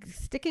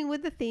sticking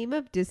with the theme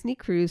of Disney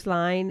Cruise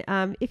Line,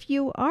 if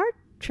you are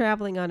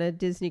traveling on a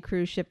Disney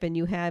cruise ship and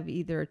you have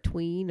either a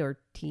tween or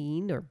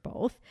teen or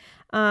both,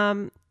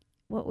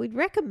 what we'd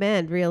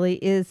recommend really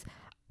is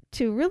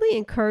to really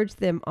encourage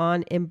them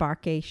on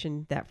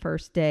embarkation that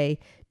first day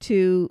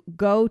to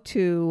go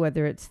to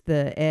whether it's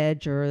the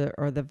Edge or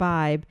the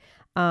Vibe,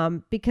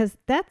 because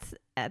that's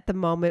at the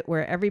moment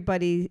where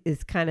everybody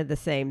is kind of the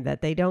same,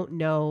 that they don't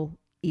know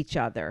each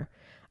other.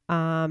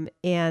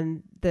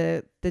 And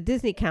the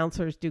Disney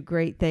counselors do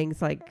great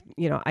things like,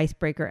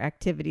 icebreaker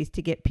activities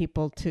to get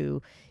people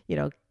to,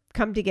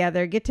 come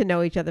together, get to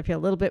know each other, feel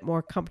a little bit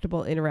more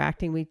comfortable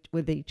interacting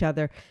with each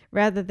other,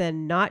 rather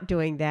than not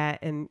doing that.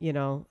 And,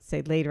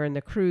 say later in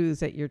the cruise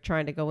that you're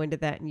trying to go into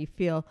that and you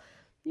feel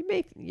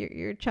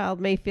your child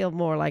may feel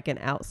more like an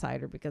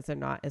outsider because they're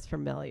not as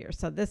familiar.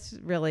 So this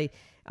really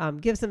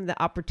gives them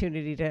the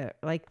opportunity to,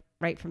 like,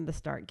 right from the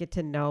start, get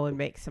to know and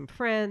make some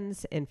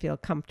friends and feel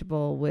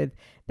comfortable with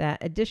that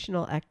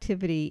additional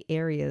activity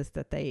areas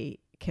that they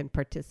can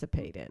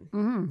participate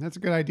in. That's a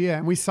good idea.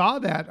 And we saw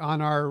that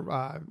on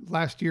our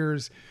last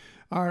year's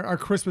our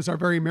Christmas, our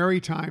Very Merry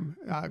Time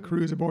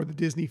cruise aboard the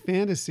Disney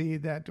Fantasy,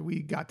 that we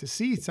got to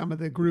see some of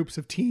the groups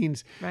of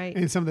teens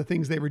and some of the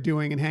things they were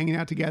doing and hanging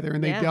out together.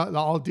 And they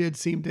all did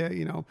seem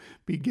to,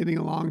 be getting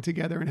along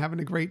together and having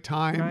a great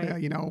time,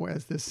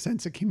 as this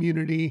sense of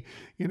community,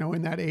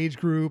 in that age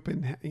group.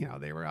 And,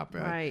 they were up,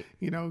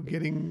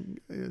 getting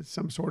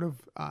some sort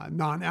of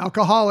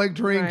non-alcoholic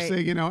drinks,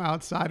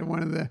 outside of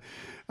one of the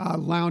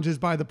lounges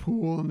by the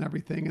pool and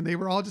everything. And they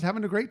were all just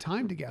having a great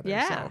time together.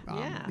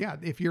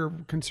 If you're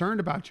concerned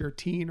about your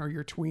teen or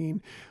your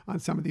tween on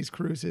some of these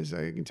cruises,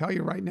 I can tell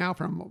you right now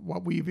from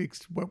what we've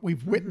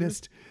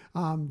witnessed,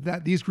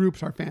 that these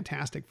groups are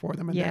fantastic for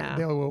them,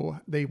 and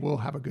they will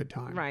have a good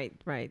time.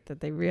 Right. That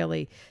they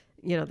really,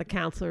 the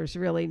counselors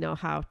really know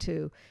how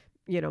to,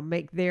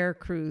 make their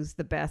cruise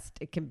the best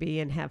it can be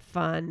and have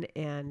fun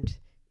and,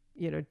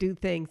 do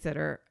things that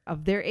are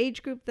of their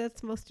age group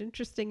that's most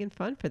interesting and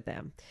fun for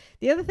them.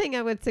 The other thing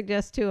I would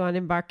suggest too on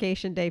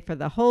embarkation day for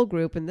the whole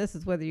group, and this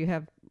is whether you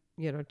have,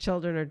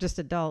 children or just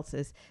adults,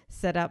 is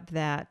set up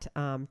that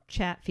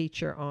chat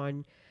feature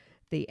on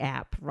the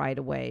app right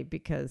away,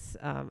 because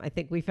I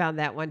think we found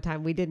that one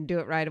time we didn't do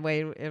it right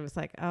away. And it was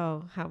like,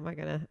 oh, how am I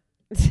going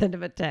to send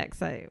them a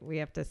text? We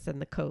have to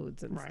send the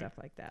codes and stuff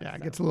like that. Yeah,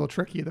 it gets a little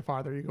tricky the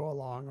farther you go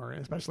along, or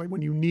especially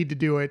when you need to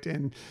do it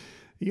and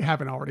you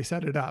haven't already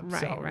set it up. You're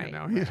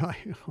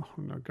like, oh,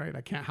 no, great. I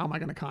can't. How am I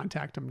going to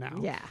contact them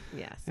now? Yeah.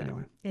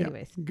 So,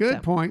 anyways.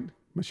 Good point.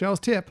 Michelle's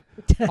tip.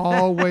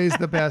 Always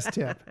the best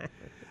tip.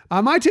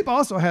 My tip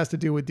also has to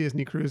do with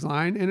Disney Cruise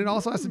Line, and it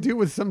also has to do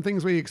with some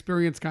things we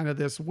experienced kind of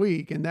this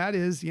week. And that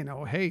is,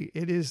 hey,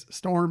 it is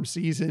storm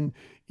season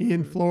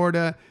in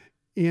Florida,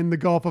 in the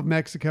Gulf of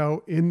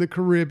Mexico, in the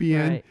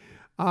Caribbean.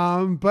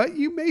 But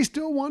you may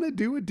still want to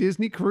do a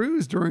Disney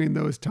cruise during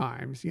those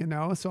times,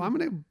 So I'm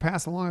going to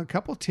pass along a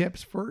couple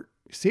tips for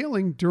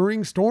sailing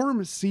during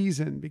storm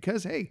season,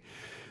 because, hey,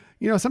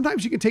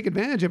 sometimes you can take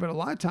advantage of it. A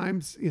lot of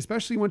times,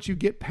 especially once you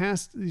get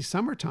past the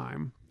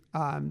summertime,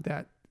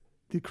 that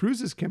the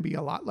cruises can be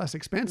a lot less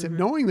expensive,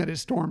 knowing that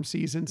it's storm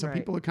season. So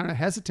people are kind of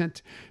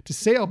hesitant to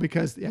sail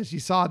because, as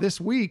you saw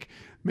this week,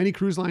 many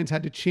cruise lines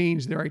had to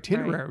change their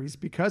itineraries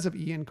because of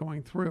Ian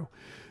going through.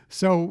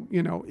 So,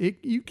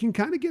 you can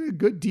kind of get a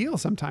good deal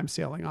sometimes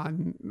sailing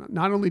on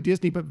not only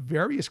Disney, but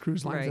various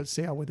cruise lines that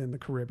sail within the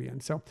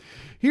Caribbean. So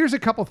here's a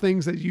couple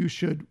things that you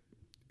should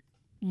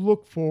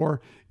look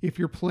for if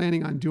you're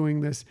planning on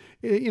doing this.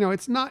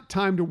 It's not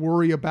time to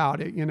worry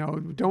about it.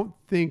 Don't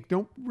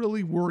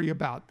really worry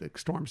about the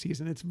storm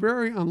season. It's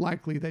very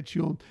unlikely that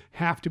you'll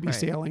have to be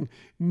sailing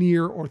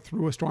near or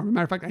through a storm. As a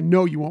matter of fact, I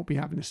know you won't be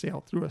having to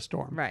sail through a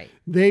storm.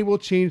 They will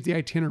change the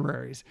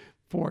itineraries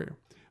for you.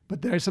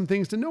 But there's some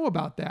things to know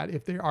about that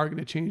if they are going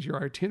to change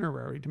your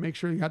itinerary to make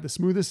sure you have the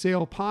smoothest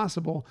sail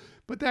possible.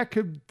 But that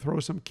could throw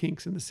some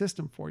kinks in the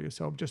system for you.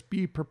 So just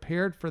be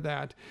prepared for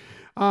that.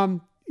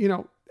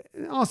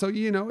 Also,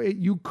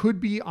 you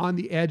could be on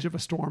the edge of a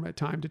storm at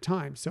time to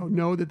time. So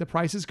know that the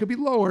prices could be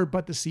lower,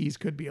 but the seas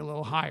could be a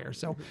little higher.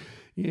 So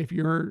if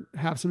you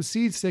have some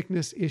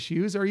seasickness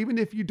issues, or even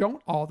if you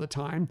don't all the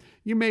time,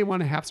 you may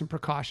want to have some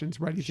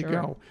precautions ready to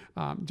go,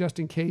 just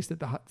in case that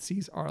the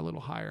seas are a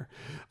little higher.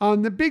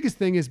 The biggest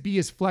thing is be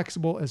as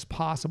flexible as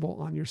possible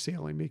on your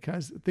sailing,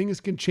 because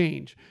things can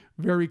change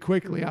very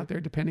quickly out there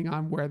depending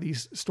on where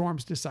these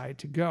storms decide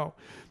to go.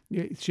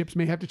 Ships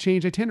may have to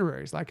change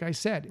itineraries. Like I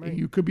said,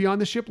 you could be on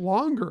the ship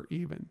longer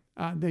even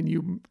than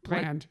you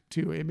planned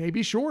to. It may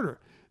be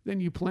shorter than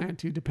you plan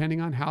to,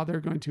 depending on how they're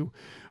going to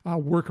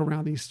work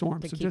around these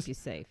storms. To keep you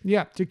safe.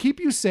 Yeah, to keep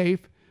you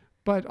safe,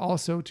 but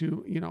also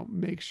to,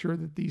 make sure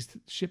that these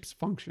ships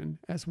function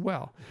as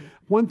well.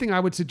 One thing I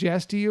would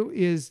suggest to you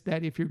is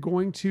that if you're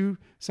going to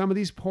some of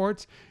these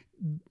ports,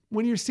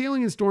 when you're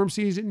sailing in storm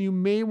season, you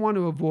may want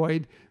to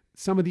avoid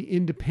some of the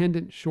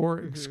independent shore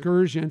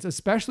excursions,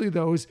 especially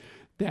those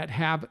that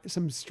have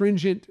some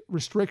stringent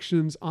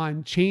restrictions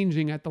on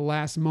changing at the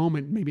last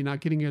moment, maybe not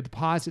getting your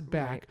deposit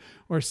back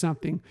or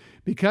something,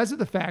 because of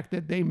the fact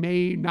that they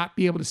may not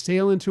be able to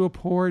sail into a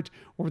port,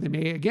 or they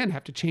may, again,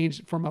 have to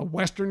change from a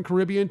Western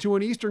Caribbean to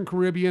an Eastern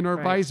Caribbean,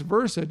 or vice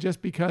versa,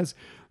 just because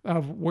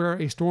of where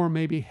a storm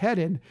may be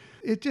headed.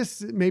 It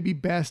just may be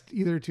best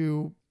either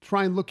to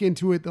try and look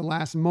into it the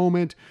last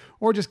moment,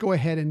 or just go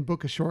ahead and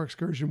book a shore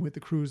excursion with the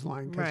cruise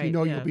line, because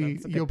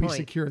you'll be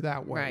secure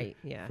that way.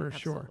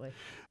 Sure.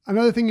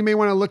 Another thing you may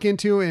want to look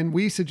into, and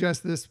we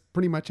suggest this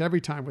pretty much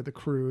every time with the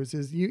cruise,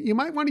 is you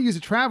might want to use a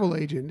travel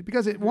agent,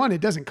 because it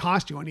doesn't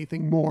cost you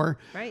anything more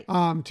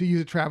to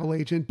use a travel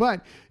agent.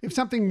 But if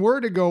something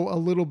were to go a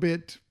little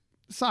bit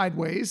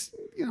sideways,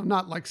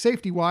 not like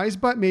safety wise,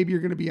 but maybe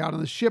you're going to be out on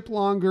the ship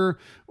longer,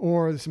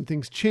 or some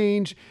things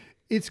change,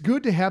 it's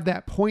good to have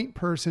that point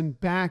person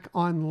back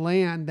on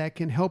land that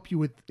can help you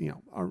with,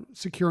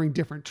 securing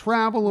different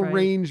travel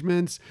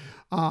arrangements,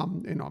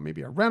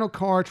 maybe a rental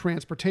car,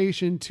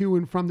 transportation to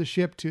and from the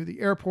ship to the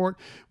airport,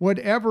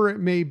 whatever it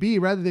may be,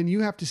 rather than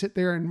you have to sit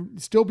there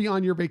and still be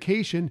on your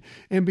vacation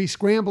and be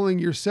scrambling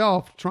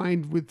yourself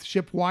trying with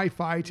ship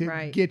Wi-Fi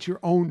to get your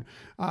own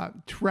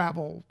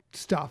travel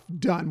stuff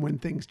done when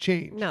things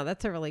change. No,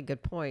 that's a really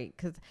good point.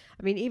 Because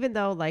even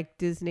though like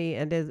Disney,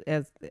 and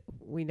as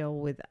we know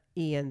with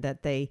Ian,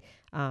 that they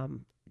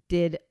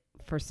did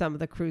for some of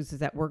the cruises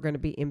that were going to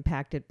be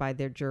impacted by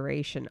their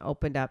duration,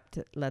 opened up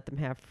to let them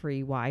have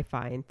free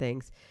Wi-Fi and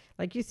things.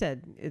 Like you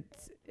said,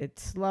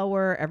 it's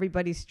slower.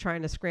 Everybody's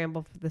trying to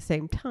scramble for the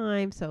same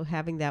time. So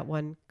having that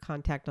one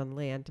contact on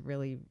land to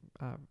really,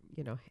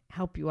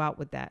 help you out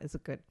with that is a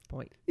good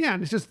point. Yeah.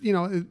 And it's just,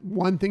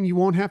 one thing you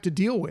won't have to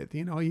deal with,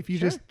 if you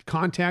just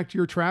contact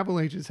your travel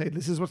agent, say,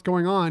 this is what's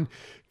going on.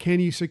 Can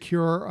you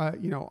secure,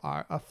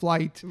 a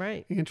flight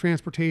and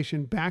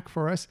transportation back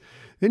for us?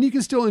 Then you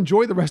can still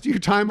enjoy the rest of your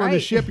time on the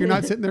ship. You're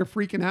not sitting there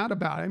freaking out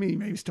about it. You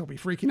may still be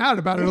freaking out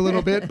about it a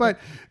little bit, but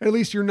at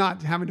least you're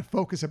not having to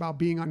focus about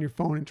being on your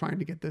phone and trying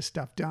to get this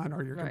stuff done,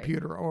 or your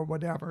computer or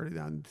whatever.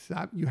 And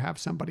that you have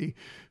somebody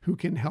who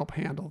can help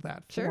handle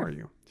that for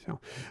you. So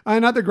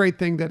another great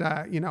thing that,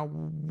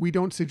 we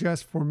don't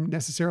suggest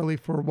necessarily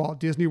for Walt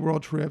Disney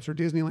World trips or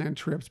Disneyland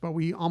trips, but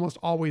we almost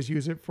always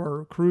use it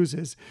for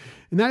cruises.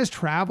 And that is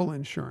travel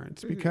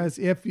insurance, because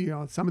if,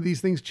 some of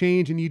these things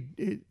change and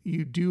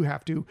you do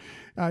have to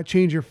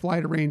change your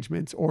flight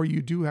arrangements, or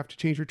you do have to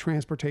change your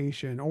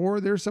transportation,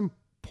 or there's some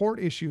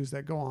port issues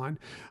that go on,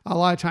 a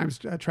lot of times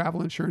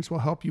travel insurance will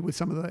help you with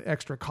some of the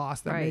extra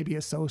costs that may be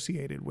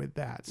associated with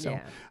that. So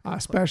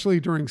especially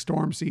during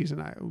storm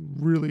season, I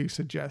really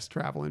suggest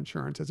travel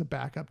insurance as a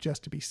backup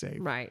just to be safe.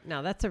 Right.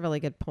 Now that's a really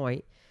good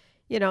point.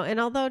 And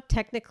although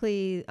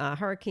technically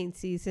hurricane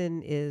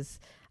season is,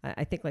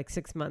 I think, like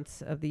 6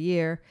 months of the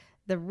year,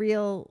 the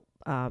real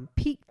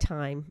peak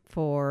time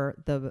for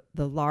the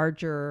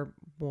larger,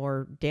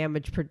 more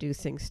damage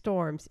producing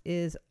storms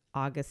is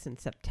August and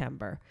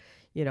September.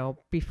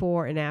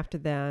 Before and after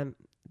them,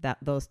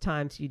 those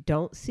times you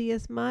don't see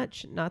as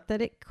much. Not that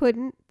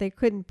they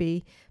couldn't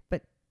be,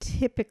 but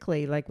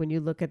typically, like when you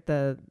look at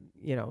the,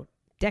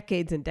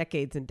 decades and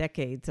decades and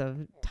decades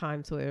of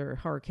times where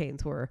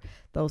hurricanes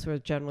those were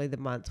generally the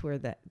months where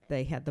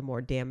they had the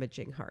more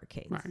damaging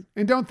hurricanes. Right.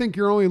 And don't think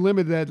you're only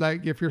limited,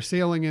 like if you're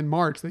sailing in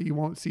March, that you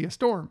won't see a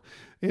storm.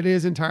 It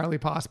is entirely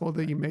possible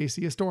that you may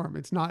see a storm.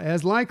 It's not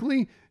as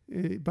likely,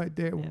 but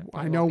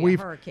I know we've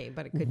a hurricane,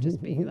 but it could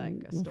just be like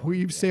a storm.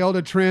 We've sailed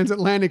a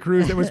transatlantic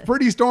cruise that was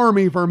pretty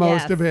stormy for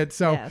most of it.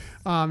 So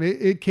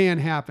it can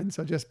happen.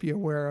 So just be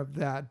aware of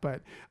that.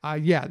 But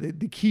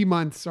the key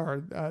months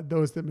are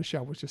those that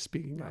Michelle was just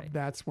speaking of.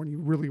 That's when you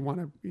really want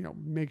to,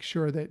 make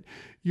sure that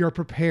you're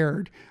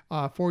prepared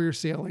for your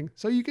sailing,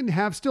 so you can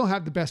still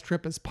have the best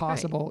trip as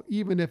possible,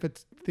 even if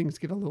things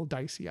get a little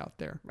dicey out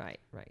there.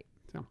 Right.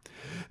 So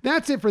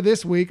that's it for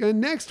this week.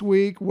 And next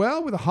week,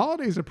 with the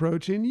holidays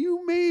approaching,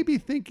 you may be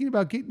thinking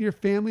about getting your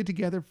family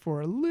together for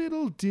a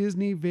little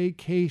Disney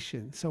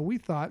vacation. So we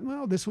thought,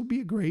 this would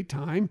be a great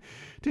time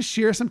to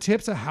share some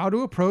tips on how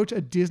to approach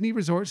a Disney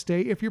resort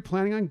stay if you're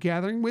planning on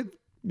gathering with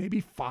maybe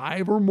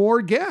 5 or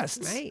more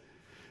guests. Right.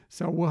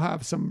 So we'll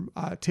have some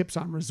tips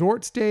on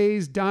resort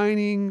stays,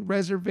 dining,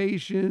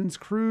 reservations,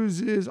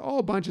 cruises, a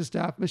whole bunch of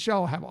stuff.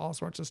 Michelle will have all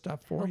sorts of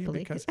stuff for you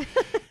because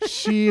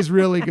she's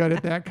really good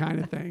at that kind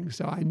of thing.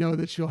 So I know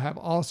that she'll have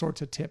all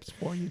sorts of tips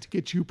for you to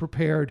get you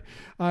prepared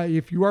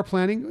if you are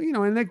planning,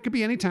 and that could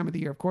be any time of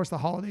the year. Of course, the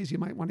holidays, you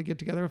might want to get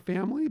together a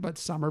family, but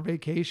summer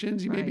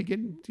vacations, you may be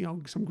getting,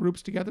 some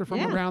groups together from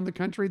around the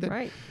country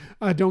that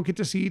don't get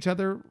to see each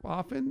other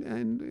often.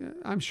 And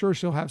I'm sure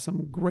she'll have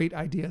some great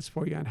ideas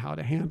for you on how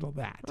to handle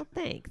that. Well,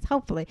 thanks.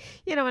 Hopefully,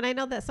 and I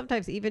know that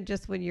sometimes even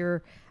just when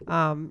you're,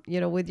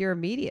 with your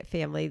immediate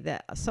family,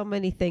 that so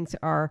many things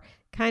are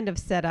kind of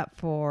set up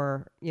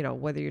for,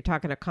 whether you're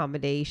talking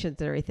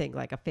accommodations and everything,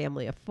 like a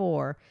family of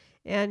 4,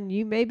 and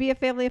you may be a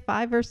family of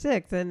 5 or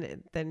 6,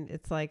 and then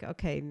it's like,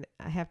 okay,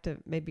 I have to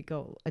maybe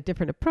go a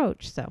different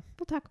approach. So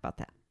we'll talk about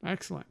that.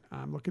 Excellent.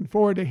 I'm looking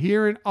forward to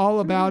hearing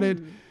all about it.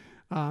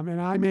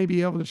 And I may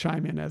be able to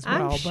chime in as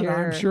well, but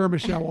I'm sure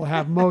Michelle will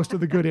have most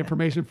of the good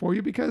information for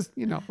you because,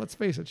 let's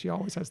face it, she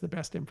always has the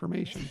best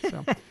information.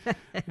 So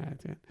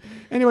that's it.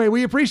 Anyway,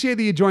 we appreciate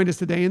that you joined us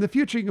today. In the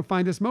future, you can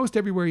find us most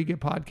everywhere you get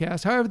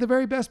podcasts. However, the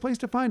very best place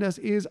to find us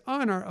is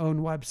on our own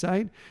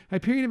website,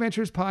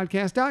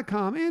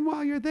 HyperionAdventuresPodcast.com. And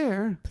while you're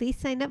there, please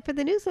sign up for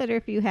the newsletter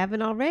if you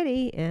haven't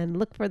already and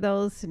look for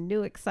those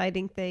new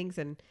exciting things.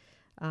 And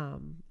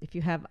if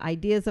you have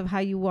ideas of how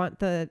you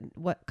want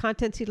what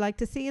contents you'd like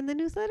to see in the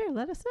newsletter,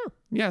 let us know.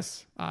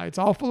 Yes, it's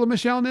all full of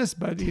Michelle-ness,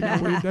 but it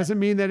doesn't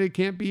mean that it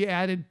can't be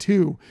added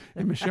to.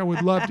 And Michelle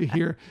would love to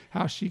hear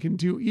how she can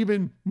do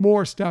even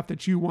more stuff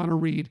that you want to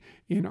read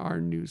in our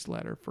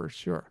newsletter for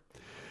sure.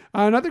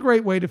 Another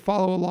great way to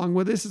follow along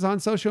with us is on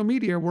social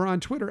media. We're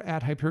on Twitter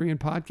at Hyperion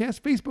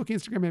Podcast, Facebook,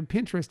 Instagram, and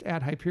Pinterest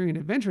at Hyperion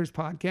Adventures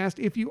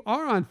Podcast. If you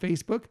are on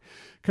Facebook,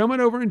 come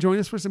on over and join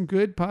us for some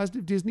good,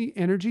 positive Disney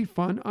energy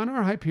fun on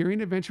our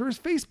Hyperion Adventurers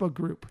Facebook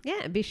group.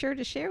 Yeah, and be sure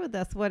to share with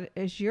us what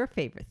is your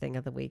favorite thing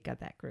of the week of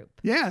that group.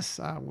 Yes,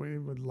 we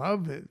would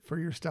love it for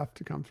your stuff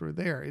to come through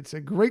there. It's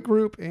a great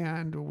group,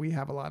 and we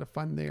have a lot of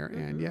fun there.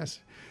 And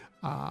yes,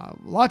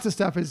 lots of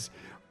stuff is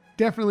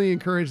definitely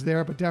encouraged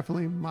there, but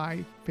definitely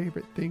my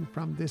favorite thing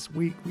from this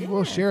week. We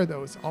will share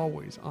those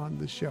always on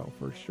the show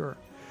for sure.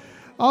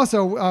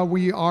 Also,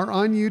 we are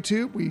on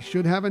YouTube. We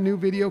should have a new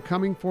video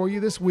coming for you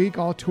this week,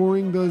 all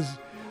touring those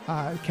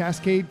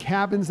Cascade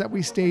cabins that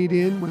we stayed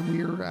in when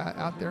we were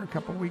out there a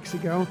couple weeks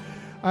ago.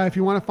 If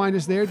you want to find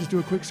us there, just do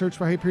a quick search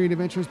for Hyperion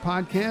Adventures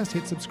Podcast.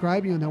 Hit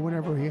subscribe. You'll know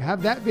whenever we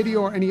have that video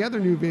or any other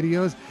new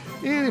videos.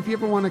 And if you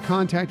ever want to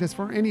contact us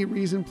for any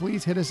reason,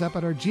 please hit us up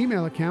at our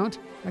Gmail account,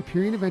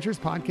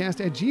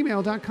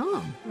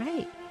 HyperionAdventuresPodcast@gmail.com.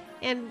 Right.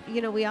 And,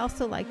 we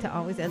also like to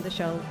always end the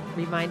show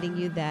reminding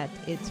you that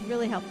it's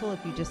really helpful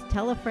if you just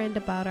tell a friend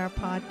about our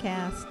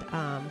podcast.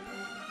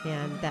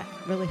 And that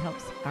really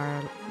helps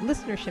our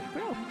listenership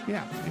grow.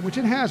 Yeah, which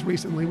it has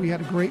recently. We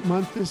had a great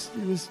month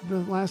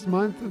the last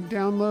month of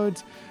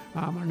downloads.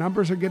 Our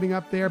numbers are getting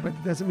up there, but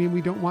it doesn't mean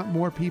we don't want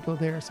more people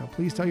there. So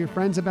please tell your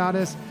friends about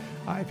us.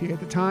 If you get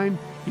the time,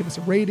 give us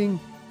a rating.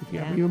 If you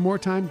have even more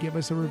time, give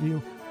us a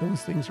review.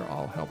 Those things are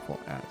all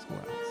helpful as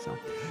well. So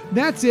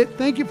that's it.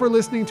 Thank you for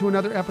listening to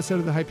another episode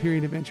of the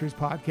Hyperion Adventures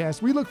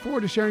Podcast. We look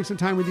forward to sharing some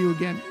time with you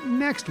again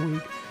next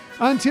week.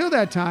 Until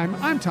that time,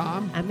 I'm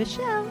Tom. I'm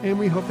Michelle. And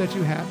we hope that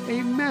you have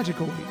a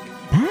magical week.